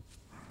do.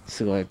 Used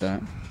to go like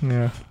that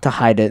Yeah. to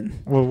hide it,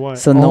 Well, what?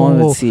 so no one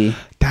would see.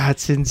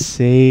 That's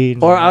insane.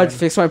 Or I would man.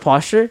 fix my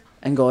posture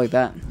and go like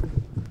that.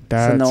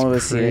 That's no one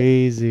would see it.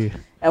 crazy.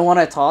 And when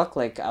I talk,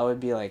 like I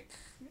wouldn't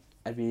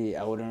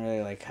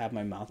really like have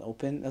my mouth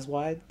open as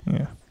wide.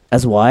 Yeah.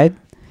 As wide.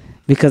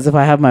 because if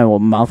I have my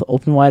mouth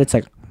open wide, it's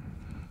like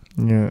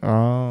Yeah.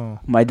 Oh.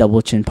 my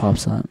double chin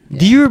pops up.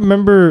 Do you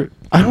remember?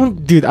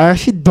 Dude. I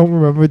actually don't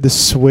remember the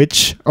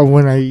switch of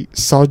when I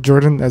saw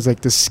Jordan as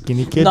like the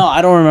skinny kid. No,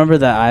 I don't remember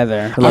that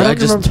either. Like, I don't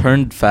just remember-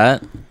 turned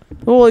fat.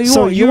 Well,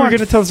 So you were weren't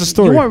gonna tell us a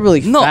story. You weren't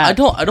really No, fat.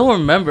 I don't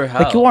remember how.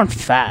 Like you weren't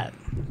fat.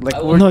 Like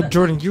I we're- No,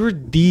 Jordan, you were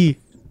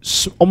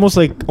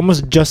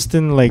almost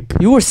Justin like.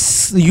 you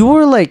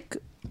were like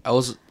I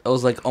was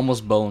like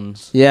almost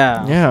bones.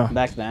 Yeah.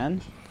 back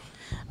then.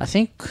 I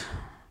think.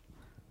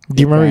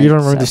 Do you remember? You don't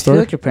remember the I feel story?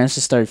 like your parents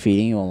just started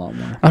feeding you a lot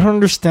more. I don't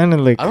understand it.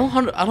 Like, I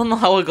don't know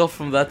how I got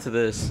from that to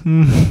this.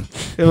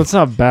 it's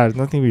not bad.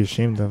 Nothing to be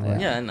ashamed of. Like,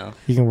 Yeah, I know.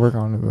 you can work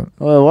on it. But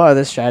Well, what are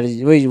the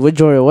strategies? Wait, what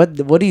Jordan?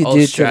 What do you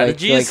do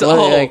Strategies? to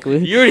like,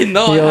 You already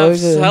know You I have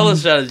always, hella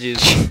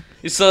strategies.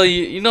 So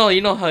you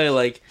know how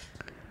like.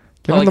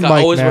 get How, on like the I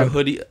mic, always wear man.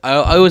 hoodie. I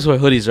always wear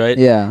hoodies, right?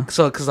 Yeah.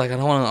 So, cause like I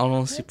don't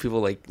want to see people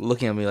like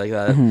looking at me like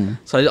that. Mhm.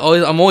 So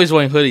I'm always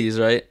wearing hoodies,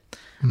 right?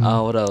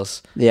 Mhm. What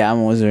else? Yeah, I'm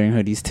always wearing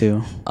hoodies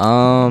too.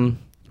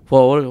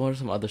 Well, what are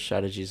some other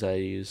strategies I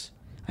use?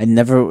 I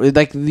never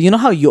like you know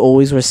how you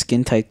always wear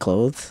skin tight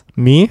clothes.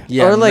 Me?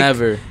 Yeah, Or, like-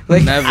 never,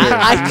 Like never.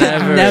 I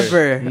could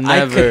never.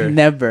 I could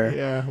never.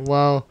 Yeah.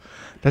 Wow.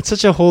 That's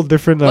such a whole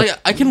different. Like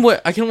I can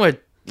wear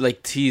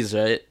like tees,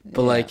 right?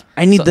 But like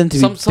I need them to be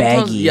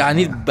sometimes, baggy. yeah, I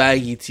need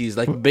baggy tees,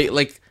 like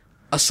like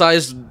a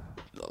size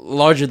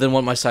larger than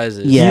what my size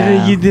is.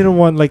 Yeah. You didn't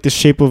want like the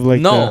shape of like.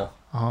 No.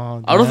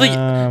 Oh, I don't think.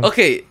 damn.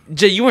 Okay,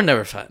 Jay, you were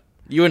never fat.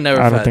 You were never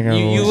I don't fat. think I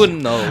You was.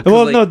 wouldn't know. 'cause,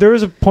 Well, like, no, there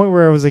was a point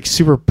where I was like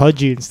super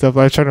pudgy and stuff.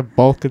 I was trying to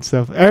bulk and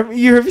stuff. Have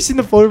you seen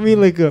the photo of me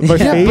like my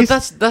Yeah, face? but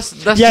that's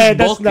yeah, just that's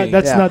bulking. not.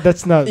 That's Yeah. not.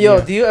 That's not. Yo,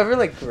 yeah. do you ever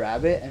like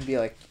grab it and be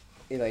like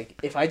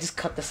if I just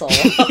cut this all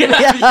off?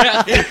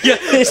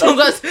 yeah.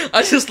 Sometimes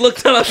I just look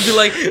down and be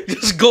like,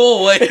 just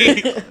go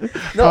away.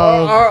 No,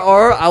 Um,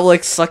 or I'll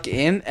like suck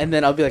in and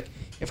then I'll be like,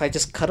 if I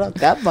just cut out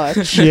that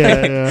much.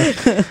 Yeah,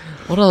 yeah.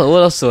 What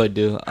else do I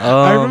do?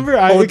 I remember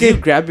Oh, do you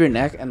grab your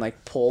neck and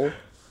like pull?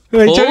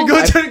 like Pull? trying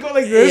to go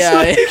like this.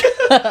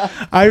 Yeah.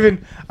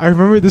 Ivan, I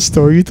remember the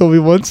story you told me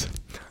once.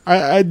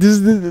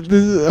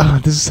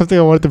 This is something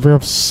I wanted to bring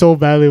up so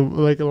badly,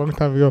 like a long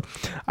time ago.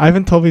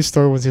 Ivan told me a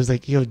story once. He was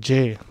like, "Yo,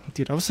 Jay,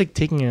 dude, I was like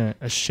taking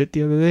a shit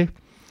the other day,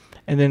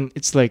 and then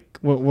it's like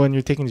when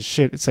you're taking the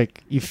shit, it's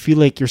like you feel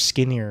like you're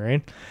skinnier,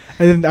 right?"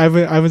 And then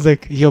I was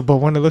like, "Yo, but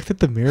when I looked at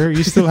the mirror,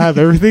 you still have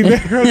everything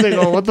there." I was like,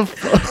 "Oh, what the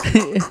fuck?"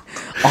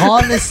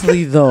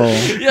 Honestly, though.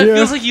 Yeah, it Yeah.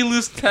 feels like you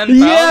lose 10 pounds.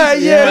 Yeah,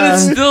 yeah. But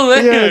it's still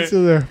there. Yeah, it's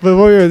still there. But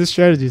what are the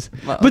strategies?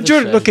 My But other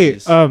Jordan, okay,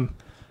 strategies.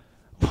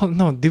 well,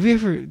 no, did we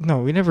ever? No,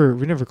 we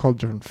never called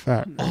Jordan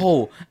fat.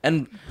 Oh,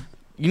 and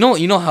you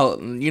know how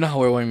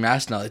we're wearing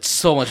masks now. It's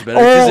so much better.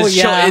 Oh, 'cause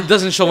yeah. it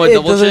doesn't show my It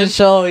double doesn't chin.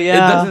 show, yeah.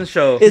 It doesn't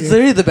show. It's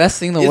literally the best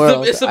thing in the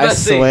world. It's the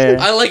best I swear.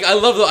 thing. I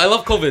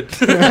love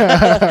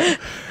COVID.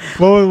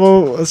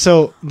 Well,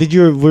 so did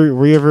you?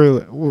 Were you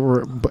ever?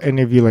 Were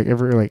any of you like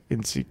ever like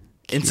insecure?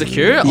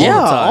 Insecure?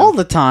 All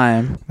the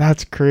time.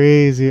 That's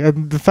crazy,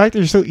 and the fact that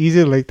you're so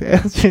easy to like to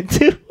answer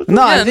too.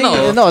 No, Yeah, I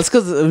think no. it's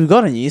because we've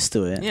gotten used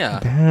to it. Yeah.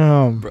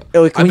 Damn. Bro,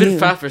 Like, I've when been you-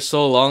 fat for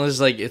so long. It's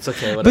like it's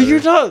okay. Whatever.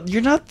 But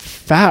you're not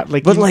fat.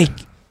 Like, But you- like,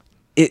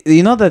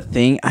 you know that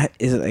thing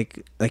is it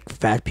like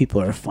fat people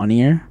are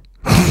funnier.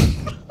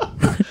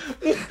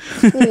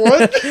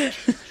 what?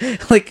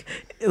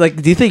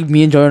 like do you think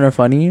me and Jordan are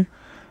funnier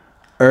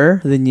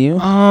than you?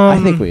 I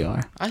think we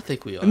are. I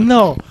think we are.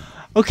 No.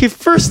 Okay.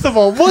 First of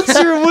all, what's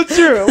your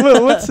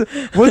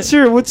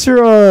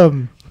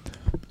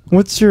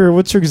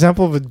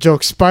example of a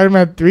joke?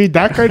 Spider-Man 3,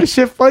 that kind of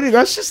shit funny?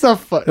 That's just not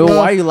fun. Why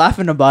are you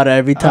laughing about it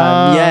every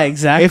time? Yeah,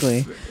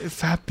 exactly.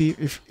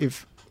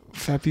 If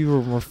fat people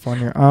were more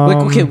funnier. Like,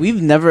 okay,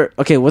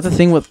 what's the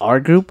thing with our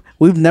group?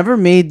 We've never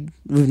made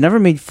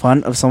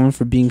fun of someone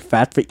for being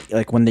fat for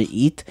like when they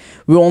eat.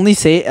 We only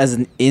say it as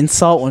an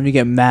insult when we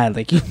get mad.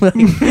 Like,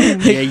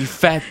 Yeah, you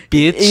fat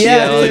bitch.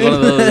 Yeah, like one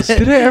of those.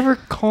 Did I ever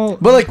call?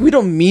 but like we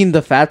don't mean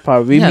the fat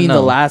part. We Yeah, mean the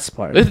no. last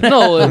part.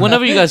 No,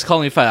 whenever you guys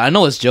call me fat, I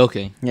know it's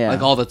joking. Yeah.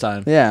 Like all the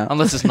time. Yeah.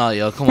 Unless it's not,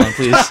 yo. Come on,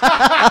 please.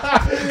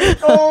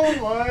 Oh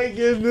my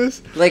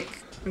goodness! Like,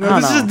 No,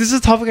 I don't know. this is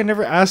a topic I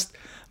never asked.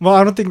 Well,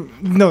 I don't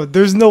think. No,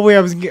 there's no way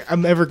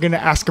I'm ever gonna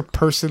ask a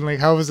person like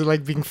how was it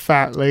like being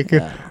fat? Like,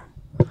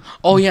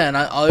 Oh yeah, and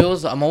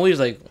I'm always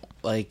like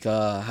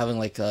having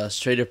like a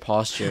straighter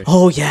posture.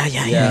 Oh yeah.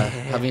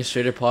 Having a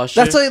straighter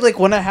posture. That's why like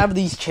when I have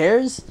these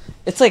chairs,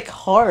 it's like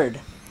hard.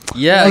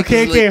 Yeah.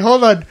 okay, 'cause, okay, like,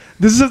 hold on.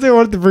 This is something I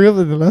wanted to bring up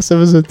in the last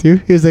episode too.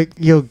 He was like,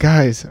 "Yo,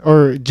 guys,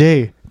 or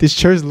Jay, these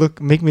chairs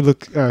make me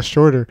look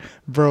shorter,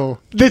 bro.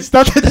 It's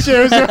not the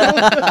chairs."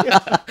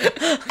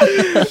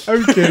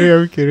 I'm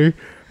kidding.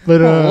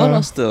 But what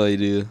else do I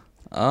do?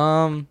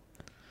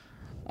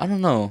 I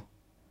don't know.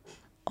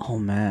 Oh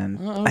man,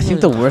 I don't I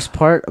think really- the worst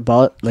part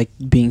about like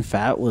being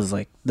fat was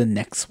like the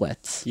neck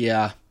sweats.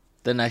 Yeah.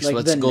 The next, Like,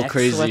 let's the go next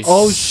crazy. sweats-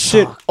 Oh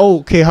shit. Suck. Oh,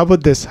 okay. How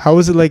about this? How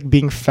is it like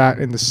being fat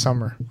in the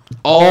summer?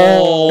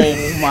 Oh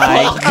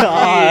my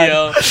God.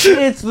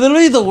 Yeah. It's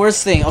literally the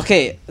worst thing.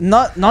 Okay,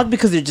 not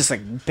because you're just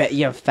like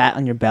you have fat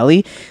on your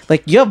belly.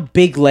 Like you have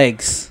big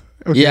legs.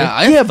 Okay. Yeah,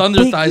 I have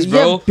thunder thighs, You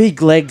bro. have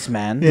big legs,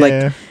 man. Yeah.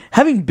 Like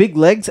having big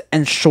legs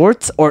and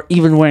shorts or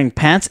even wearing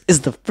pants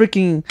is the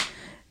freaking.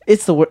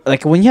 It's the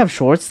like when you have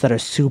shorts that are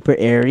super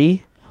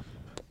airy.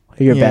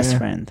 Your Yeah. best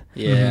friend.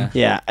 Yeah.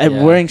 Yeah, and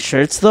Yeah. wearing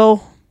shirts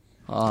though,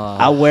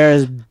 I wear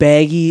as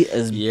baggy,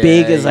 as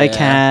big as I yeah.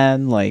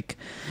 can. Like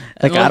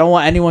I well- don't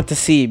want anyone to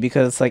see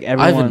because it's like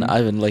everyone.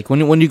 Ivan, like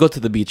when you go to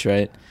the beach,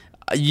 right?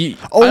 I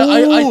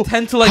Oh,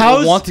 tend to like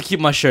how's- want to keep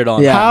my shirt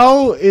on. Yeah.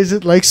 How is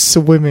it like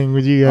swimming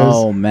with you guys?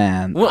 Oh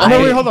man, Well, No,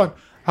 I- wait, hold on.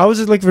 How is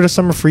it like for the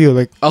summer for you?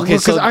 Like, Okay,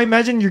 because so- I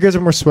imagine you guys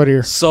are more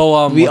sweatier.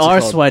 So we what's it are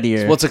called?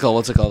 sweatier. What's it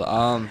called?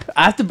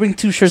 I have to bring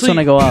 2 shirts So when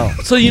I go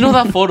out. So you know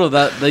that photo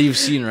that you've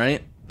seen,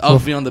 right?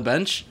 Of me on the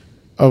bench.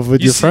 Of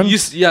with You your see, friend?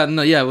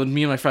 with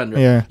me and my friend.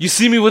 Right? Yeah. You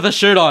see me with a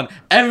shirt on.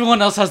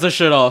 Everyone else has their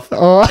shirt off,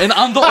 Oh. and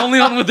I'm the only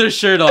one with their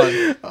shirt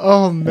on.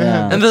 Oh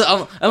man.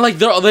 Yeah. And like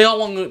they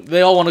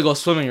all want to go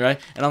swimming, right?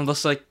 And I'm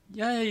just like,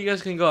 yeah, you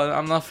guys can go.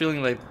 I'm not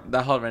feeling like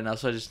that hot right now,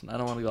 so I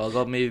don't want to go. I'll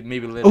go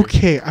maybe later.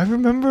 Okay, I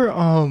remember.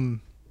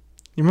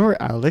 You remember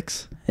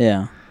Alex?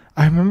 Yeah.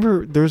 I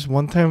remember there was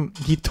one time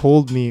he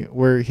told me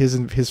where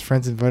his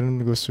friends invited him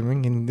to go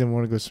swimming and he didn't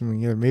want to go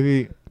swimming either.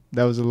 Maybe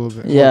that was a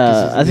little bit.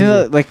 Yeah, I think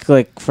that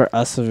like for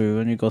us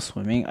when we go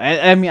swimming,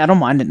 I mean I don't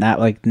mind it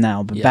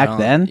now but Yeah, I back don't-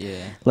 then yeah.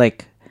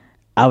 like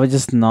I would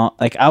just not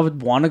like I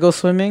would want to go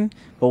swimming,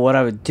 but what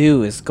I would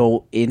do is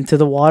go into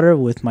the water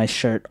with my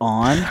shirt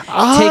on,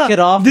 take it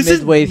off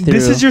midway through.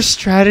 This is your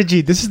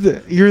strategy. This is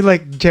you're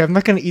like, Jay, I'm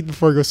not gonna eat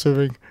before I go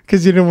swimming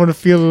because you didn't want to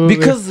feel a little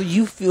because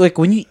you feel like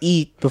when you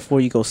eat before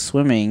you go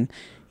swimming,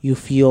 you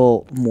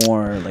feel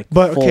more like.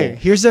 But full. okay,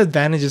 here's the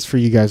advantages for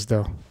you guys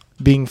though.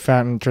 Being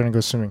fat and trying to go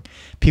swimming,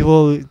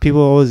 people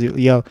always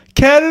yell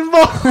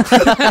cannonball,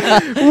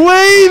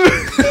 wave,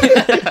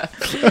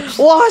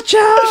 Watch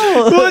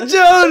out! watch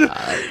out,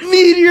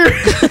 meteor,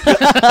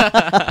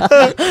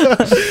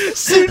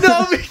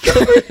 tsunami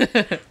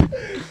coming.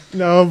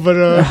 No, but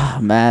Oh,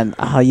 man,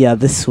 oh yeah,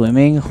 the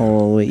swimming,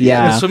 holy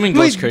yeah. The swimming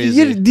goes wait,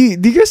 crazy. do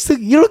you guys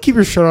think you don't keep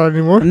your shirt on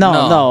anymore? No,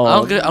 No, no, I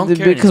don't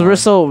care because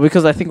anymore.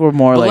 because I think we're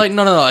more But like,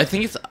 no. I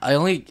think it's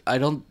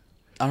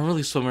I don't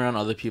really swim around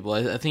other people.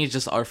 I think it's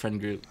just our friend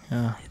group.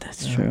 Yeah.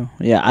 that's true.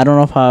 Yeah, I don't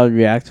know how I would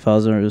react if I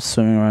was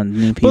swimming around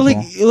new people. But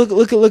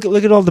like,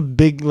 look at all the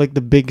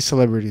big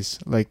celebrities,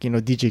 like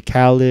DJ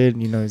Khaled.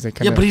 He's like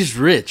kind Yeah, of. but he's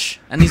rich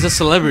and he's a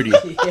celebrity.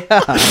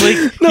 yeah.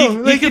 Like No, he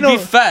like, could be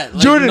fat.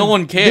 Like, Jordan, no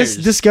one cares.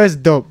 This guy's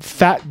dope.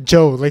 Fat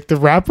Joe, like the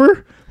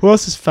rapper. Who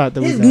else is fat?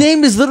 That we His know?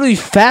 name is literally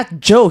Fat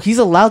Joe. He's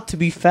allowed to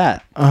be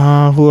fat.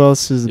 Who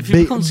else is If you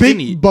big? become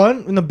skinny- Big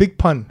Bun? No, Big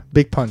Pun.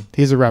 Big Pun.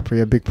 He's a rapper.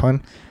 Yeah, Big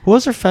Pun. Who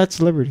else are fat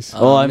celebrities?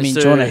 Oh, I mean,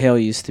 Mr. Jonah Hill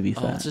used to be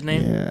Oh, fat. what's his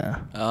name?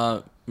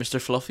 Yeah. Mr.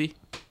 Fluffy.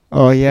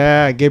 Oh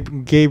yeah,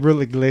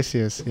 Gabriel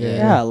Iglesias. Yeah.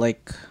 Yeah,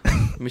 like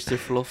Mr.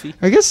 Fluffy.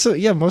 I guess so.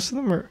 Yeah, most of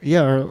them are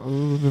a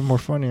little bit more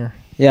funnier.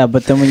 yeah,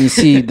 but then when you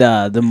see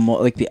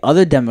like the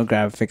other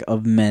demographic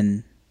of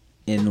men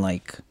in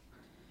like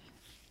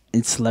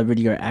in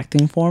celebrity or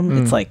acting form,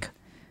 it's like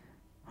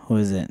who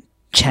is it?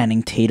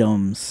 Channing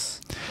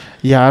Tatum's.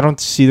 Yeah, I don't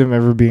see them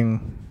ever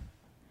being.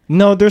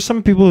 No, there's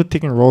some people who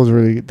taking roles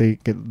where they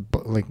get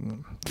like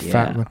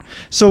fat. Yeah.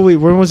 So wait,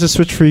 when was the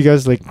switch for you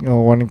guys? Like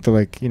wanting to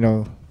like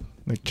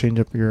change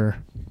up your.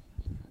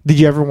 Did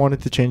you ever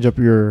wanted to change up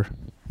your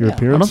Yeah,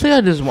 appearance? I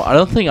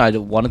don't think I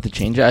wanted to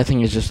change it. I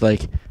think it's just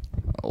like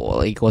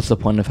what's the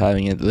point of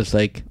having it? It's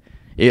like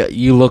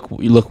you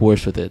look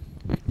worse with it.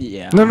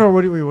 Yeah. No.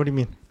 What do you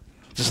mean?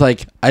 Just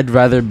like I'd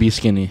rather be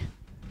skinny.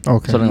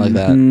 Okay. Something like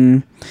that.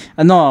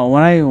 No,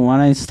 when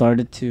I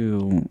started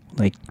to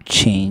like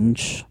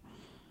change,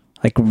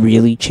 like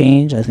really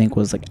change, I think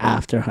was like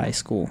after high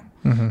school.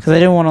 Mm-hmm. Because I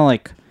didn't want to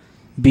like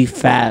be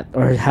fat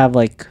or have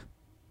like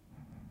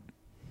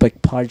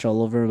podge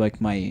all over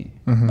like my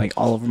Mhm. like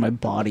all over my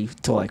body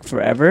to like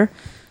forever.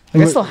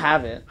 Like I still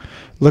have it.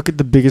 Look at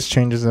the biggest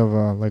changes of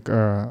like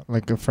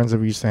the friends that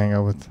we used to hang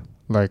out with,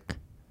 like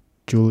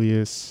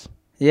Julius,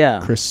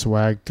 Yeah. Chris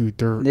Swag, dude.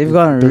 They've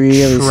gotten their really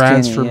skinny,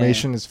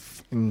 transformation is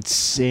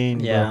insane.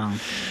 Bro. Yeah.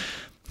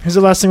 Here's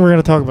the last thing we're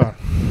gonna talk about.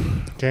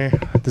 Okay,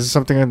 this is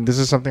something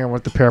I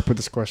want to pair up with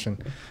this question.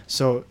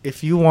 So,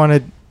 if you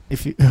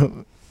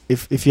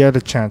if you had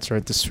a chance,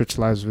 right, to switch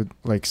lives with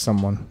like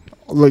someone,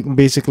 like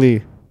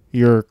basically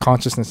your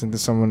consciousness into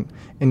someone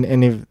in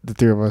any of the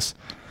three of us,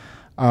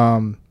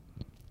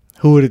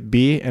 who would it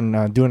be,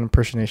 and do an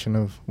impersonation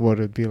of what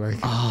it'd be like.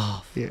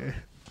 Oh, Yeah,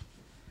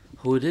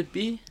 who would it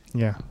be?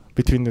 yeah.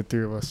 Between the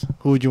three of us,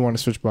 who would you want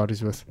to switch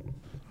bodies with?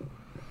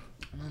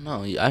 I don't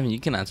know. I mean, you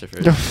can answer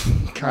first.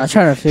 I'm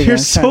trying to figure. You're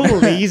so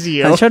lazy,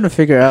 yo. I'm trying to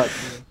figure out.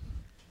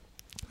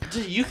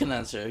 You can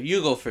answer.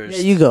 You go first.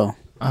 Yeah, you go.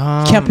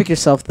 Can't pick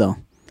yourself though.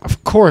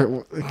 Of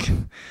course.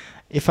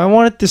 If I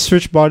wanted to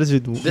switch bodies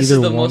with This either is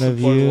the one most of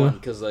important you, one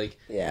because, like,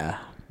 Yeah.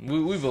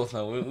 We both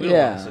know. We don't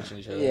Yeah. want to switch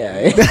each other.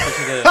 Yeah.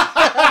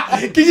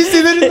 Can you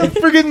say that in the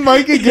friggin'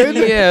 mic again?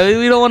 Yeah,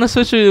 we don't want to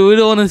switch. We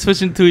don't want to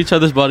switch into each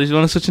other's bodies. We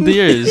want to switch into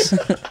yours.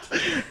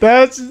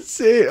 That's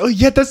insane. Oh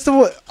yeah, that's the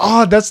one.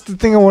 Oh, that's the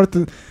thing I wanted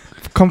to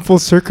come full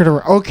circle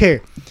around. Okay,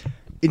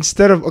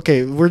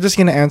 we're just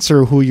gonna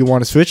answer who you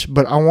want to switch,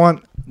 but I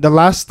want the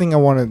last thing I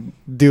want to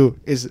do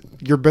is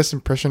your best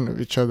impression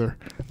of each other,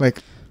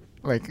 like.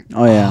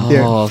 Oh yeah.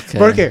 Yeah. Okay.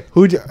 But okay,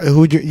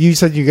 you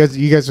said you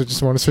guys would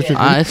just want to switch with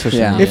me? I switch.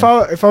 Yeah. Yeah. If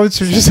I would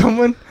switch with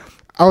someone,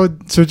 I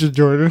would switch with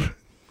Jordan.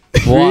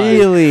 Why?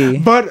 Really?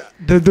 But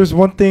there's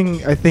one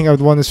thing I think I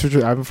would want to switch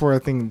with Ivan for. I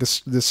think the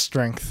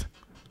strength,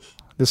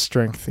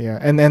 yeah,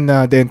 and then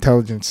the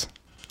intelligence.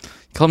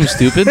 Call me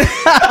stupid.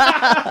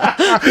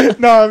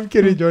 No, I'm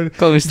kidding, Jordan.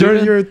 Call me Jordan,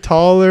 stupid. you're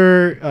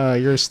taller.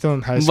 You're still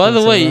in high school. By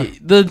the so, way,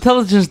 the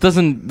intelligence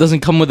doesn't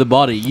come with the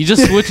body. You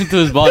just switch into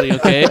his body,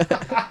 okay?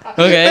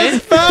 Okay.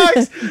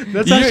 facts.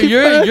 That's actually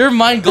facts. Your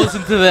mind goes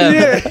into them.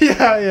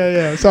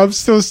 Yeah. So I'm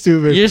still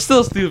stupid. You're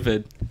still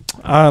stupid.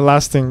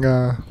 Last thing.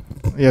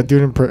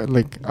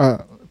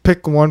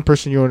 Pick one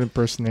person you want to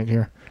impersonate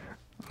here.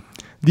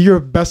 Do your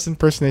best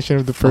impersonation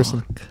of the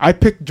person. I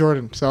picked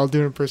Jordan, so I'll do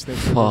an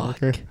impersonation.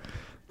 Fuck. Okay.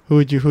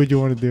 Who'd you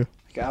want to do?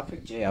 Okay, I'll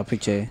pick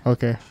Jay.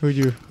 Okay. Who'd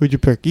you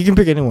pick? You can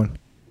pick anyone.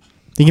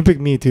 You can pick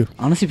me too.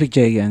 Honestly, pick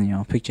Jay again.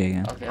 I'll pick Jay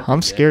again. Okay,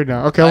 I'm scared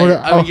now. Okay, I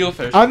I'm will go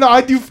first. No, I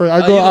do first.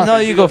 I Oh, go. you- No,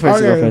 you go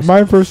first. You go Okay, first. my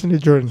impersonation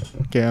is Jordan.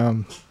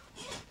 Okay.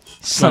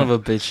 Son of a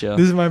bitch, yo.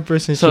 This is my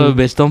impersonation. Son of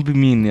a bitch, don't be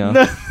mean, yo.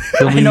 No.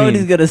 Don't I be know what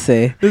mean. he's gonna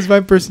say. This is my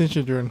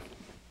impersonation, Jordan.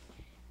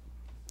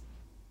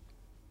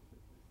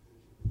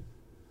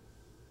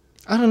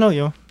 I don't know,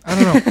 yo. I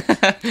don't know.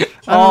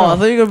 I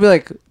thought you were gonna be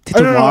like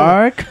Tito don't know.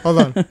 Mark. Hold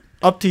on.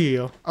 Up to you,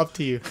 yo. Up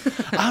to you.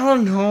 I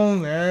don't know,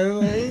 man.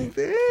 Like,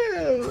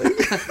 damn.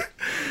 Like,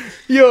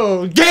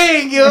 yo,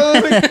 gang, yo.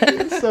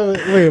 Like, so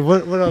wait,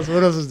 what else?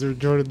 What else is there?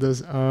 Jordan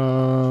does.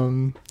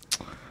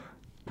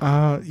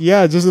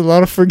 Yeah, just a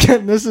lot of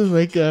forgetfulness and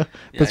like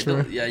that's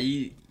right.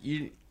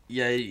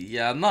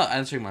 Yeah, I'm not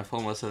answering my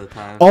phone most of the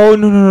time. Oh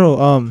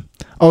no.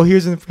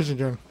 Here's an impression,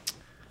 Jordan.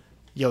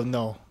 Yo,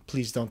 no.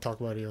 Please don't talk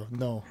about it, yo.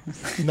 No,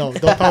 don't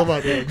talk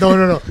about it. Yo.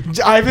 No.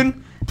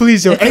 Ivan,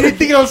 please, yo.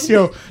 Anything else,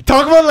 yo.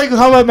 Talk about like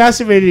how I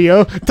masturbated,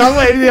 yo. Talk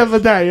about anything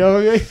about that, yo.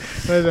 Okay?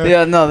 But,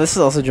 Yeah, no, this is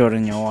also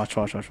Jordan. Yo, watch.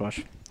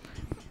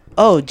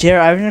 Oh,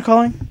 Jared Ivan, you're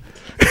calling?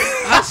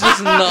 That's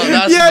just not.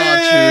 That's Yeah, not yeah,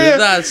 true. yeah, yeah.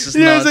 That's just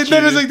yeah, not it's like true.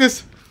 that. It's like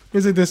this.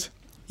 It's like this.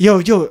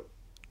 Yo.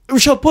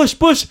 Michelle, push.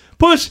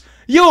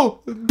 Yo,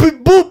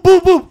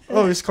 boop.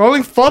 Oh, he's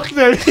calling. Fuck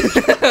that.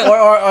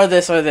 or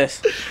this.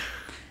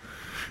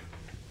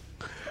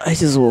 I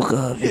just woke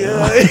up.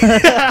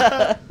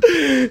 Yeah.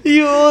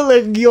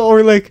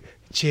 Or like,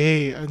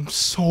 Jay, I'm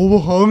so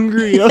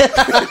hungry. Alright,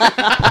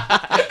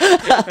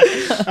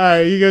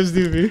 you guys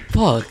do me.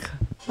 Fuck.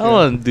 I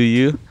want to do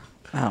you.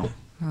 Ow.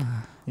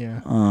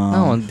 Yeah.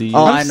 I want to do you.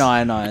 Oh, I'm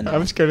I know.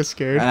 I'm just kind of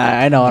scared.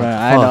 I know.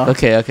 Fuck.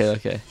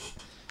 Okay.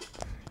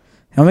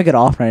 I'm gonna get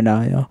off right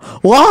now, yo.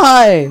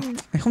 Why?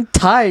 I'm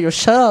tired. Yo,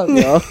 shut up,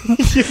 yo.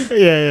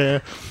 yeah.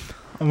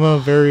 I'm a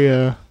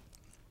very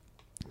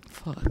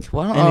Fuck.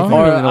 Why don't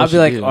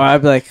Anything. Or I'll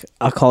be like,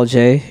 I'll call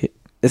Jay.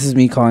 This is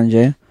me calling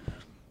Jay.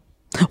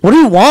 What do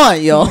you want,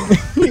 yo?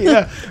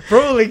 yeah,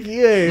 bro. Like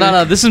yeah.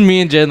 No. This is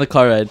me and Jay in the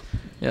car ride.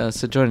 Yeah.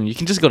 So Jordan, you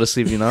can just go to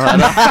sleep. You know.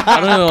 I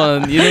don't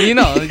want. You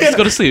know. Just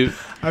go to sleep.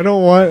 I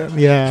don't want.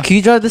 Yeah. Can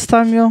you drive this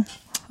time, yo?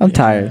 I'm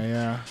tired.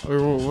 Yeah.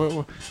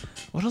 Or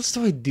what else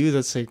do I do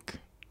that's like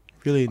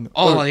really?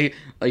 Oh,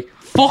 like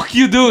fuck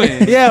you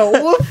doing? Yeah.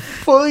 What the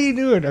fuck are you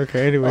doing?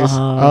 Okay. Anyways,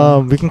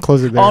 we can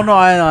close it there. Oh no,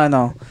 I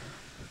know.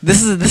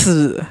 This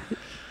is.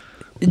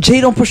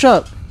 Jay, don't push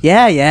up.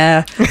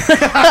 Yeah.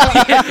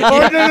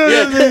 Oh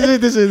no.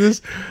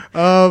 This.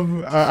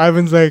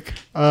 Ivan's like,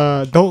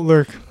 don't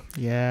lurk.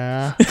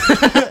 Yeah.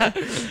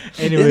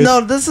 Anyways.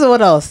 No, this is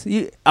what else.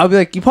 I'll be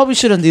like, you probably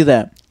shouldn't do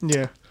that.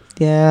 Yeah.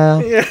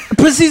 Yeah.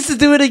 Proceeds to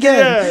do it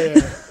again.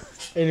 Yeah.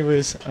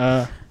 Anyways,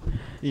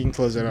 you can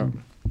close it out.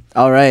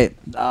 All right.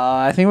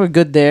 I think we're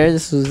good there.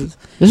 This is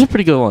This is a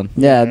pretty good one.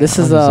 this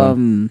is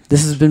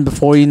this has been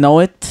Before You Know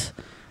It.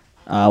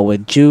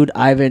 With Jude,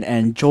 Ivan,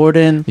 and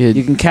Jordan. Yeah.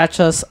 You can catch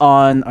us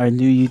on our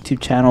new YouTube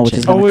channel, which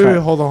is Oh wait,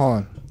 hold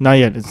on. Not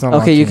yet. It's not.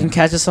 okay. You launching can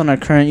catch us on our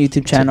current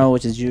YouTube channel,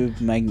 which is Jude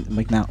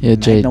McNow. Yeah,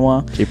 Jay.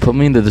 Magnawa. Jay, put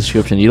me in the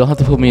description. You don't have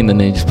to put me in the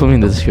name. Just put me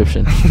in the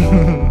description.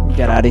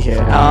 Get out of here.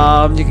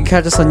 You can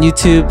catch us on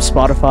YouTube,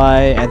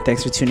 Spotify, and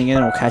thanks for tuning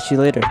in. We'll catch you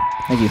later.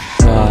 Thank you.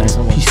 Bye.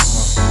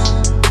 Peace.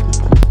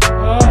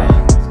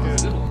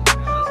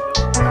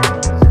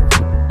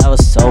 That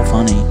was so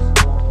funny.